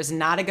films, there is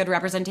not a good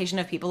representation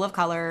of people of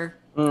color.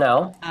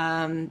 No. There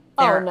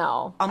Oh, are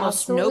no.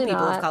 almost no Absolutely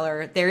people of not.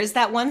 color. There is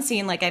that one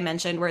scene, like I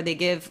mentioned, where they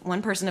give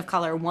one person of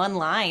color one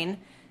line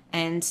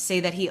and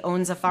say that he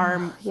owns a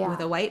farm Yeah. with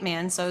a white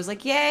man. So I was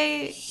like,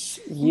 yay,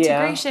 Yeah.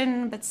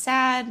 integration, but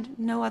sad,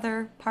 no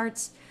other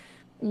parts.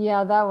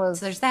 Yeah, that was.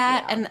 So there's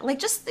that. And like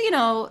just, you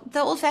know,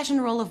 the old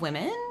fashioned role of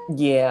women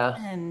Yeah.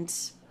 and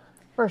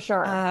for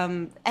sure.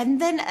 and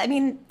then, I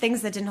mean,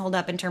 things that didn't hold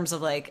up in terms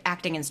of like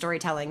acting and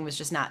storytelling was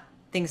just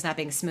things not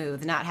being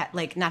smooth, not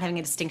having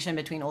a distinction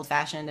between old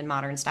fashioned and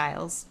modern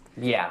styles.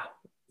 Yeah. Yes,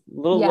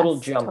 Little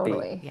jumpy.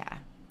 totally. Yeah.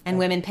 And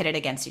women pitted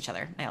against each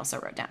other. I also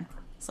wrote down.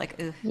 It's like,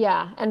 ugh.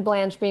 Yeah, and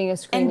Blanche being a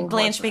screaming And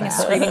Blanche horse being a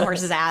ass. screaming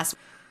horse's ass.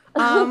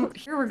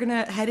 Here we're going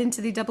to head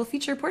into the double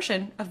feature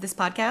portion of this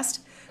podcast,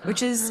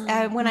 which is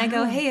when I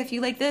go, hey, if you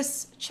like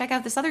this, check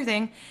out this other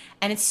thing.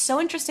 And it's so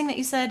interesting that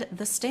you said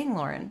The Sting,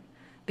 Lauren,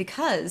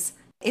 because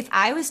if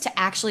I was to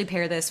actually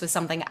pair this with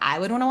something I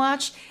would want to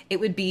watch, it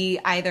would be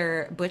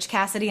either Butch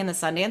Cassidy and the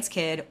Sundance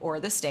Kid or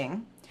The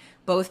Sting.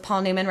 Both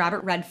Paul Newman,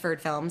 Robert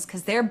Redford films,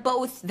 because they're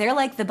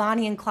like the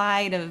Bonnie and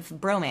Clyde of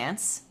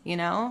bromance, you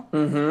know?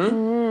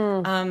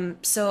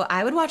 So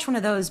I would watch one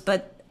of those,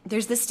 but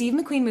there's this Steve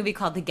McQueen movie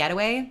called The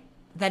Getaway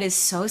that is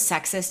so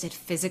sexist it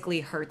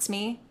physically hurts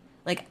me.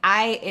 Like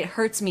it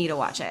hurts me to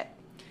watch it.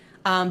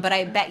 But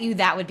I bet you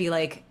that would be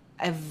like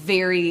a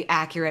very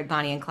accurate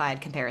Bonnie and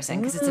Clyde comparison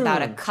because it's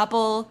about a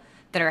couple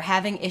that are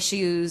having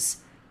issues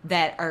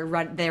that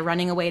they're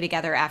running away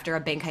together after a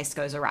bank heist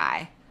goes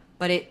awry.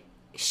 But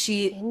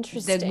the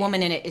Interesting.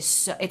 woman in it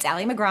it's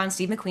Ally McGraw and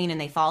Steve McQueen, and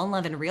they fall in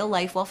love in real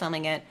life while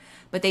filming it.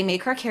 But they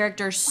make her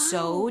character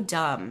so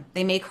dumb.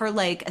 They make her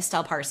like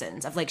Estelle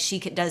Parsons of like she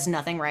does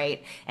nothing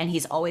right, and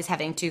he's always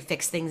having to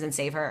fix things and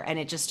save her, and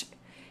it just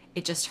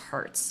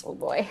hurts. Oh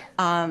boy.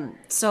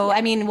 So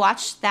I mean,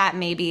 watch that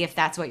maybe if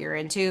that's what you're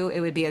into. It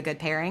would be a good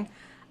pairing.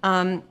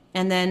 And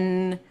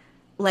then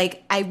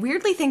like, I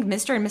weirdly think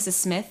Mr. and Mrs.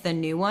 Smith, the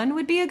new one,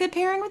 would be a good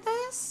pairing with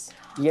this.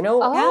 You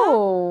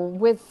know,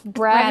 with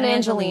Brad and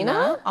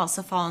Angelina?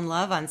 also fall in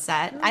love on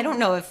set. I don't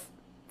know if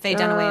Faye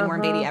Dunaway and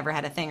Warren Beatty ever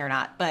had a thing or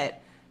not,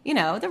 but, you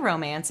know, the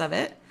romance of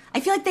it. I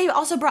feel like they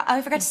also brought,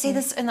 I forgot to say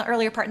this in the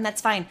earlier part, and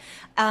that's fine.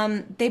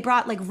 They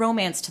brought, like,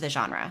 romance to the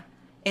genre.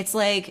 It's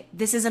like,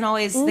 this isn't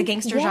always, the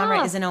gangster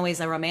genre isn't always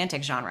a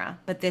romantic genre,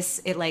 but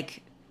this, it,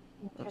 like,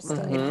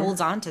 it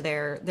holds on to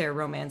their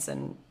romance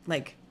and,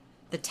 like,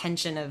 the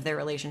tension of their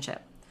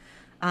relationship.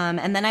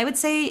 And then I would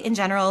say, in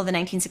general, the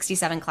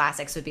 1967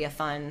 classics would be a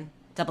fun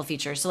double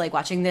feature. So, like,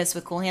 watching this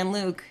with Cool Hand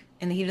Luke,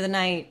 In the Heat of the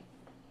Night,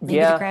 maybe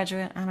The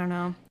Graduate, I don't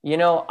know. You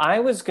know,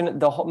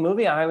 the whole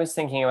movie I was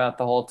thinking about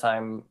the whole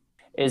time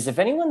is, if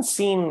anyone's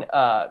seen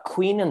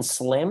Queen and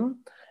Slim,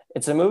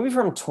 it's a movie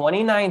from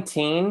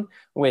 2019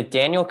 with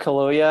Daniel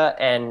Kaluuya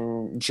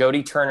and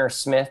Jodie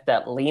Turner-Smith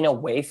that Lena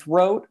Waithe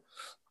wrote.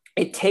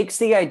 It takes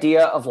the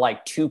idea of,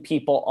 like, two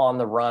people on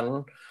the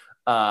run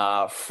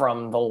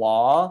from the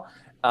law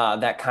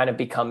that kind of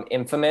become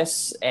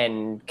infamous,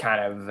 and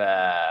kind of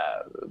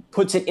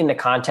puts it in the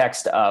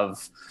context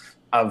of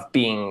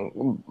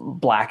being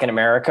Black in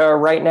America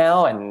right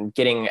now, and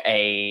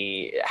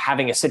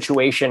having a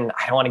situation,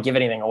 I don't want to give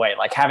anything away,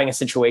 like having a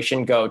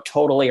situation go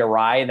totally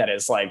awry that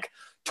is, like,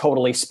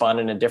 totally spun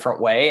in a different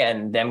way,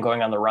 and them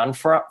going on the run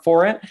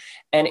for it.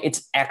 And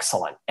it's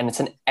excellent. And it's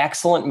an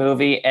excellent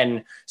movie.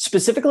 And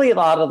specifically, a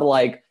lot of the,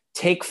 like,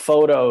 take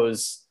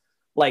photos,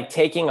 like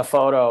taking a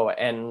photo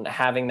and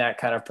having that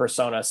kind of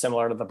persona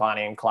similar to the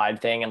Bonnie and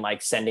Clyde thing, and,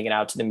 like, sending it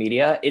out to the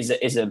media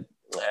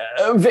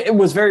it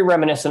was very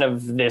reminiscent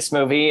of this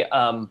movie,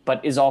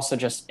 but is also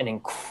just an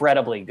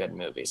incredibly good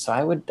movie. So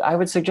I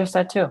would suggest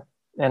that too,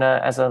 and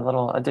as a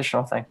little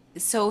additional thing.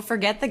 So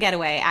Forget the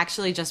Getaway,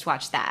 actually just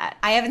watched that.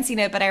 I haven't seen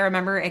it, but I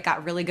remember it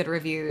got really good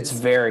reviews. It's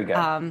very good.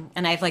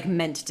 And I've, like,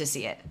 meant to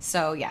see it.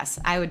 So yes,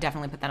 I would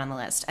definitely put that on the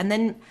list. And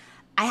then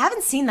I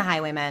haven't seen The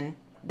Highwaymen,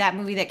 that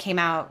movie that came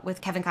out with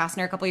Kevin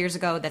Costner a couple years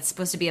ago that's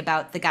supposed to be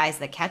about the guys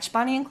that catch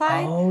Bonnie and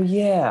Clyde. Oh,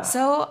 yeah.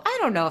 So I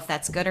don't know if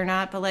that's good or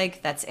not, but,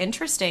 like, that's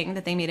interesting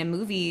that they made a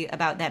movie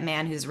about that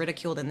man who's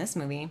ridiculed in this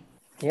movie.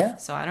 Yeah.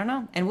 So I don't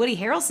know. And Woody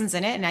Harrelson's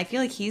in it, and I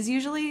feel like he's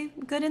usually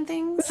good in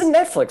things. It's a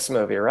Netflix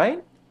movie,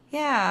 right?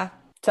 Yeah.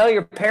 Tell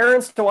your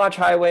parents to watch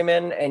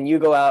Highwaymen, and you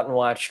go out and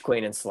watch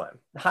Queen and Slim.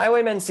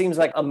 Highwaymen seems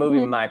like a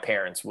movie my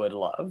parents would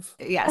love.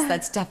 Yes,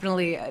 that's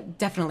definitely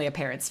a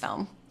parents'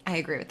 film. I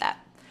agree with that.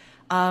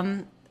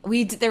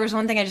 There was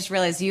one thing I just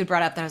realized you had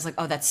brought up that I was like,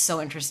 oh, that's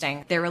so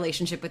interesting. Their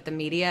relationship with the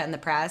media and the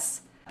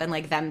press, and,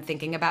 like, them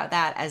thinking about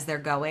that as they're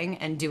going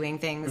and doing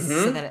things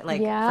so that it,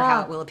 like, for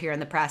how it will appear in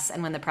the press,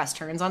 and when the press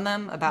turns on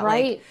them about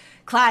like,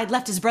 Clyde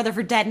left his brother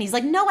for dead, and he's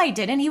like, no, I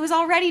didn't. He was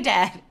already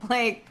dead.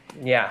 Like,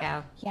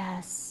 yeah.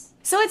 Yes.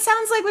 So it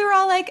sounds like we were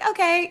all like,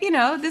 okay, you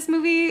know, this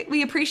movie,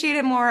 we appreciate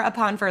it more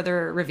upon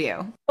further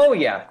review. Oh,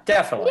 yeah,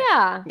 definitely.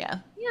 Yeah.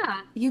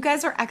 You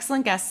guys are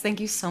excellent guests. Thank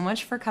you so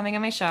much for coming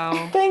on my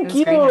show. Thank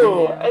you.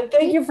 And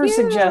thank you for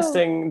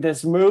suggesting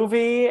this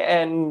movie.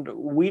 And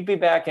we'd be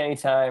back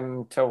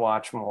anytime to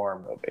watch more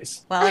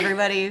movies. Well,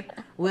 everybody,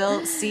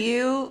 we'll see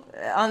you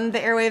on the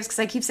airwaves, because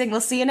I keep saying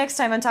we'll see you next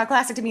time on Talk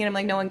Classic to Me, and I'm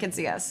like, no one can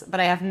see us. But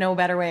I have no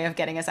better way of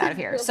getting us out of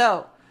here.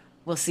 So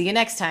we'll see you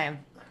next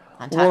time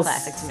on Talk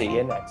Classic to Me. See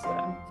you next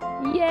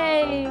time.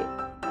 Yay.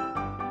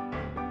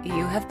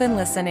 You have been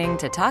listening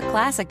to Talk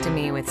Classic to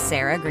Me with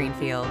Sarah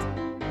Greenfield.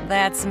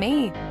 That's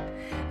me.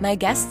 My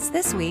guests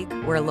this week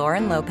were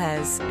Lauren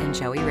Lopez and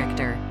Joey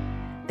Richter.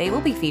 They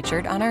will be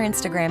featured on our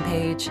Instagram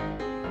page.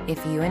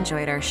 If you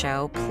enjoyed our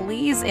show,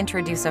 please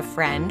introduce a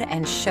friend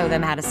and show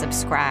them how to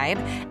subscribe,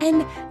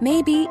 and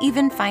maybe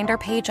even find our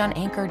page on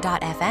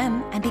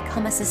anchor.fm and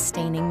become a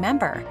sustaining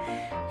member.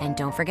 And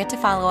don't forget to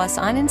follow us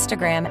on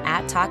Instagram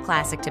at Talk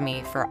Classic to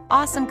Me for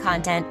awesome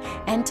content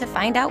and to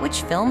find out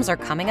which films are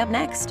coming up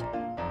next.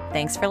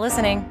 Thanks for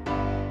listening.